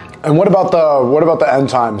 And what about the end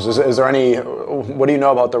times? Is there any? What do you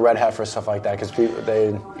know about the red heifer, stuff like that? Because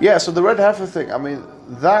So the red heifer thing. I mean,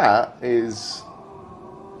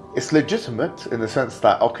 it's legitimate in the sense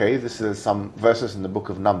that, okay, this is some verses in the book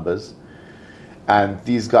of Numbers, and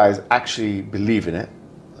these guys actually believe in it.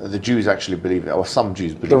 The Jews actually believe it, or some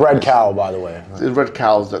Jews believe it. The red cow, by the way. The red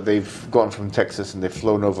cows that they've gotten from Texas and they've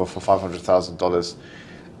flown over for $500,000,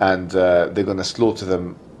 and they're going to slaughter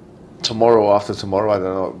them tomorrow, after tomorrow, I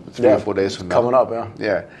don't know, 3 or 4 days from now. Coming up,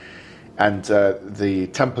 Yeah. And the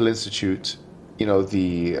Temple Institute, in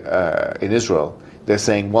Israel, they're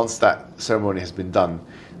saying once that ceremony has been done,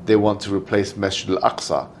 they want to replace Masjid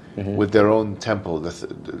al-Aqsa with their own temple,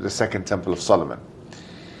 the second temple of Solomon.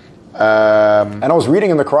 And I was reading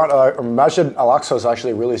in the Quran, Masjid al-Aqsa is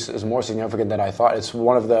actually is more significant than I thought. It's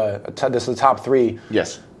one of this is the top 3.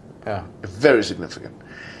 Yes. Yeah. Very significant.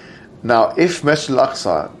 Now, if Masjid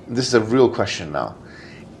al-Aqsa, this is a real question now,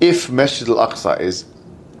 if Masjid al-Aqsa is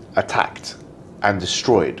attacked and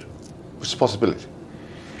destroyed, which is a possibility,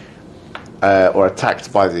 or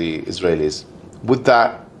attacked by the Israelis, would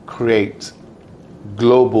that create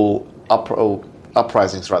global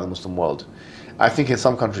uprisings throughout the Muslim world? I think in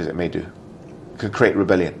some countries it may do. It could create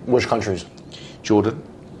rebellion. Which countries? Jordan,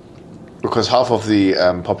 because half of the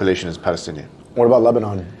population is Palestinian. What about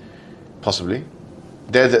Lebanon? Possibly.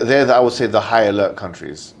 They're I would say, the high alert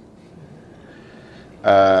countries.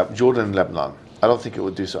 Jordan and Lebanon. I don't think it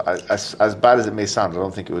would do so. As bad as it may sound, I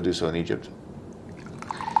don't think it would do so in Egypt.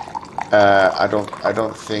 I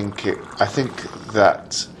don't think it. I think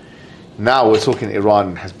that now we're talking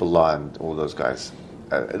Iran, Hezbollah, and all those guys.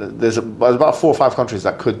 there's about 4 or 5 countries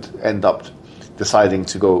that could end up deciding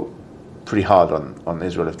to go pretty hard on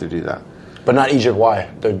Israel if they do that. But not Egypt. Why?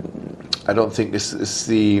 I don't think it's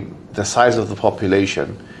the size of the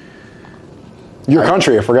population. Your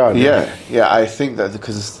country, I forgot. Yeah. I think that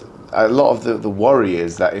because a lot of the worry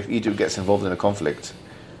is that if Egypt gets involved in a conflict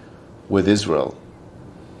with Israel,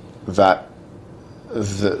 that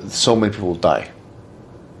so many people will die.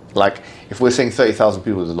 Like, if we're saying 30,000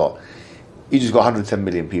 people is a lot, Egypt's got 110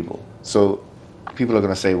 million people. So people are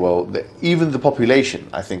going to say, well, even the population,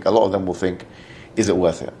 I think a lot of them will think, is it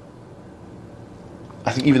worth it?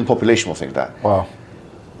 I think even the population will think that. Wow.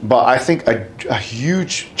 But I think a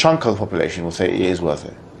huge chunk of the population will say it is worth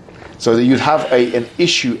it. So that you'd have an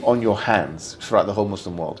issue on your hands throughout the whole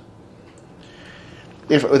Muslim world.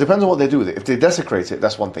 It depends on what they do with it. If they desecrate it,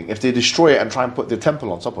 that's one thing. If they destroy it and try and put the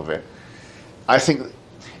temple on top of it, I think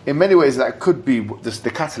in many ways that could be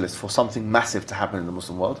the catalyst for something massive to happen in the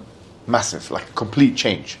Muslim world. Massive, like a complete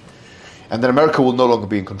change. And then America will no longer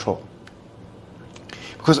be in control.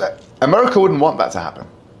 Because America wouldn't want that to happen.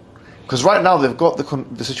 Because right now they've got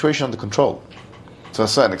the situation under control to a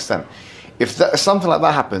certain extent. If something like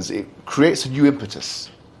that happens, it creates a new impetus,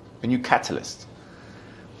 a new catalyst.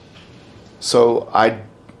 So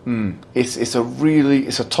it's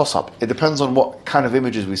a toss-up. It depends on what kind of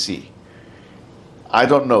images we see. I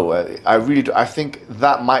don't know. I really do. I think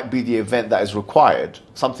that might be the event that is required,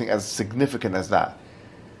 something as significant as that,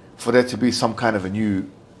 for there to be some kind of a new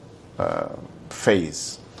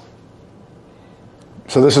phase.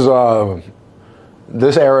 So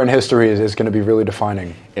this era in history is going to be really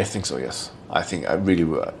defining. I think so, yes. I think I really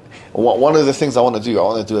will. One of the things I want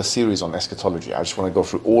to do a series on eschatology. I just want to go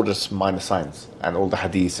through all the minor signs and all the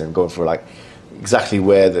hadiths and go through like exactly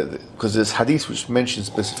where because there's hadiths which mention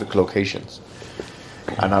specific locations.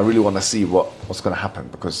 And I really want to see what's going to happen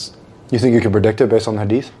because... You think you can predict it based on the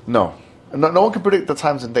hadith? No one can predict the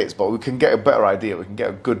times and dates, but we can get a better idea. We can get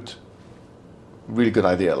a really good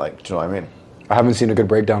idea, like, do you know what I mean? I haven't seen a good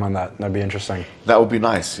breakdown on that. That'd be interesting. That would be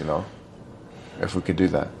nice, if we could do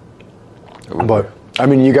that. But, I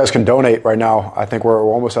mean, you guys can donate right now. I think we're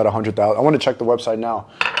almost at 100,000. I want to check the website now.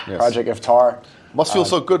 Yes. Project Iftar. Must feel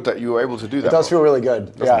so good that you were able to do that. It does feel really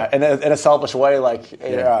good. Yeah, in a selfish way.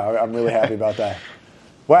 I'm really happy about that.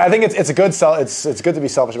 Well, I think it's good to be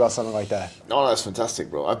selfish about something like that. No, that's fantastic,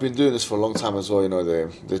 bro. I've been doing this for a long time as well.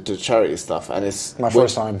 The charity stuff, and it's my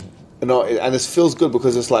first time. And it feels good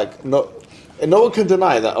because it's like no one can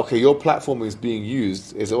deny that. Okay, your platform is being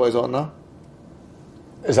used. Is it always on now?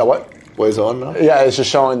 Is that what? What is it on now? Yeah, it's just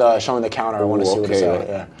showing the counter. I want to see what it's at.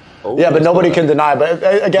 Yeah. Oh, yeah, but nobody can deny. But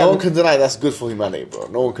again, no one can deny that's good for humanity, bro.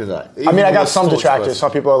 No one can deny. I mean, I got some detractors.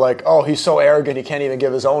 Some people are like, "Oh, he's so arrogant. He can't even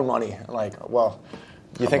give his own money." I'm like, well,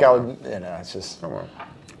 you think I would? It's just. Come on.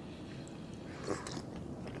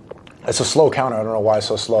 It's a slow counter. I don't know why it's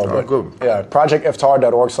so slow. But good. Yeah,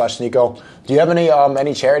 projectiftar.org/SNEAKO. Do you have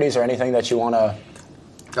any charities or anything that you want to?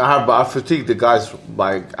 I have, but I fatigued the guys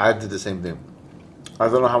I did the same thing. I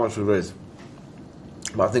don't know how much we raised,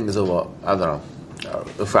 but I think it's over. I don't know.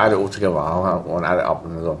 If I add it all together, I want to add it up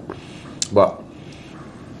and so. But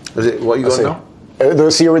is it what you got now?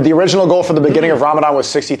 The original goal for the beginning of Ramadan was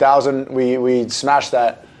 60,000. We smashed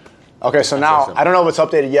that. Okay, so now I don't know if it's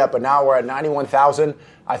updated yet, but now we're at 91,000.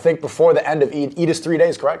 I think before the end of Eid. Eid is 3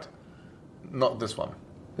 days, correct? Not this one.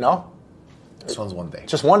 No? This one's 1 day.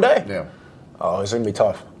 Just 1 day? Yeah. Oh, it's going to be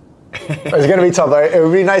tough. It's going to be tough. It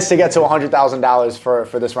would be nice to get to $100,000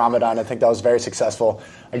 for this Ramadan. I think that was very successful.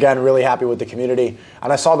 Again, really happy with the community.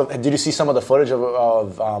 And I saw did you see some of the footage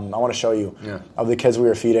of I want to show you, of the kids we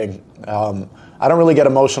were feeding. I don't really get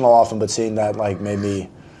emotional often, but seeing that made me...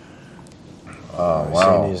 Oh,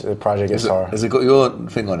 wow. Project Iftar. Has it got your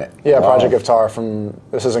thing on it? Yeah, wow. Project Iftar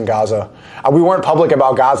this is in Gaza. We weren't public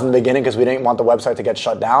about Gaza in the beginning because we didn't want the website to get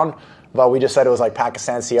shut down, but we just said it was like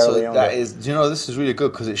Pakistan, Sierra Leone. This is really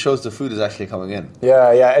good because it shows the food is actually coming in.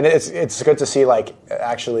 Yeah, and it's good to see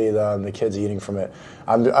actually the kids eating from it.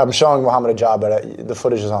 I'm showing Mohammed Hijab, but the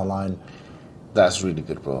footage is online. That's really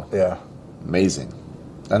good, bro. Yeah. Amazing.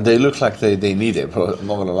 And they look like they need it, bro. I'm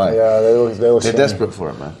not going to lie. Yeah, they look They're desperate for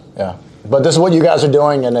it, man. Yeah. But this is what you guys are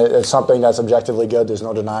doing, and it's something that's objectively good. There's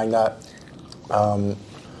no denying that.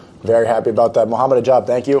 Very happy about that. Mohammed Hijab,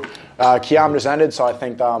 thank you. Qiyam just ended, so I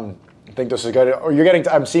think this is good.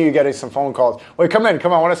 I'm seeing you getting some phone calls. Wait, come in. I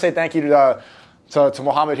want to say thank you to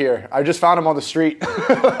Mohammed here. I just found him on the street.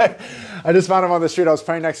 I was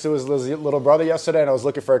praying next to his little brother yesterday, and I was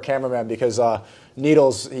looking for a cameraman because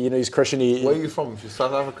Needles, he's Christian. Where are you from?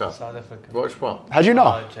 South Africa? South Africa. Which part? How'd you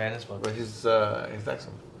know? Johannesburg. Where's his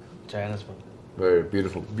accent? Johannesburg. Very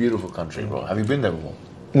beautiful, beautiful country, bro. Have you been there before?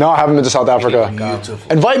 No, I haven't been to South Africa.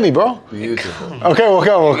 Beautiful. Invite me, bro. Beautiful. Okay, we'll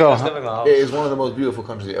go. We'll Just go. live in my house. It is one of the most beautiful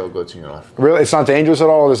countries you ever go to in your life. Really, it's not dangerous at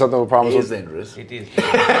all. There's nothing with It problems is with. dangerous. It is.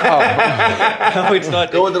 No, it's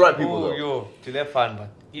not. Go with the right people, though. Yo, to have fun, but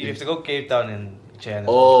you have to go Cape Town in China.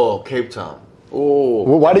 Oh, Cape Town. Oh,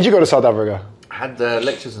 Well, why did you go to South Africa? I had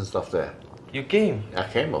lectures and stuff there. You came. I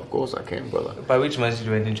came, of course, I came, brother. By which masjid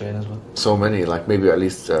you went in China as well? So many, like maybe at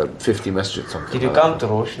least 50 masjids, something. Did you like come to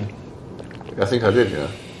Roshan? that. I think I did, you know.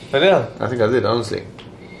 For real? I think I did, honestly.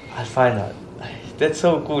 I'll find out. That's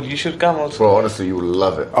so good. You should come also. Bro, honestly, you will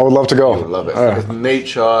love it. I would love to go. You will love it. Yeah. It's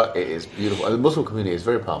nature, it is beautiful. And the Muslim community is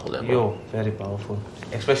very powerful there, bro. Yo, very powerful.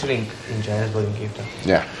 Especially in Johannesburg and Cape Town.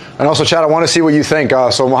 Yeah. And also, Chad, I want to see what you think.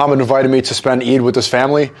 So Mohammed invited me to spend Eid with his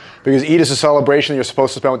family because Eid is a celebration you're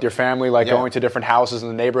supposed to spend with your family, like Yeah. going to different houses in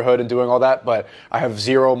the neighborhood and doing all that. But I have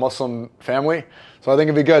zero Muslim family, so I think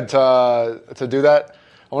it'd be good to do that.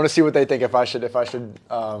 I want to see what they think if I should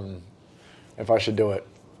do it.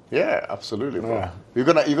 Yeah, absolutely, bro. Yeah. You're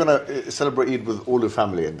gonna celebrate Eid with all your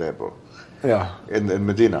family in there, bro. Yeah, In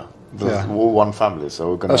Medina. There's Yeah. all one family, so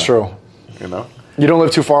we're gonna. that's true. You know. You don't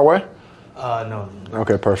live too far away? No.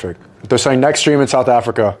 Okay, perfect. They're saying next stream in South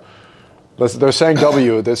Africa. They're saying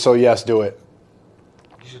W, so yes, do it.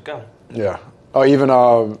 You should come. Yeah. Oh, even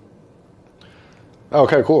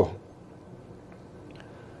okay, cool.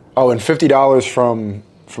 Oh, and $50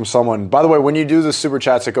 from someone. By the way, when you do the super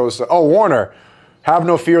chats, it goes to Warner. Have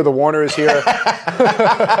no fear, the Warner is here.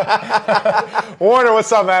 Warner,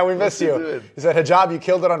 what's up, man? We miss you. doing? He said, Hijab, you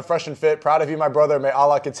killed it on Fresh and Fit. Proud of you, my brother. May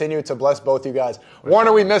Allah continue to bless both you guys.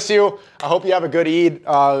 Warner, we miss you. I hope you have a good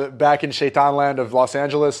Eid back in Shaitan land of Los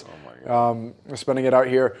Angeles. We're spending it out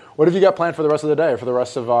here. What have you got planned for the rest of the day? For the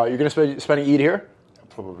rest of you're going to spending Eid here?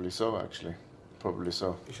 Probably so, actually. Probably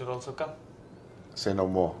so. You should also come. Say no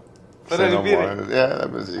more. But Say then no you more. beat Yeah,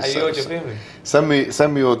 that was, Are you with your family?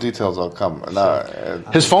 send me your details. I'll come.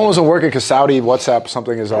 His phone wasn't working because Saudi WhatsApp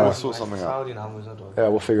something is. We'll sort something out. Saudi now is not working. Yeah,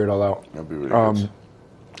 we'll figure it all out. It'll be really good.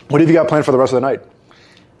 What have you got planned for the rest of the night?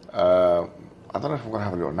 I don't know if I'm gonna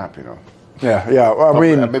have a little nap. You know. Yeah. Well, I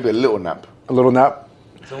mean, Maybe a little nap. a little nap.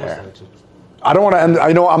 It's almost urgent. I don't want to end.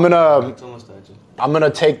 I know I'm gonna. It's almost urgent. I'm gonna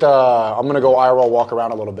go IRL walk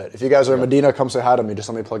around a little bit. If you guys are in Medina, come say hi to me. Just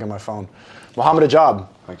let me plug in my phone. Mohammed Hijab,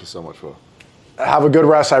 Thank you so much, bro. have a good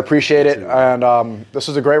rest. I appreciate it. And this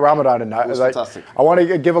was a great Ramadan. And was fantastic. I want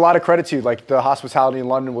to give a lot of credit to you. Like the hospitality in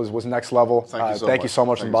London was next level. Thank you so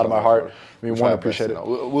much. From the bottom of my heart. Bro. I mean, We'll one, try our best, appreciate you it.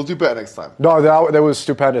 know. We'll do better next time. No, that was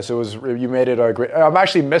stupendous. You made it a great. I'm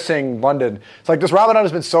actually missing London. It's like this Ramadan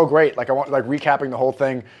has been so great. Like I want recapping the whole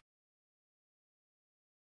thing.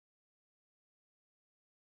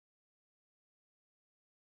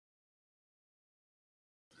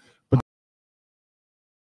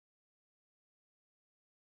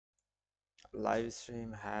 Live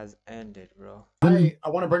stream has ended, bro. I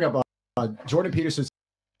want to bring up Jordan Peterson.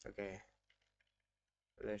 Okay.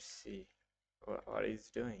 Let's see what he's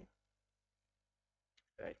doing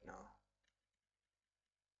right now.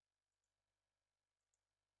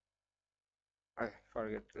 Okay,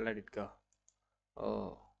 forget. Let it go.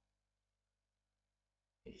 Oh,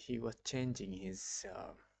 he was changing his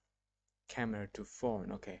camera to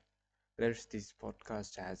phone. Okay, this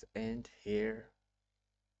podcast has end here.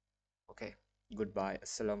 Okay, goodbye.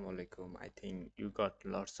 Assalamu alaikum. I think you got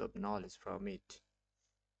lots of knowledge from it.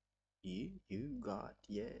 You got,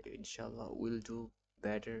 yeah, inshallah we'll do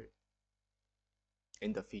better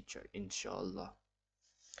in the future, inshallah.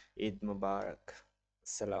 Eid Mubarak.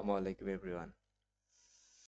 Assalamu alaikum everyone.